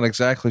course, I'm not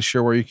exactly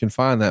sure where you can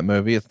find that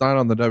movie. It's not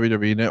on the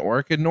WWE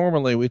Network. And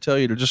normally, we tell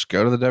you to just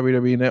go to the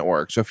WWE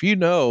Network. So if you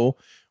know...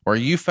 or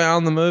you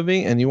found the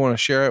movie and you want to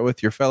share it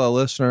with your fellow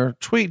listener,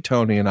 tweet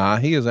Tony and I.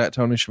 He is at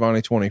Tony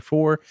Schiavone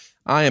 24.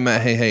 I am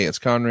at Hey, it's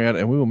Conrad,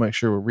 and we will make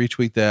sure we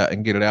retweet that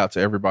and get it out to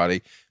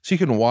everybody so you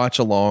can watch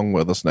along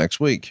with us next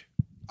week.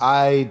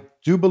 I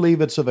do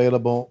believe it's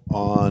available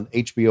on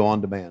HBO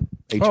On Demand.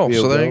 HBO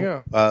so there you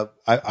go.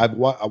 I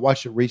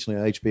watched it recently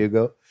on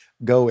HBO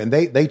Go, and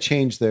they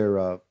changed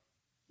their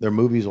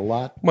movies a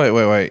lot.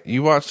 Wait.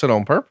 You watched it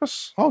on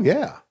purpose? Oh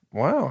yeah.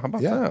 Wow. How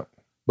about that?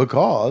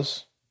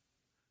 Because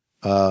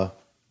I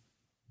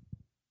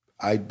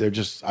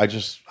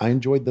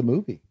enjoyed the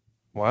movie.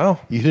 Wow.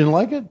 You didn't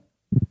like it?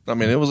 I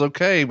mean, it was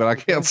okay, but I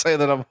can't say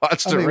that I've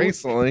watched it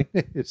recently.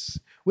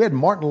 We had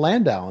Martin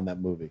Landau in that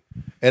movie,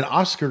 an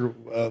Oscar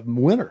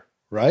winner,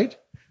 right?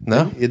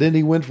 No. Didn't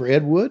he win for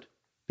Ed Wood?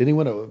 Didn't he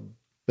win a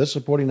Best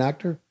Supporting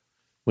Actor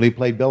when he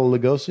played Bela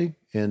Lugosi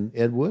in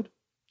Ed Wood?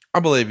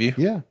 I believe you.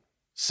 Yeah.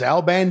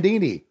 Sal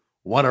Bandini,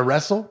 want to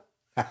wrestle?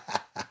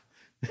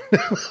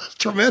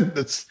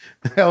 Tremendous.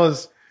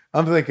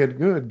 I'm thinking,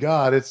 good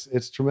God,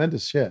 it's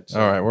tremendous shit. So.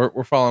 All right,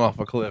 we're falling off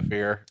a cliff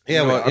here.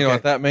 Yeah, you know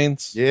what that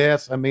means?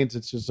 Yes, that means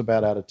it's just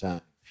about out of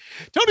time.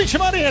 Tony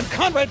Schiavone and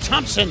Conrad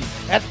Thompson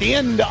at the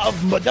end of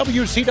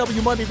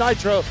WCW Monday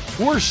Nitro.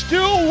 We're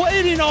still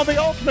waiting on the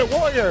Ultimate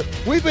Warrior.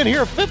 We've been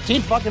here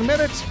 15 fucking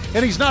minutes,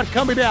 and he's not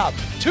coming out.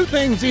 Three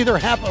things either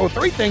happened.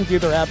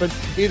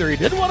 Either he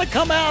didn't want to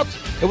come out,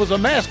 it was a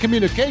mass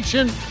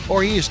communication,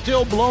 or he is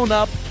still blown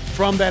up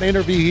from that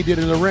interview he did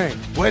in the ring.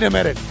 Wait a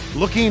minute.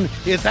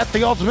 Is that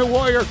the Ultimate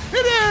Warrior?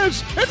 It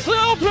is! It's the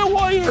Ultimate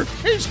Warrior!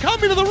 He's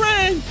coming to the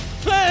ring!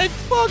 Thank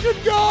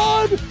fucking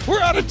God! We're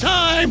out of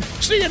time!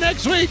 See you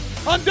next week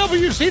on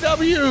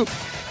WCW!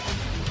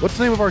 What's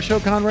the name of our show,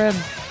 Conrad?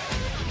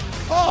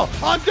 Oh,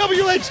 on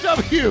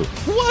WHW!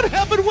 What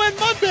Happened When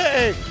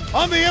Monday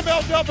on the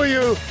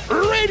MLW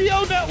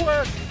Radio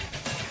Network!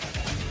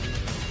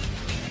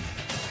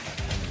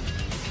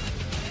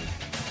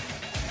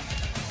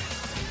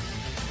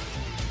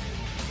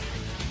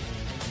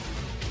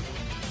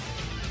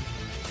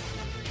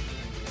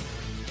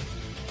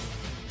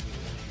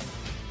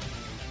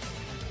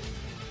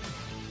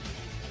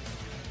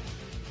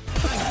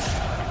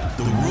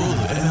 The world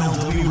of